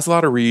it provides a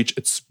lot of reach,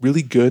 it's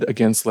really good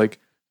against like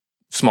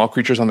small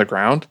creatures on the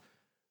ground.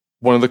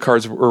 One of the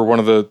cards, or one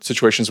of the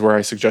situations where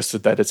I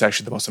suggested that it's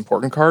actually the most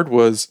important card,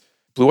 was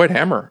Blue-White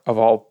Hammer, of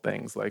all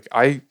things. Like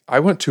I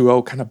went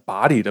 2-0, kind of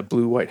bodied a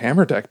Blue-White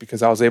Hammer deck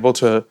because I was able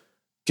to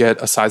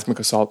get a Seismic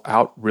Assault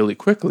out really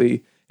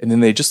quickly, and then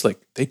they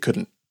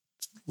couldn't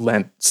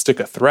stick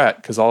a threat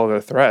because all of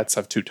their threats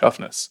have 2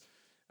 toughness.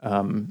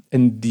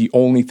 And the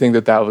only thing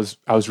that I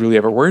was really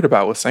ever worried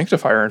about was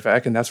Sanctifier, in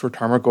fact, and that's where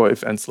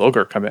Tarmogoyf and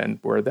Slogurk come in,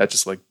 where that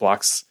just like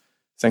blocks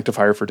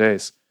Sanctifier for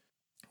days.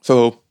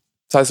 So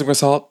Seismic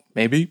Assault,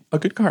 maybe a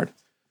good card.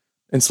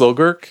 And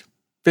Slogurk,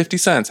 50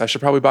 cents. I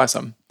should probably buy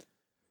some.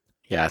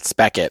 Yeah,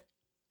 spec it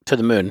to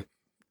the moon.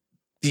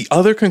 The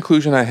other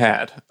conclusion I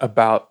had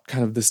about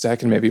kind of this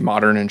deck and maybe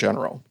Modern in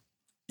general,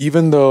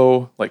 even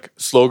though like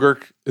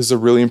Slogurk is a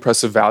really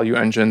impressive value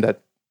engine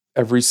that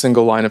every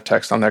single line of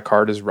text on that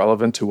card is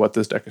relevant to what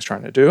this deck is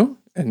trying to do,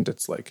 and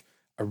it's like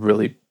a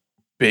really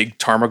big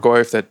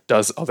Tarmogoyf that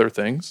does other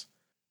things.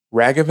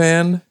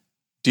 Ragavan,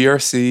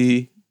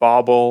 DRC,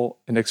 Bauble,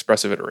 and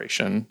Expressive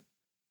Iteration,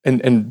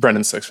 and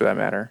Brennan 6 for that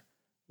matter,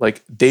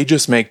 like they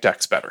just make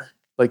decks better.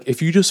 Like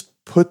if you just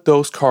put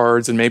those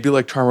cards and maybe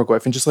like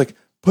Tarmogoyf and just like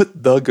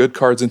put the good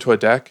cards into a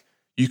deck,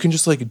 you can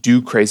just like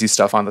do crazy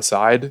stuff on the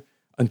side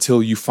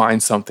until you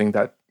find something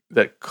that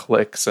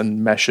clicks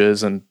and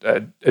meshes and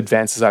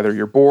advances either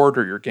your board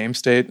or your game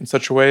state in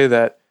such a way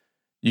that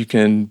you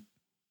can,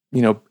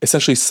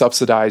 essentially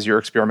subsidize your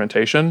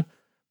experimentation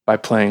by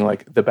playing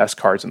like the best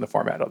cards in the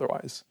format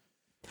otherwise.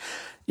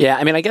 Yeah,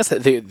 I mean, I guess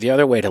the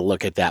other way to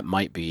look at that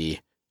might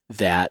be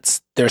that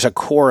there's a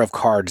core of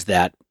cards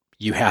that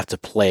you have to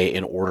play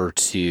in order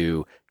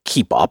to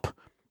keep up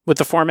with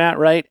the format,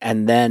 right?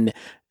 And then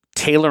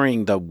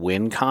tailoring the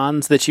win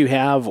cons that you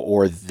have,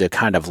 or the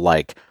kind of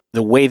like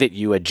the way that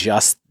you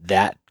adjust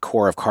that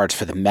core of cards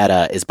for the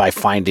meta is by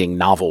finding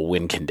novel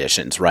win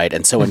conditions, right?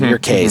 And so in your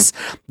case,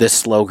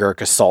 this Slogurk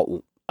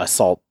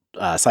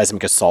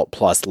Seismic Assault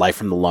plus Life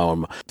from the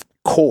Loam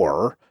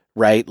core,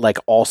 right, like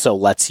also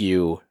lets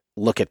you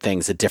look at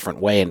things a different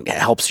way and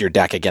helps your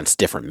deck against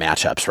different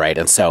matchups, right?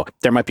 And so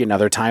there might be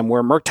another time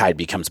where Murktide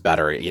becomes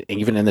better.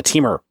 Even in the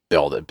Teamer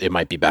build, it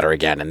might be better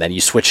again, and then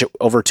you switch it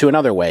over to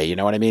another way. You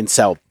know what I mean?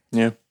 So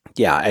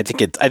yeah, I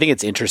think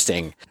it's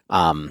interesting.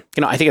 I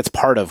think it's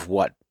part of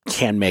what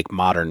can make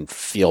Modern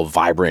feel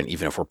vibrant,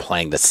 even if we're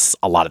playing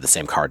a lot of the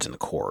same cards in the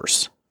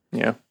cores.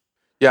 Yeah,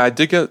 I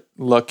did get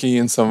lucky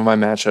in some of my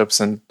matchups,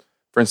 and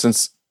for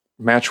instance,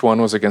 match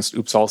 1 was against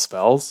Oops All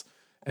Spells,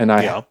 and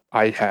I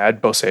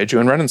had Boseiju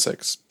and Renin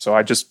 6, so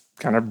I just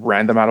kind of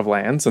ran them out of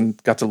lands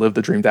and got to live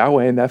the dream that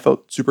way, and that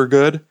felt super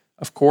good.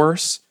 Of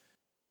course,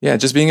 yeah,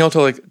 just being able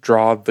to like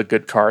draw the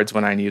good cards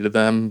when I needed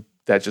them,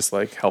 that just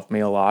like helped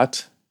me a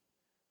lot.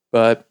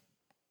 But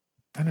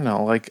I don't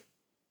know, like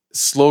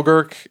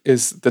Slogurk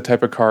is the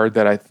type of card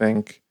that I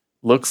think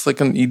looks like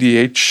an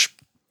EDH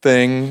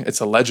thing. It's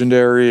a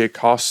legendary, it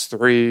costs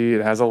 3,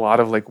 it has a lot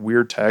of like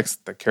weird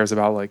text that cares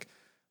about like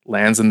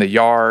lands in the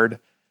yard,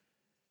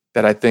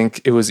 that I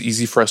think it was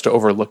easy for us to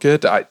overlook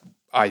it. I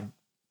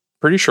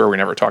pretty sure we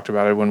never talked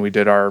about it when we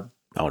did our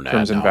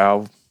Crimson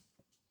Vow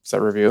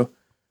set review.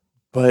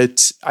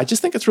 But I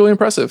just think it's really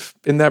impressive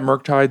in that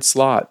Murktide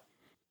slot.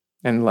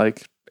 And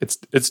like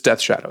it's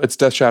Death Shadow. It's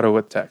Death Shadow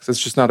with text. It's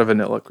just not a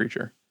vanilla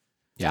creature.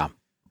 Yeah.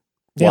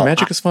 Yeah, well,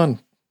 Magic is fun.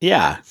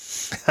 Yeah.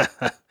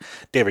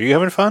 Dave, are you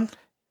having fun?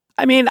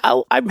 I mean,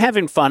 I'm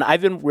having fun.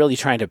 I've been really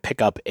trying to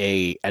pick up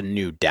a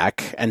new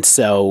deck. And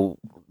so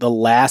the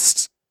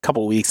last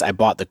couple of weeks I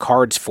bought the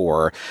cards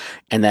for,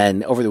 and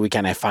then over the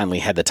weekend I finally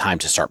had the time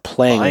to start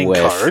playing with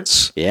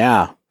cards.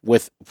 Yeah,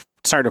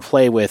 started to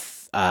play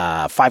with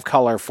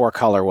 5-color,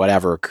 4-color,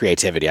 whatever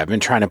creativity. I've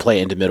been trying to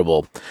play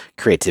Indomitable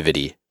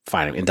creativity,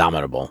 finding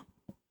Indomitable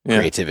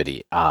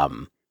creativity. I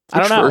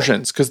don't know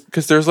versions,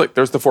 because there's the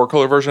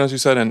 4-color version, as you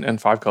said,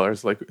 and 5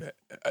 colors. Like,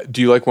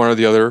 do you like one or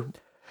the other?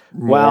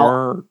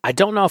 Well, I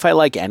don't know if I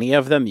like any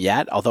of them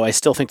yet, although I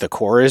still think the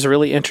core is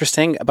really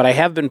interesting. But I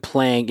have been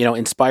playing,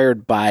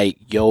 inspired by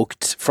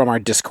Yoked from our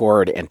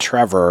Discord and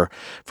Trevor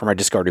from our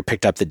Discord who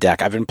picked up the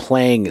deck. I've been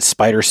playing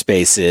Spider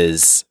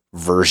Space's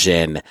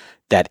version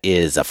that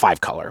is a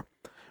 5-color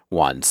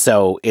one.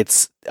 So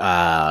it's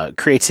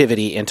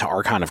creativity into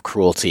Archon of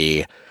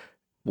Cruelty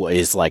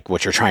is like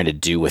what you're trying to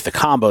do with the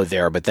combo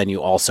there. But then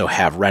you also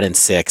have Red and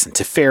 6 and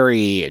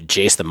Teferi,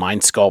 Jace the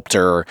Mind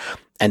Sculptor,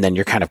 and then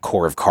your kind of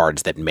core of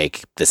cards that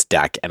make this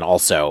deck. And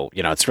also,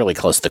 it's really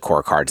close to the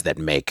core cards that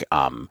make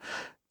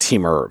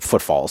Temur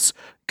Footfalls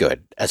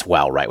good as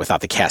well, right?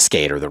 Without the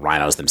Cascade or the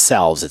Rhinos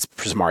themselves, it's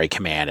Prismari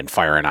Command and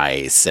Fire and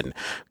Ice and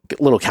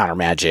little counter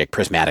magic,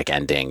 Prismatic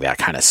Ending, that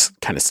kind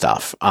of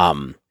stuff.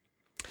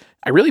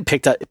 I really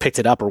picked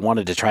it up or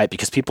wanted to try it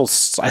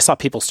because I saw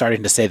people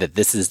starting to say that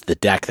this is the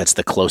deck that's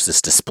the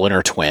closest to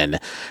Splinter Twin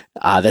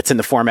that's in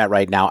the format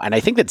right now. And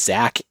I think that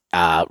Zach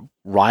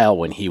Ryle,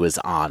 when he was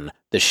on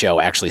the show,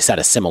 actually said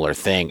a similar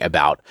thing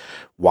about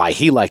why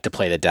he liked to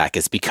play the deck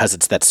is because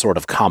it's that sort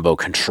of combo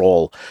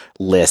control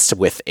list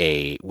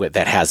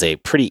that has a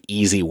pretty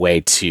easy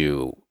way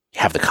to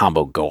have the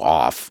combo go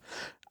off.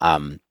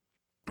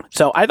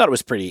 So I thought it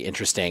was pretty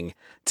interesting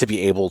to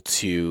be able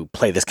to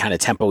play this kind of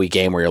tempo-y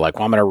game where you're like,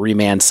 well, I'm going to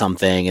remand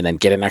something and then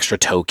get an extra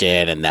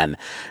token, and then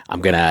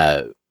I'm going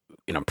to,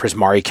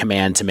 Prismari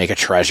Command to make a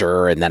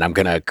treasure, and then I'm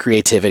going to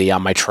creativity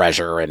on my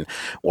treasure,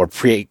 or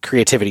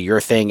creativity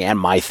your thing and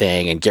my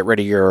thing, and get rid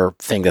of your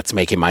thing that's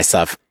making my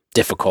stuff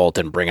difficult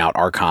and bring out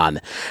Archon.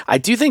 I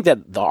do think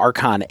that the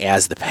Archon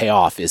as the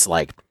payoff is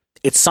like,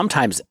 it's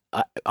sometimes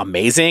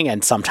amazing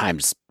and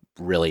sometimes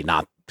really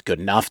not good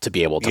enough to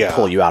be able to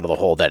pull you out of the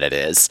hole that it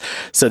is.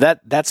 So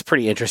that's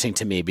pretty interesting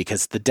to me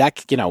because the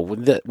deck,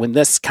 when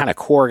this kind of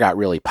core got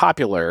really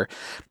popular,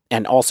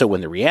 and also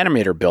when the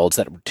Reanimator builds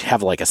that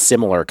have like a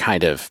similar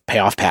kind of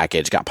payoff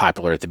package got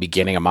popular at the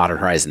beginning of Modern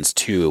Horizons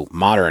 2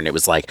 Modern, it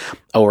was like,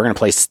 oh, we're going to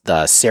place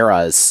the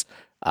Sarah's,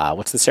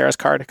 what's the Sarah's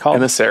card called?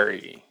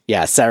 Emissary.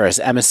 Yeah, Sarah's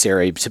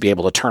Emissary to be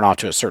able to turn off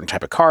to a certain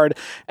type of card.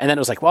 And then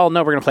it was like, well,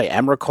 no, we're going to play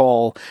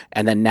Emrakul.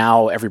 And then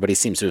now everybody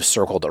seems to have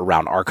circled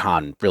around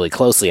Archon really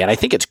closely. And I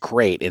think it's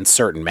great in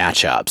certain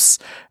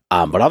matchups.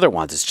 But other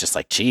ones, it's just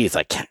like, geez,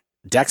 like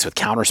decks with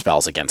counter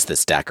spells against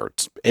this deck,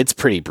 it's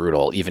pretty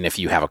brutal, even if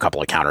you have a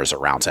couple of counters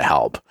around to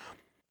help.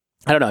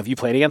 I don't know. Have you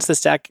played against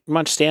this deck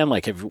much, Stan?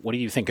 Like, what do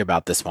you think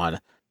about this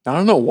one?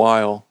 Not in a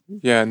while.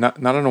 Yeah, not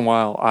in a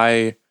while.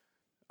 I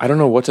don't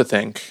know what to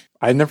think.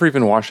 I've never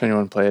even watched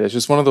anyone play it. It's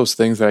just one of those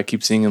things that I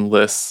keep seeing in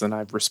lists and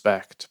I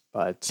respect.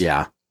 But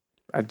yeah,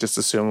 I just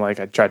assume like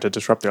I tried to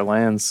disrupt their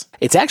lands.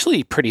 It's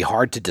actually pretty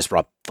hard to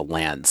disrupt the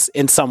lands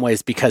in some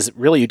ways because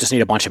really you just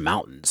need a bunch of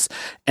mountains.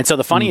 And so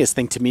the funniest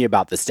thing to me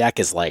about this deck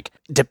is like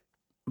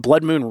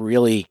Blood Moon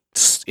really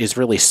is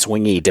really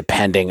swingy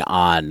depending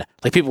on,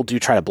 like, people do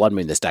try to Blood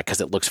Moon this deck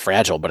because it looks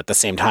fragile, but at the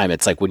same time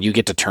it's like when you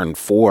get to turn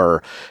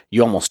 4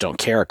 you almost don't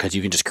care because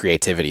you can just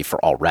creativity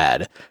for all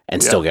red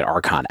and still get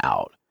Archon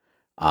out.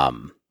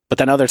 But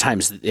then other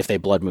times if they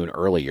Blood Moon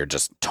early you're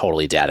just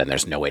totally dead and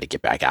there's no way to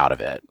get back out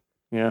of it.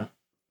 Yeah.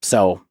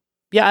 So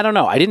yeah, I don't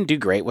know. I didn't do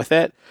great with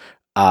it.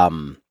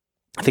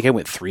 I think I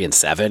went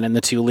 3-7 in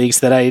the 2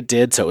 leagues that I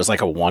did. So it was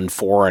like a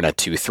 1-4 and a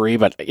 2-3.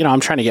 But, I'm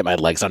trying to get my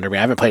legs under me.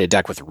 I haven't played a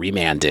deck with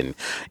Remand in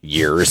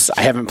years.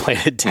 I haven't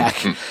played a deck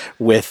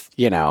with,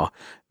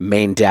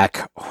 main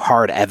deck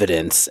hard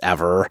evidence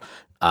ever.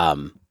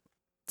 And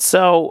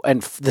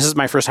this is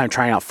my first time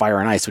trying out Fire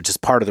and Ice, which is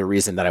part of the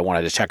reason that I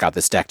wanted to check out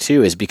this deck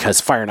too, is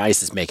because Fire and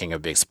Ice is making a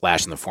big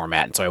splash in the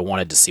format. And so I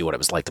wanted to see what it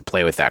was like to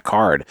play with that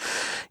card.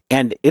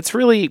 And it's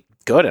really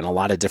good in a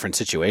lot of different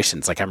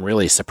situations. Like, I'm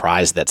really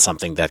surprised that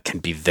something that can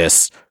be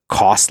this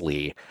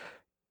costly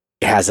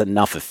has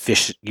enough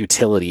efficient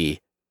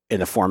utility in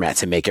the format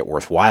to make it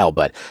worthwhile.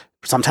 But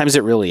sometimes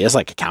it really is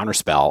like a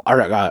counterspell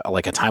or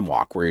like a Time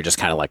Walk where you're just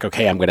kind of like,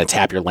 okay, I'm going to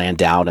tap your land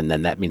down. And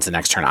then that means the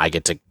next turn I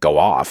get to go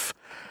off.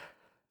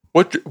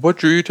 What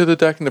drew you to the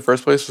deck in the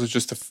first place was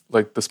just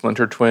the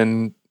Splinter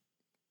Twin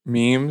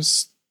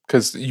memes?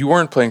 Because you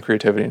weren't playing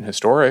creativity in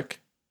Historic.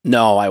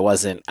 No, I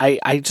wasn't.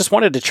 I just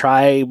wanted to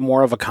try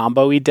more of a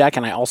combo-y deck,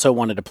 and I also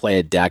wanted to play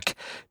a deck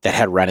that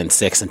had Red and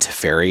 6 and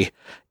Teferi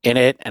in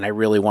it, and I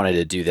really wanted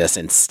to do this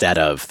instead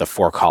of the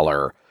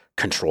 4-color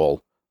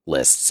control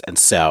lists. And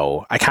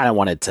so I kind of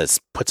wanted to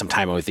put some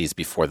time with these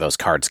before those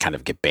cards kind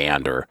of get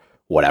banned or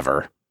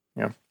whatever.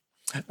 Yeah.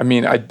 I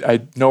mean,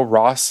 I know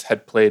Ross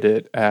had played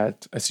it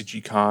at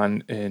SCG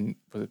Con in,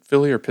 was it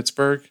Philly or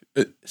Pittsburgh?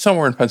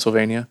 Somewhere in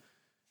Pennsylvania,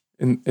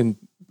 in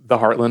the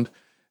Heartland.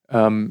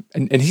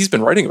 And he's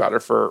been writing about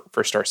it for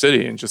Star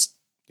City, and just,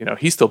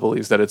 he still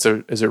believes that it's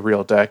a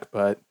real deck.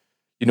 But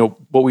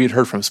what we had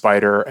heard from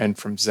Spider and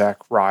from Zach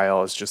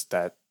Ryle is just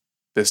that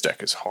this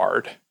deck is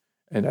hard,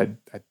 and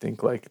I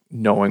think like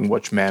knowing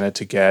which mana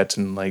to get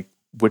and like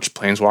which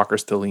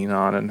planeswalkers to lean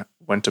on and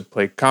when to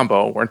play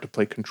combo, when to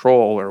play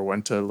control, or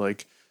when to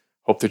like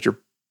hope that your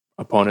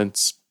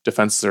opponent's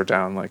defenses are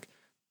down. Like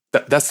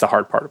that's the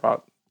hard part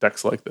about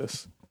decks like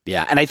this.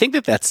 Yeah, and I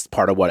think that's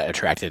part of what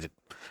attracted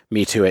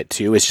me to it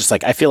too. Is just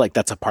like I feel like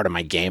that's a part of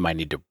my game I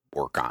need to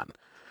work on,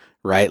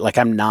 right? Like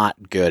I'm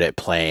not good at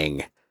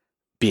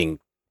being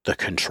the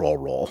control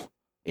role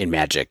in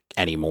Magic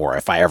anymore.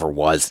 If I ever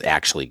was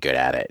actually good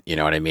at it, you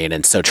know what I mean?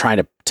 And so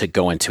trying to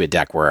go into a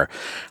deck where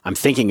I'm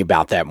thinking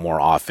about that more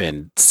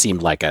often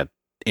seemed like a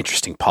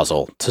interesting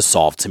puzzle to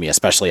solve to me,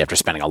 especially after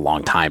spending a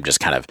long time just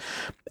kind of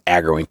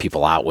aggroing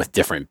people out with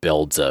different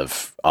builds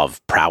of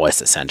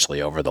prowess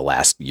essentially over the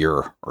last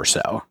year or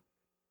so.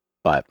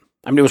 But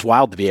I mean, it was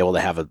wild to be able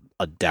to have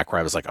a deck where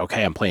I was like,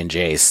 okay, I'm playing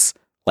Jace.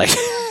 Like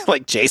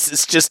Jace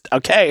is just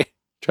okay.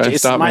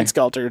 Jace Mind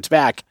Sculptor, it's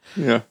back.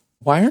 Yeah.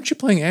 Why aren't you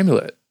playing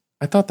Amulet?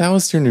 I thought that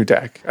was your new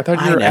deck. I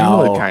thought you were an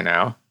Amulet guy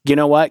now. You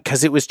know what?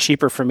 Because it was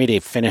cheaper for me to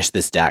finish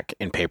this deck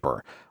in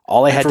paper.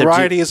 All I had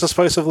variety is the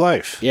spice of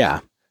life. Yeah.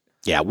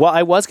 Yeah. Well,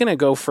 I was going to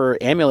go for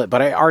Amulet,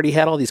 but I already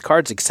had all these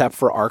cards except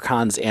for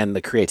Archons and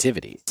the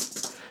Creativity.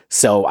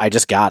 So I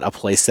just got a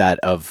playset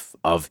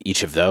of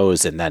each of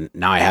those, and then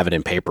now I have it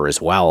in paper as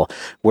well,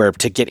 where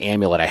to get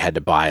Amulet, I had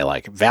to buy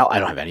like I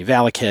don't have any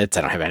Valakits,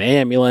 I don't have any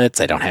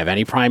Amulets, I don't have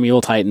any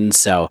Primeval Titans,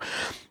 so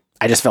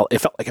I just felt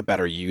like a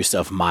better use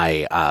of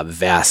my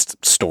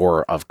vast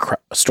store of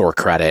store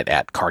credit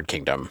at Card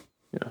Kingdom.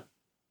 Yeah.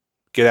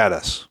 Get at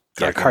us.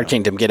 Card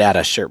Kingdom, get at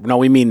us, sure. No,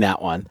 we mean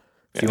that one.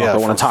 If you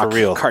want to talk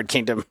real Card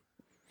Kingdom.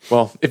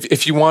 Well,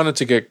 if you want it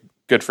to get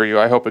good for you,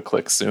 I hope it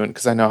clicks soon,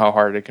 because I know how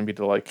hard it can be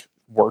to like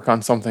work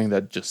on something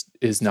that just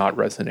is not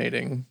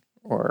resonating,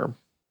 or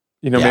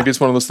maybe it's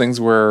one of those things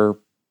where,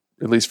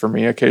 at least for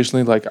me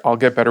occasionally, like I'll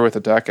get better with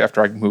a deck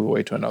after I move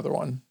away to another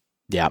one.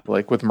 Yeah.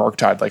 Like with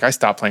Murktide, like I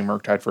stopped playing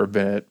Murktide for a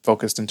bit,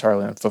 focused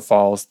entirely on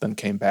Footfalls, then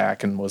came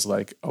back and was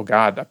like, oh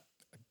God,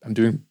 I'm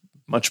doing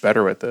much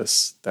better with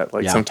this. That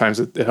like sometimes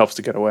it helps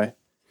to get away.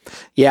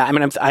 Yeah. I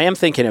mean, I am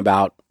thinking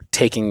about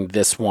taking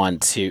this one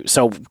to,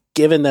 so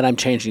given that I'm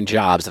changing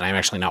jobs and I'm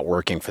actually not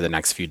working for the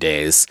next few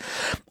days,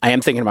 I am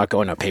thinking about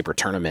going to a paper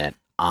tournament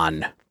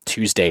on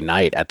Tuesday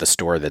night at the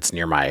store that's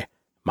near my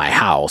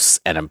house.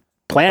 And I'm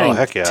planning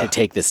to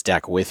take this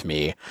deck with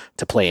me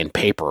to play in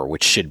paper,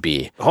 which should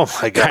be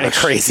kind of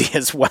crazy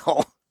as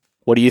well.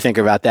 What do you think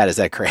about that? Is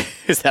that crazy?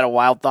 Is that a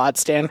wild thought,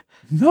 Stan?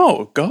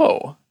 No,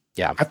 go.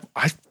 Yeah.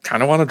 I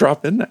kind of want to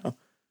drop in now.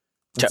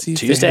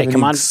 Tuesday,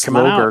 come on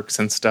out.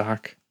 In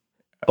stock.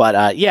 But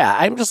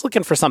I'm just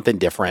looking for something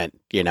different,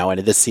 and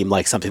this seemed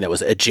like something that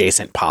was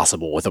adjacent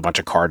possible with a bunch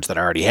of cards that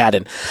I already had.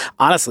 And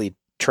honestly,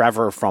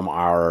 Trevor from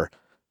our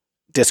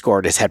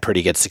Discord has had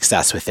pretty good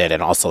success with it.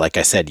 And also, like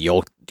I said,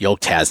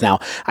 Yoked has. Now,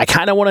 I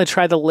kind of want to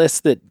try the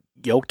list that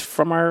Yoked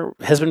from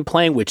has been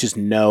playing, which is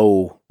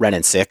no Wrenn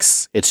and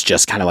 6. It's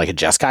just kind of like a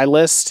Jeskai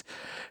list.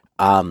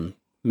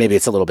 Maybe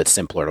it's a little bit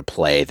simpler to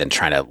play than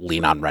trying to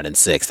lean on Wrenn and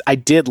 6. I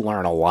did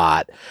learn a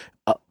lot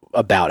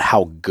about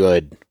how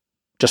good,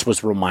 just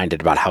was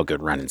reminded about how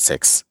good Wrenn and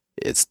 6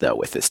 is, though,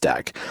 with this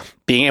deck.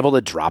 Being able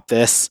to drop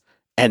this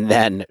and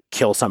then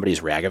kill somebody's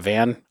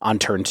Ragavan on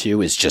turn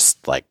 2 is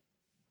just like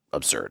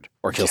absurd.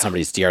 Or kill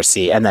somebody's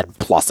DRC and then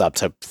plus up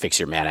to fix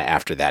your mana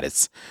after that.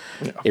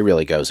 It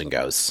really goes and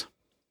goes.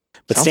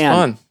 But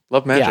sounds fun.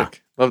 Love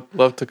Magic.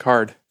 Love to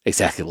card.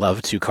 Exactly.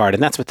 Love to card.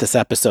 And that's what this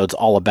episode's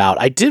all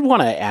about. I did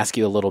want to ask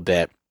you a little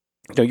bit.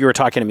 You were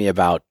talking to me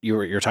about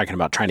you're talking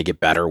about trying to get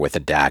better with a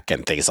deck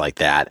and things like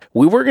that.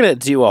 We were going to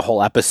do a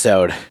whole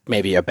episode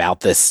maybe about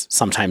this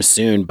sometime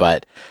soon,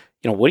 but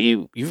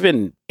you've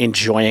been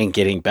enjoying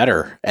getting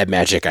better at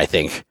Magic, I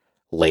think,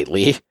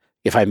 lately,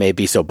 if I may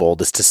be so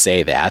bold as to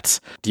say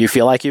that. Do you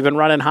feel like you've been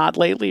running hot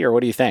lately, or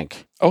what do you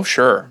think? Oh,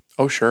 sure.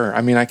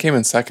 I mean, I came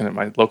in second at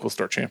my local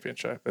store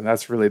championship, and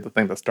that's really the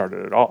thing that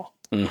started it all.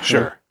 Mm-hmm.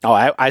 Sure. Oh,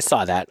 I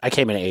saw that. I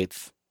came in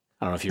 8th.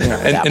 I don't know if you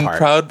remember that part.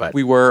 And proud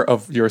we were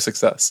of your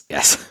success.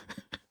 Yes.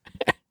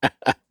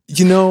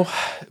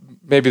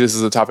 Maybe this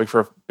is a topic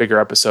for a bigger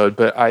episode,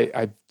 but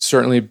I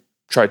certainly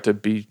tried to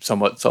be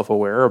somewhat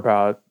self-aware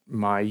about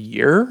my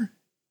year.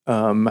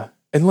 And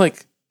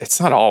like, it's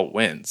not all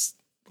wins.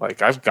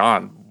 Like I've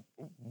gone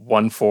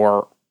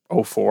 1-4,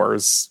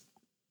 0-4s,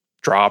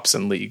 drops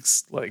in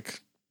leagues,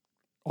 like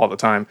all the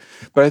time.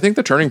 But I think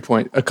the turning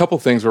point, a couple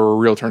things were a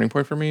real turning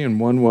point for me. And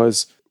one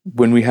was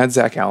when we had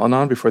Zach Allen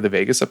on before the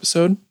Vegas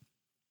episode,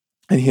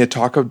 and he had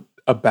talked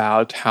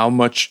about how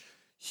much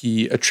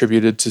he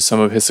attributed to some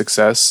of his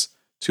success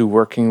to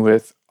working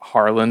with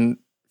Harlan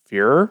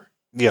Führer.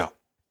 Yeah.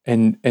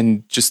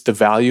 And just the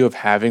value of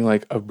having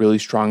like a really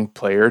strong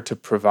player to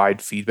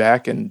provide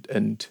feedback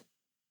and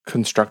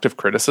constructive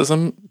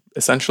criticism,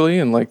 essentially,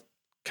 and like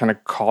kind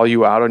of call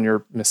you out on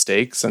your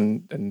mistakes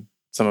and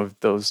some of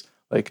those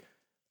like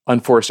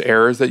unforced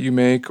errors that you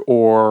make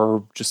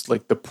or just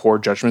like the poor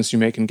judgments you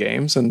make in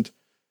games. And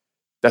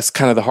that's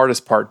kind of the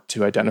hardest part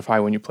to identify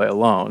when you play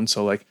alone.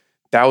 So like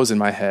that was in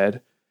my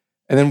head.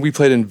 And then we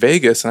played in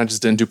Vegas and I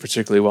just didn't do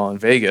particularly well in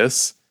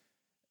Vegas.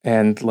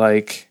 And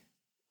like,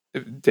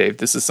 Dave,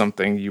 this is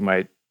something you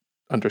might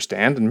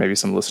understand and maybe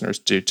some listeners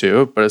do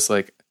too, but it's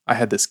like, I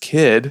had this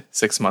kid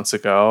 6 months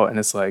ago and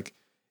it's like,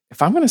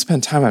 if I'm going to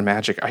spend time on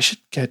Magic, I should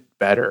get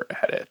better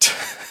at it.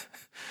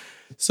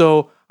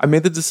 So I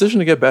made the decision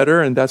to get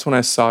better. And that's when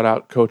I sought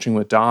out coaching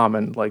with Dom,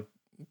 and like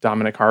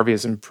Dominic Harvey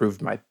has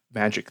improved my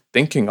Magic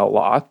thinking a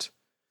lot.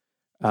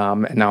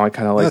 And now I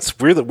kind of like... That's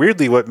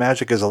weirdly what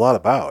Magic is a lot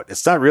about.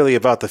 It's not really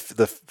about the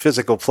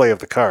physical play of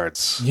the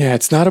cards. Yeah,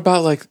 it's not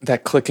about like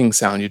that clicking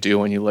sound you do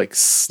when you like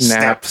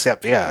snap.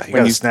 Yeah, you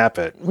gotta snap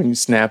it. When you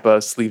snap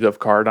a sleeved up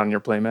card on your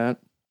playmat.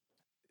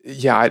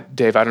 Yeah,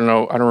 Dave, I don't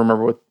know. I don't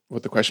remember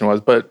what the question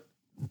was, but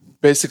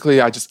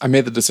basically I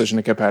made the decision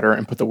to get better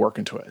and put the work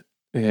into it.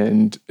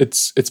 And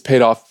it's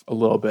paid off a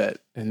little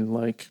bit. And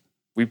like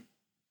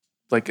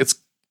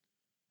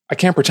I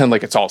can't pretend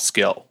like it's all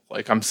skill.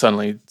 Like I'm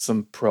suddenly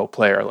some pro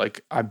player.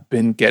 Like I've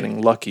been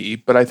getting lucky,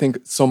 but I think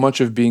so much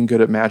of being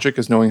good at Magic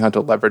is knowing how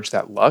to leverage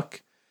that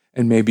luck.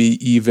 And maybe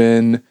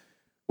even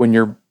when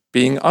you're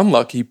being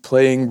unlucky,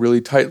 playing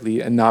really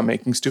tightly and not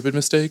making stupid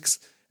mistakes.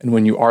 And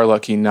when you are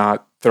lucky,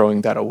 not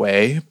throwing that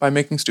away by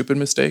making stupid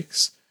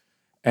mistakes.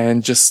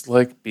 And just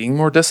like being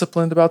more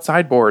disciplined about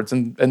sideboards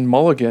and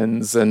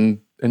mulligans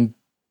and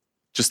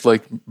just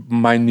like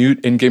minute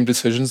in-game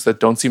decisions that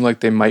don't seem like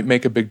they might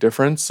make a big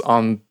difference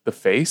on the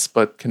face,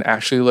 but can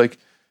actually like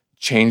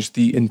change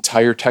the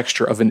entire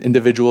texture of an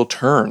individual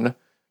turn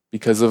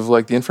because of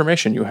like the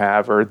information you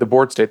have or the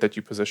board state that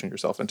you position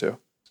yourself into.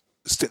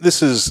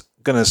 This is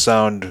going to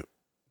sound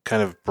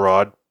kind of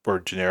broad or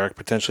generic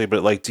potentially,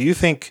 but like, do you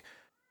think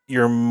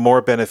you're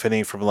more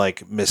benefiting from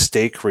like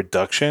mistake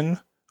reduction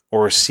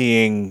or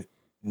seeing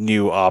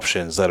new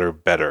options that are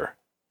better?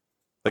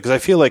 Because I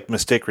feel like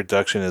mistake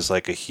reduction is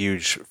like a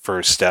huge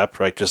first step,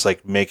 right? Just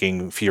like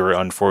making fewer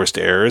unforced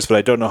errors, but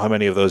I don't know how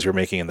many of those you're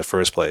making in the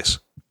first place.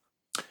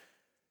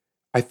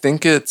 I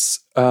think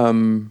it's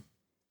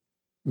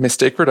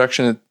mistake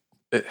reduction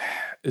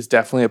is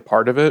definitely a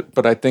part of it,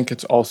 but I think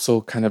it's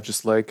also kind of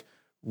just like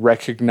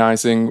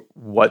recognizing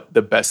what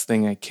the best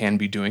thing I can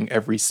be doing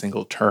every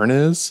single turn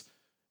is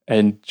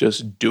and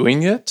just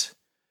doing it.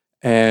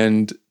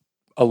 And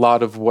a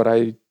lot of what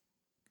I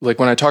like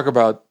when I talk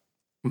about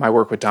my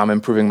work with Dom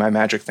improving my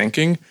Magic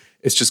thinking,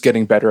 it's just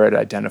getting better at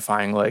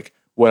identifying like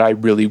what I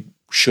really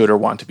should or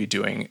want to be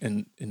doing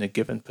in a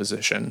given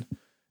position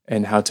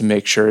and how to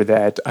make sure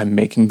that I'm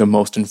making the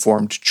most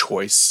informed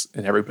choice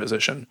in every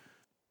position.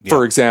 Yeah.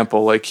 For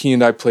example, like he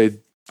and I played,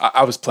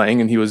 I was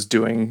playing and he was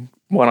doing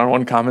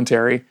one-on-one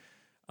commentary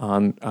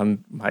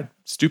on my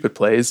stupid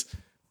plays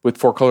with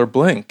 4-color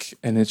Blink.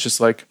 And it's just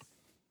like,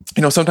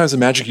 you know, sometimes in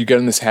Magic you get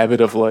in this habit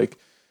of like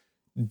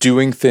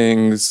doing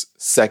things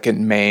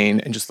second main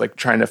and just like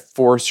trying to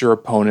force your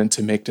opponent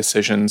to make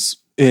decisions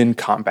in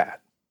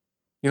combat.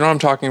 You know what I'm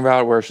talking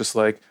about? Where it's just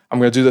like, I'm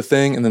going to do the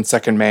thing and then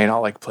second main,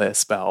 I'll like play a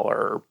spell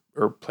or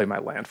play my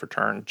land for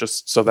turn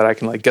just so that I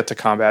can like get to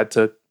combat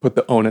to put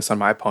the onus on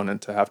my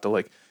opponent to have to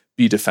like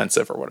be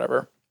defensive or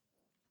whatever.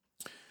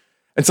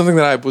 And something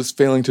that I was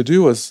failing to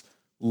do was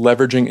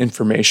leveraging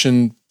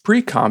information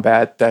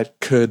pre-combat that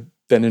could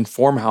then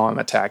inform how I'm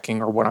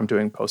attacking or what I'm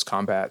doing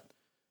post-combat.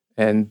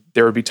 And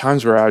there would be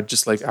times where I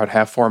would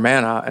have 4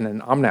 mana and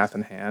an Omnath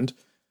in hand,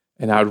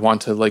 and I would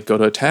want to like go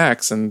to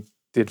attacks, and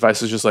the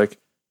advice is just like,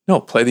 no,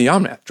 play the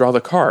Omnath, draw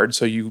the card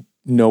so you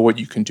know what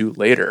you can do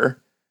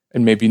later,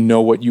 and maybe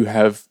know what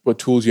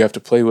tools you have to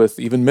play with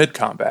even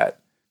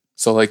mid-combat.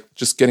 So like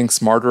just getting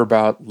smarter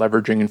about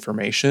leveraging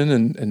information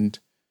and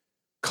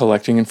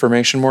collecting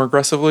information more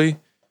aggressively,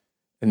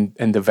 and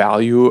the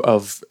value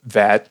of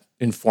that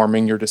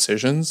informing your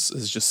decisions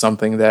is just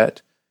something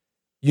that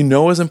you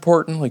know is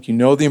important. Like, you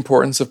know the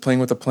importance of playing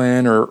with a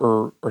plan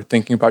or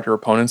thinking about your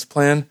opponent's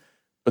plan.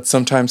 But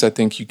sometimes I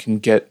think you can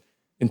get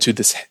into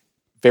this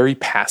very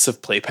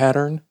passive play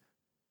pattern.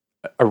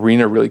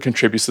 Arena really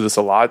contributes to this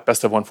a lot.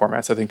 Best of one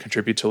formats, I think,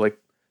 contribute to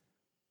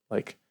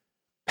like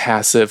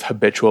passive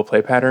habitual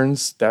play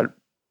patterns that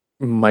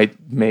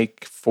might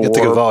make for... It's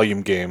like a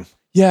volume game.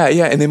 Yeah,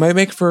 and they might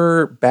make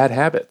for bad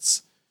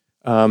habits.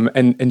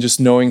 And just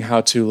knowing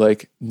how to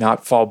like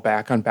not fall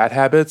back on bad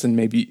habits and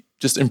maybe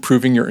just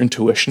improving your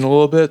intuition a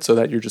little bit so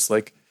that you're just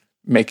like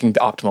making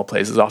the optimal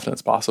plays as often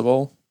as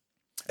possible.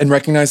 And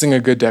recognizing a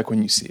good deck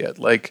when you see it.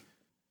 Like,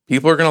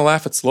 people are going to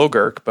laugh at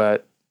Slogurk,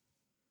 but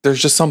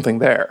there's just something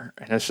there.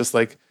 And it's just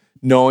like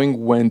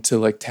knowing when to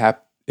like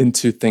tap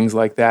into things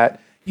like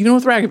that. Even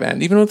with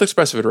Ragavan, even with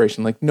Expressive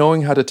Iteration, like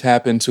knowing how to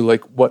tap into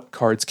like what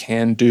cards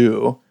can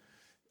do.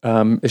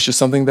 It's just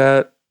something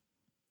that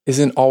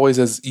isn't always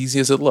as easy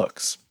as it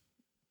looks.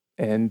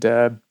 And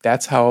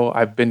that's how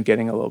I've been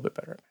getting a little bit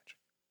better at Magic.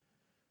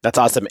 That's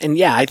awesome. And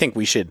yeah, I think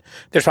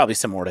there's probably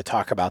some more to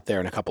talk about there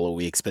in a couple of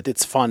weeks, but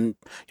it's fun.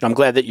 I'm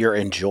glad that you're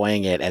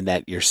enjoying it and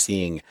that you're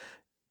seeing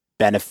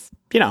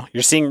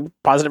you're seeing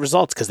positive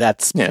results because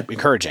that's Yeah.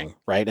 encouraging,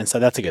 right? And so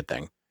that's a good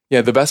thing.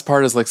 Yeah, the best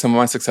part is like some of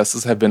my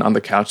successes have been on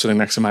the couch sitting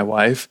next to my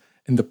wife,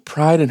 and the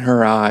pride in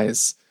her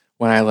eyes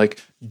when I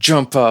like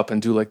jump up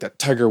and do like that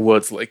Tiger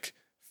Woods like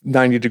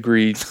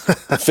 90-degree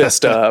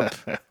fist up,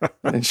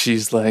 and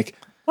she's like,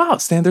 "Wow,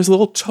 Stan, there's a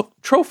little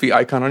trophy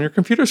icon on your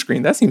computer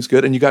screen. That seems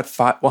good." And you got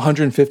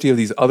 150 of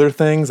these other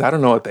things. I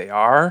don't know what they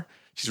are.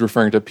 She's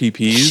referring to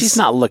PPs. She's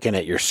not looking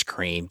at your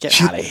screen. Get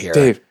out of here,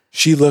 Dave.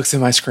 She looks at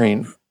my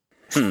screen.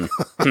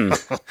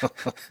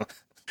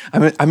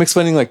 I'm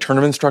explaining like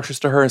tournament structures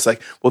to her. It's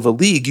like, well, the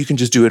league, you can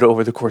just do it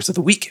over the course of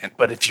the weekend.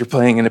 But if you're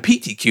playing in a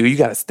PTQ, you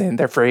got to stand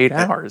there for 8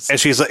 hours. And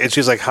she's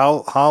like,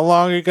 how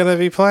long are you going to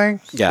be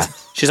playing? Yeah.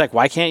 She's like,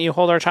 why can't you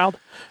hold our child?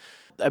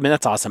 I mean,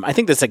 that's awesome. I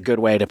think that's a good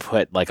way to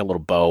put like a little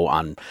bow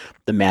on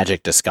the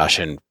Magic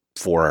discussion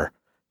for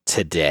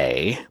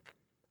today.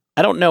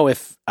 I don't know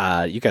if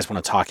you guys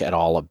want to talk at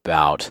all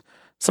about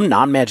some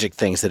non-Magic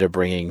things that are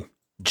bringing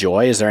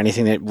joy. Is there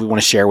anything that we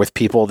want to share with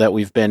people that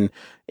we've been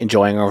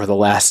enjoying over the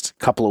last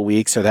couple of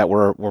weeks, or that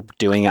we're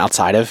doing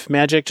outside of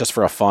Magic, just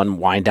for a fun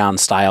wind down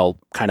style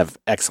kind of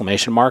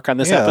exclamation mark on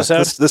this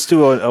episode? Let's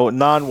do a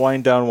non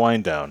wind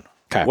down.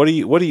 Okay.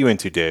 What are you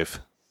into, Dave?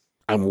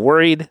 I'm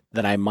worried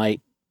that I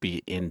might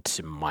be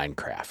into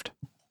Minecraft.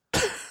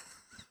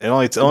 It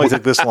only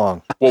took this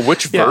long. Well,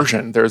 which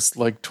version? There's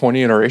like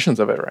 20 iterations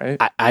of it,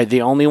 right? I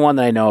the only one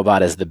that I know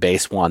about is the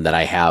base one that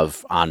I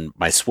have on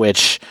my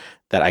Switch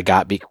that I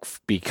got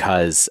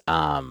because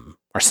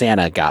or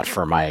Santa got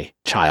for my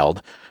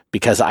child,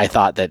 because I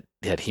thought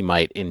that he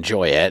might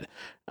enjoy it.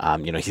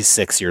 He's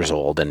 6 years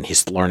old and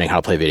he's learning how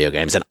to play video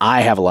games. And I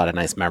have a lot of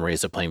nice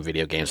memories of playing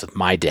video games with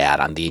my dad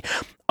on the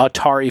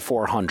Atari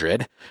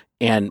 400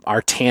 and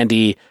our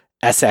Tandy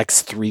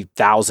SX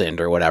 3000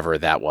 or whatever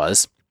that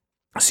was.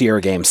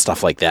 Sierra games,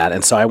 stuff like that.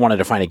 And so I wanted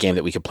to find a game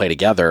that we could play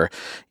together,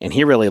 and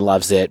he really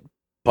loves it.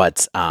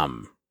 But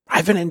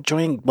I've been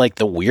enjoying like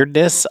the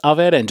weirdness of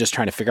it and just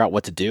trying to figure out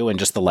what to do, and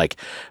just the like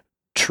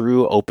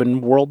true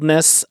open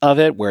worldness of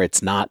it, where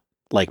it's not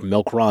like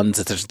milk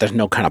runs. There's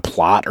no kind of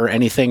plot or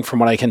anything from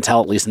what I can tell,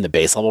 at least in the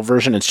base level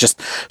version. It's just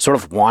sort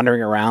of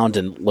wandering around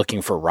and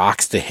looking for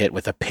rocks to hit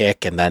with a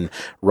pick and then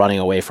running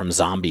away from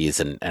zombies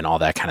and all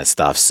that kind of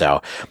stuff.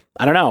 So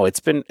I don't know. It's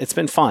been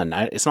fun.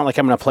 It's not like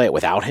I'm going to play it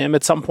without him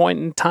at some point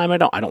in time. I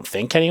don't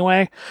think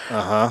anyway.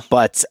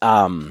 But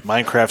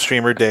Minecraft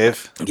streamer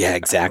Dave. Yeah,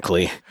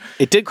 exactly.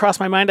 It did cross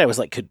my mind. I was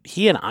like, could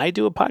he and I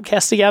do a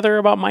podcast together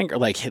about Minecraft?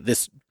 Like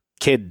this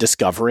kid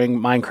discovering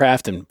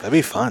Minecraft, and that'd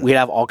be fun. We'd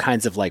have all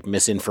kinds of like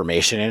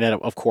misinformation in it,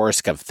 of course,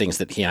 of things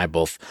that he and I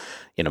both,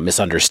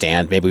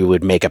 misunderstand. Maybe we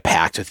would make a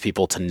pact with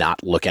people to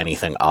not look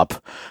anything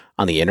up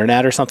on the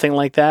internet or something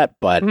like that.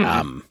 But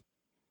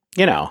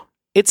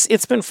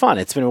it's been fun.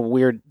 It's been a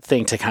weird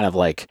thing to kind of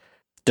like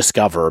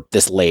discover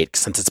this late,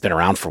 since it's been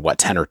around for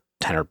 10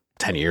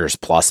 years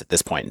plus at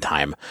this point in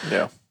time.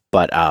 Yeah.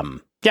 But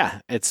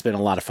it's been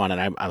a lot of fun,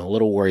 and I'm a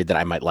little worried that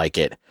I might like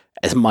it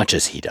as much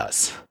as he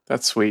does.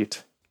 That's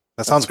sweet.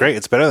 That sounds great.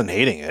 It's better than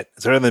hating it.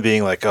 It's better than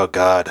being like, oh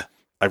God,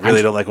 I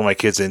really don't like what my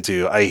kid's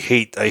into. I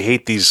hate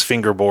these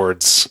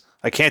fingerboards.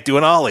 I can't do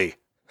an ollie.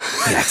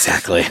 Yeah,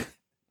 exactly.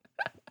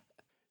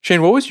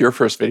 Shane, what was your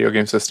first video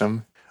game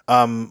system?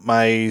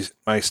 My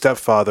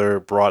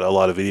stepfather brought a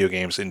lot of video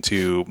games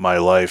into my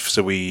life.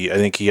 So I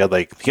think he had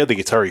the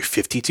Atari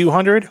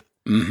 5200,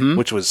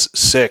 which was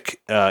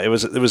sick. It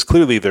was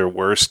clearly their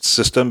worst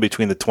system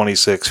between the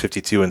 26,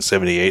 52, and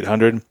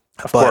 7800.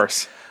 Of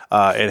course. He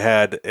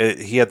had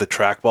the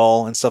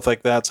trackball and stuff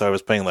like that. So I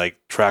was playing like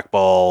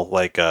trackball,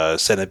 like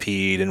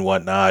Centipede and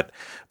whatnot.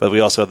 But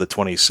we also had the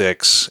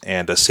 26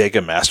 and a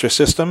Sega Master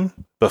System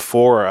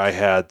before I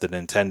had the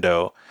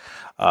Nintendo.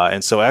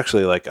 And so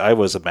actually, like, I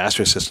was a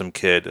Master System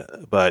kid,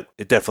 but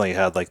it definitely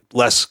had like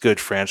less good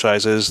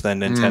franchises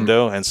than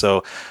Nintendo. And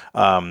so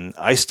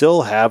I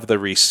still have the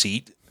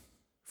receipt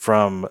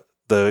from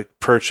the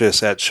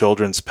purchase at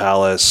Children's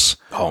Palace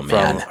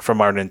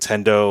from our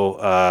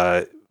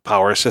Nintendo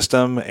Power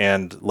System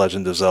and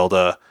Legend of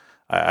Zelda.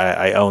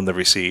 I own the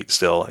receipt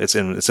still. It's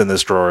in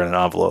this drawer in an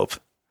envelope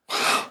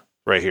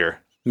right here.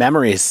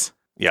 Memories.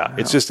 Yeah, wow.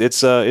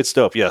 It's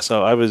dope. Yeah,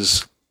 so I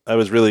was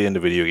really into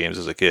video games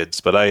as a kid,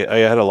 but I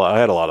had a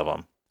lot of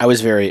them. I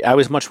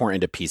was much more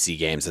into PC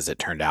games, as it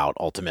turned out,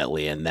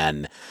 ultimately, and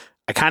then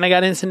I kind of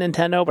got into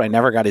Nintendo, but I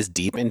never got as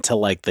deep into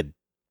like the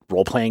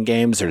role-playing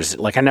games, or just,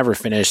 like, I never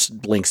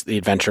finished The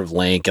Adventure of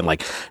Link, and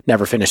like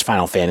never finished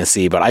Final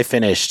Fantasy, but I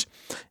finished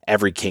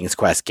every King's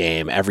Quest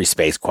game, every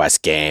Space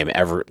Quest game,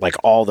 like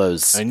all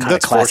those kind of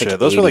classic 80s.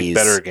 Those are like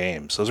better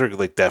games. Those are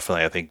like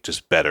definitely, I think,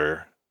 just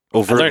better,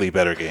 overtly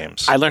better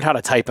games. I learned how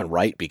to type and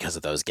write because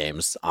of those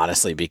games,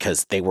 honestly,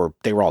 because they were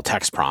all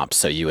text prompts.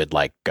 So you would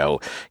like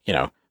go,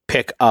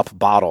 pick up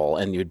bottle,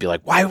 and you'd be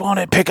like, why won't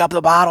it pick up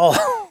the bottle?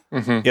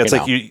 Mm-hmm. Yeah, it's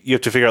like you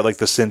have to figure out like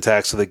the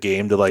syntax of the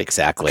game to like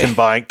exactly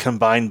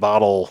combine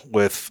bottle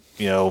with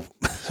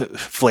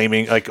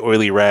flaming like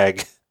oily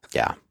rag.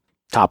 Yeah,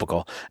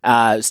 topical.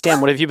 Stan,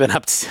 what have you been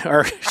up to?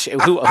 Or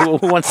who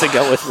wants to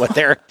go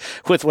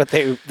with what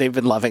they've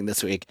been loving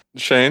this week?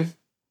 Shane,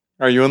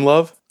 Are you in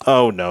love?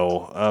 Oh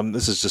no.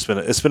 This has just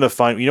been a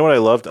fun. You know what I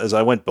loved is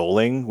I went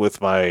bowling with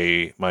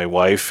my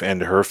wife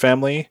and her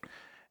family,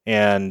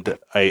 and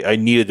I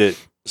needed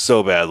it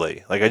so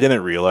badly. Like I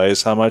didn't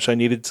realize how much I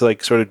needed to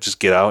like sort of just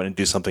get out and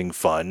do something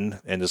fun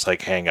and just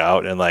like hang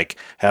out and like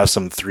have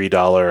some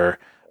 $3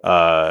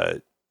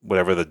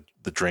 whatever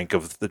the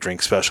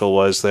drink special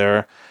was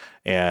there,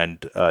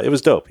 and it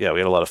was dope. Yeah, we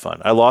had a lot of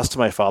fun. I lost to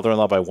my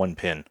father-in-law by 1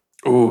 pin.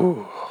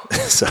 Ooh.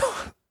 So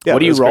yeah, what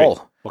do you roll?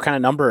 Great. What kind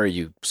of number are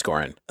you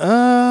scoring?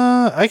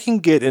 I can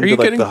get into Are you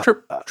like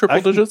getting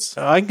triple digits?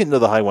 I can get into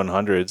the high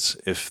 100s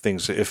if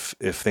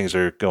things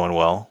are going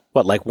well.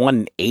 What, like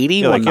 180,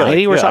 Yeah,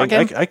 190? We're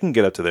talking. I can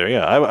get up to there.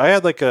 Yeah, I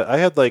had like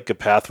a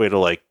pathway to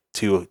like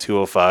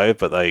 205,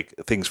 but like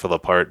things fell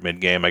apart mid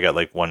game. I got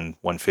like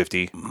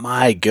 150.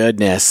 My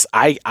goodness,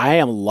 I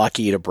am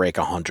lucky to break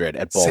 100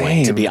 at bowling.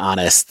 To Same. be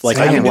honest, like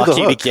I I'm can do the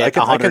lucky to hook. get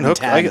I can hook.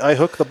 110. I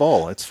hook the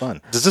ball. It's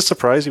fun. Does this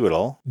surprise you at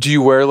all? Do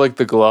you wear like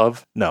the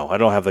glove? No, I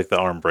don't have like the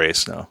arm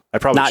brace. No, I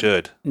probably Not-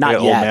 should. not I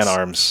got yet. old man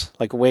arms.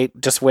 Like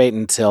just wait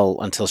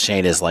until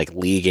Shane is like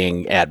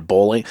leaguing at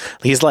bowling.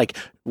 He's like,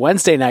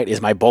 Wednesday night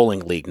is my bowling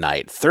league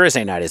night.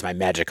 Thursday night is my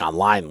Magic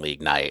Online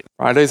league night.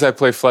 Fridays I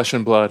play Flesh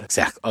and Blood.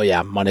 Exactly. Oh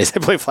yeah, Mondays I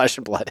play Flesh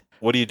and Blood.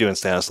 What are you doing,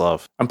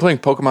 Stanislav? I'm playing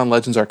Pokemon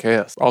Legends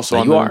Arceus, also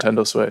Now on you the are.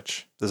 Nintendo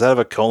Switch. Does that have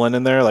a colon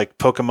in there? Like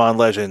Pokemon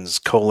Legends,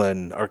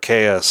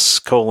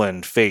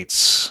 Arceus,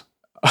 Fates,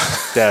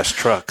 dash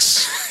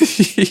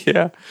trucks.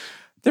 Yeah,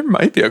 there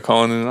might be a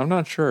colon in it. I'm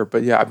not sure,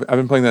 but yeah, I've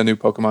been playing that new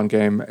Pokemon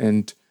game,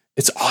 and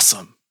it's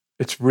awesome.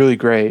 It's really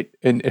great,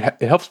 and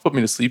it helps put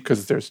me to sleep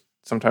because there's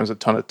sometimes a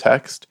ton of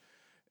text,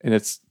 and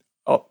it's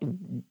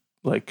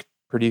like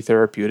pretty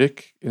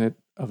therapeutic in it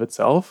of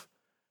itself.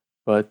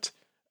 But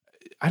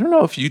I don't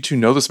know if you two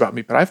know this about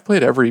me, but I've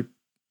played every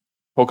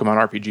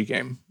Pokemon RPG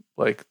game,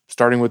 like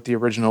starting with the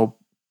original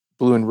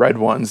blue and red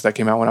ones that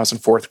came out when I was in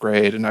 4th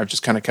grade, and I've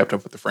just kind of kept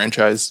up with the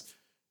franchise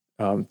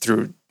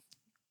through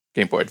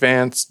Game Boy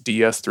Advance,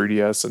 DS,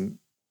 3DS, and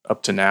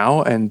up to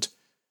now. And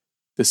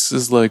this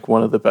is like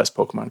one of the best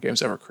Pokemon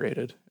games ever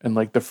created, and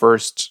like the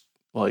first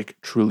like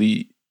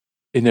truly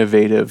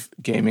innovative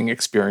gaming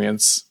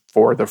experience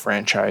for the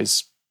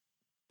franchise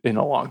in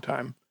a long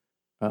time.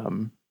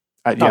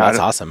 That's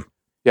awesome.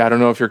 Yeah, I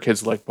don't know if your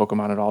kids like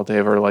Pokemon at all,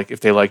 Dave, or like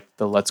if they like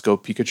the Let's Go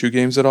Pikachu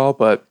games at all,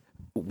 but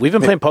We've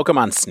been playing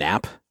Pokemon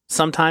Snap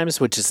sometimes,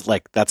 which is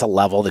like that's a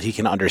level that he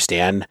can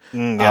understand.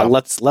 Yeah.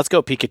 Let's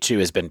Go Pikachu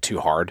has been too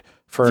hard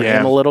for Yeah.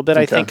 him a little bit,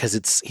 I Okay. think,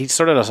 because he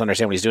sort of doesn't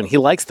understand what he's doing. He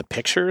likes the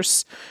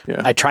pictures.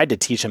 yeah. I tried to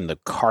teach him the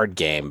card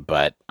game,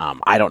 but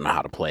I don't know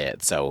how to play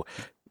it, so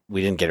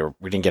we didn't get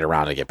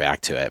around to get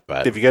back to it.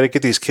 But If you got to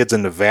get these kids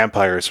into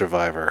Vampire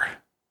Survivor,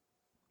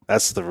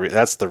 that's the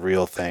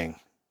real thing.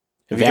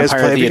 Have you guys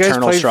Vampire have the you guys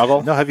Eternal played-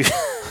 Struggle? No, have you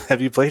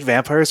have you played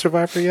Vampire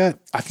Survivor yet?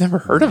 I've never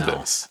heard of No.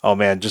 this. Oh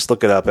man, just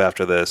look it up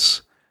after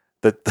this.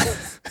 That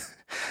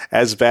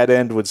as Bad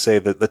End would say,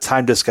 that the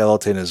time to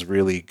skeleton is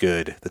really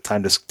good. The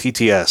time to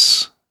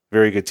TTS,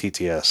 very good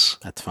TTS.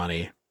 That's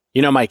funny.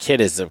 You know, my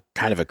kid is a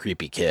kind of a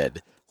creepy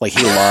kid. Like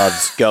he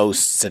loves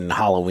ghosts and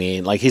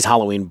Halloween. Like he's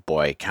Halloween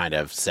boy kind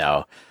of.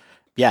 So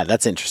yeah,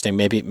 that's interesting.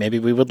 Maybe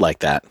we would like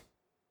that.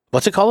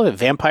 What's it called?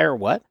 Vampire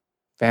what?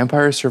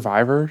 Vampire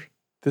Survivor.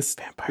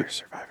 Vampire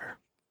Survivor.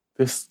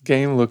 This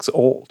game looks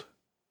old,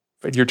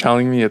 but you're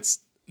telling me it's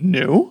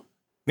new?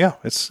 Yeah,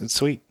 it's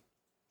sweet.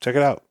 Check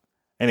it out.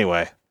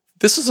 Anyway,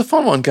 This is a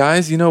fun one,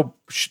 guys. You know,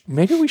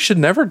 maybe we should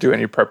never do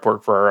any prep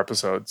work for our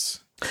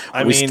episodes.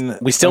 We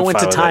still I'm went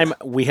fine to with time.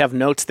 it. We have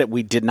notes that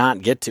we did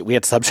not get to. We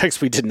had subjects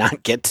we did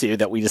not get to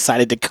that we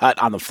decided to cut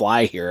on the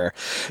fly here.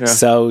 Yeah.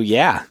 So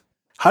yeah,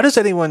 How does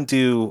anyone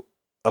do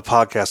a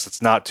podcast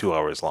that's not 2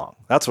 hours long?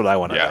 That's what I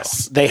want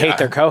to they Yeah. hate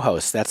their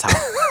co-hosts. That's how.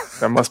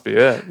 That must be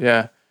it.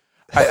 Yeah.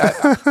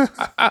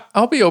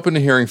 I'll be open to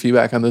hearing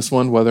feedback on this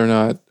one, whether or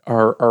not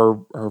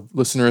our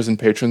listeners and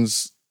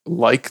patrons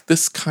like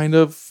this kind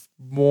of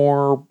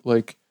more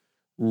like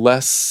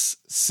less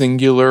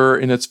singular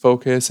in its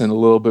focus and a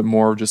little bit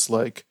more just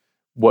like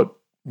what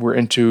we're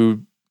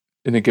into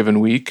in a given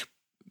week.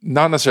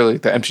 Not necessarily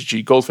like the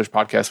MTG Goldfish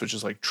podcast, which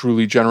is like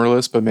truly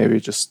generalist, but maybe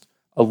just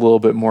a little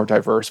bit more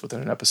diverse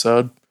within an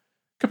episode.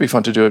 Could be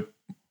fun to do it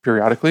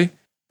periodically.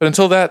 But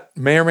until that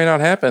may or may not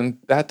happen,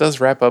 that does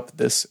wrap up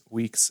this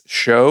week's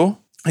show.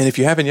 And if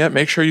you haven't yet,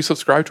 make sure you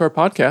subscribe to our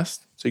podcast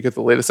so you get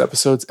the latest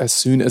episodes as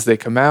soon as they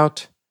come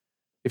out.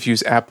 If you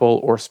use Apple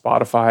or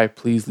Spotify,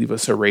 please leave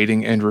us a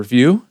rating and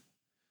review.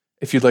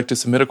 If you'd like to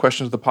submit a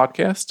question to the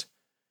podcast,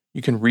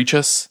 you can reach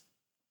us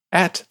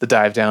at The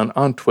Dive Down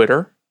on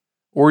Twitter,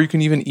 or you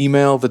can even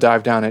email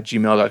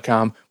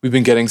thedivedown@gmail.com. We've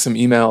been getting some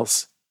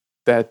emails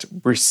that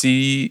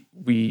we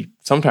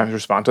sometimes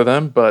respond to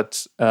them,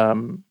 but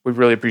we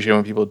really appreciate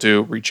when people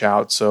do reach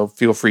out. So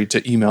feel free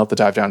to email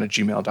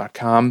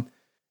thedivedown@gmail.com.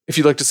 If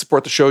you'd like to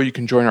support the show, you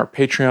can join our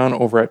Patreon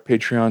over at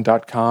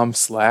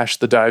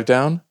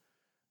patreon.com/thedivedown.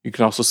 You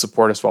can also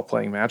support us while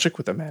playing Magic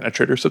with a Mana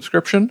Trader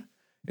subscription.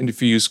 And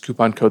if you use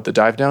coupon code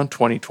TheDiveDown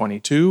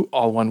 2022,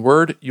 all one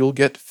word, you'll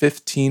get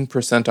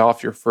 15%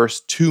 off your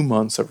first 2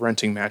 months of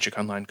renting Magic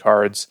Online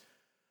cards.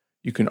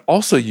 You can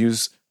also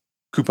use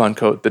coupon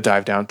code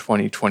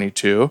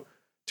TheDiveDown2022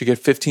 to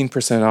get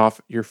 15%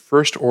 off your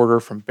first order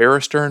from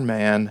Barrister &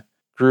 Mann,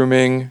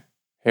 grooming,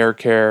 hair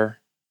care,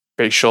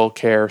 facial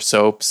care,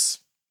 soaps.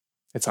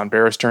 It's on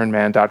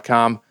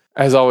barristerandmann.com.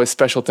 As always,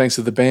 special thanks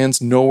to the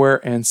bands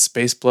Nowhere and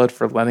Spaceblood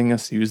for letting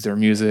us use their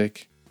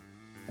music.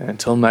 And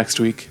until next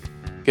week,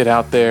 get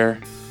out there,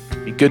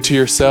 be good to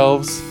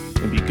yourselves,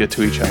 and be good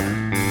to each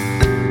other.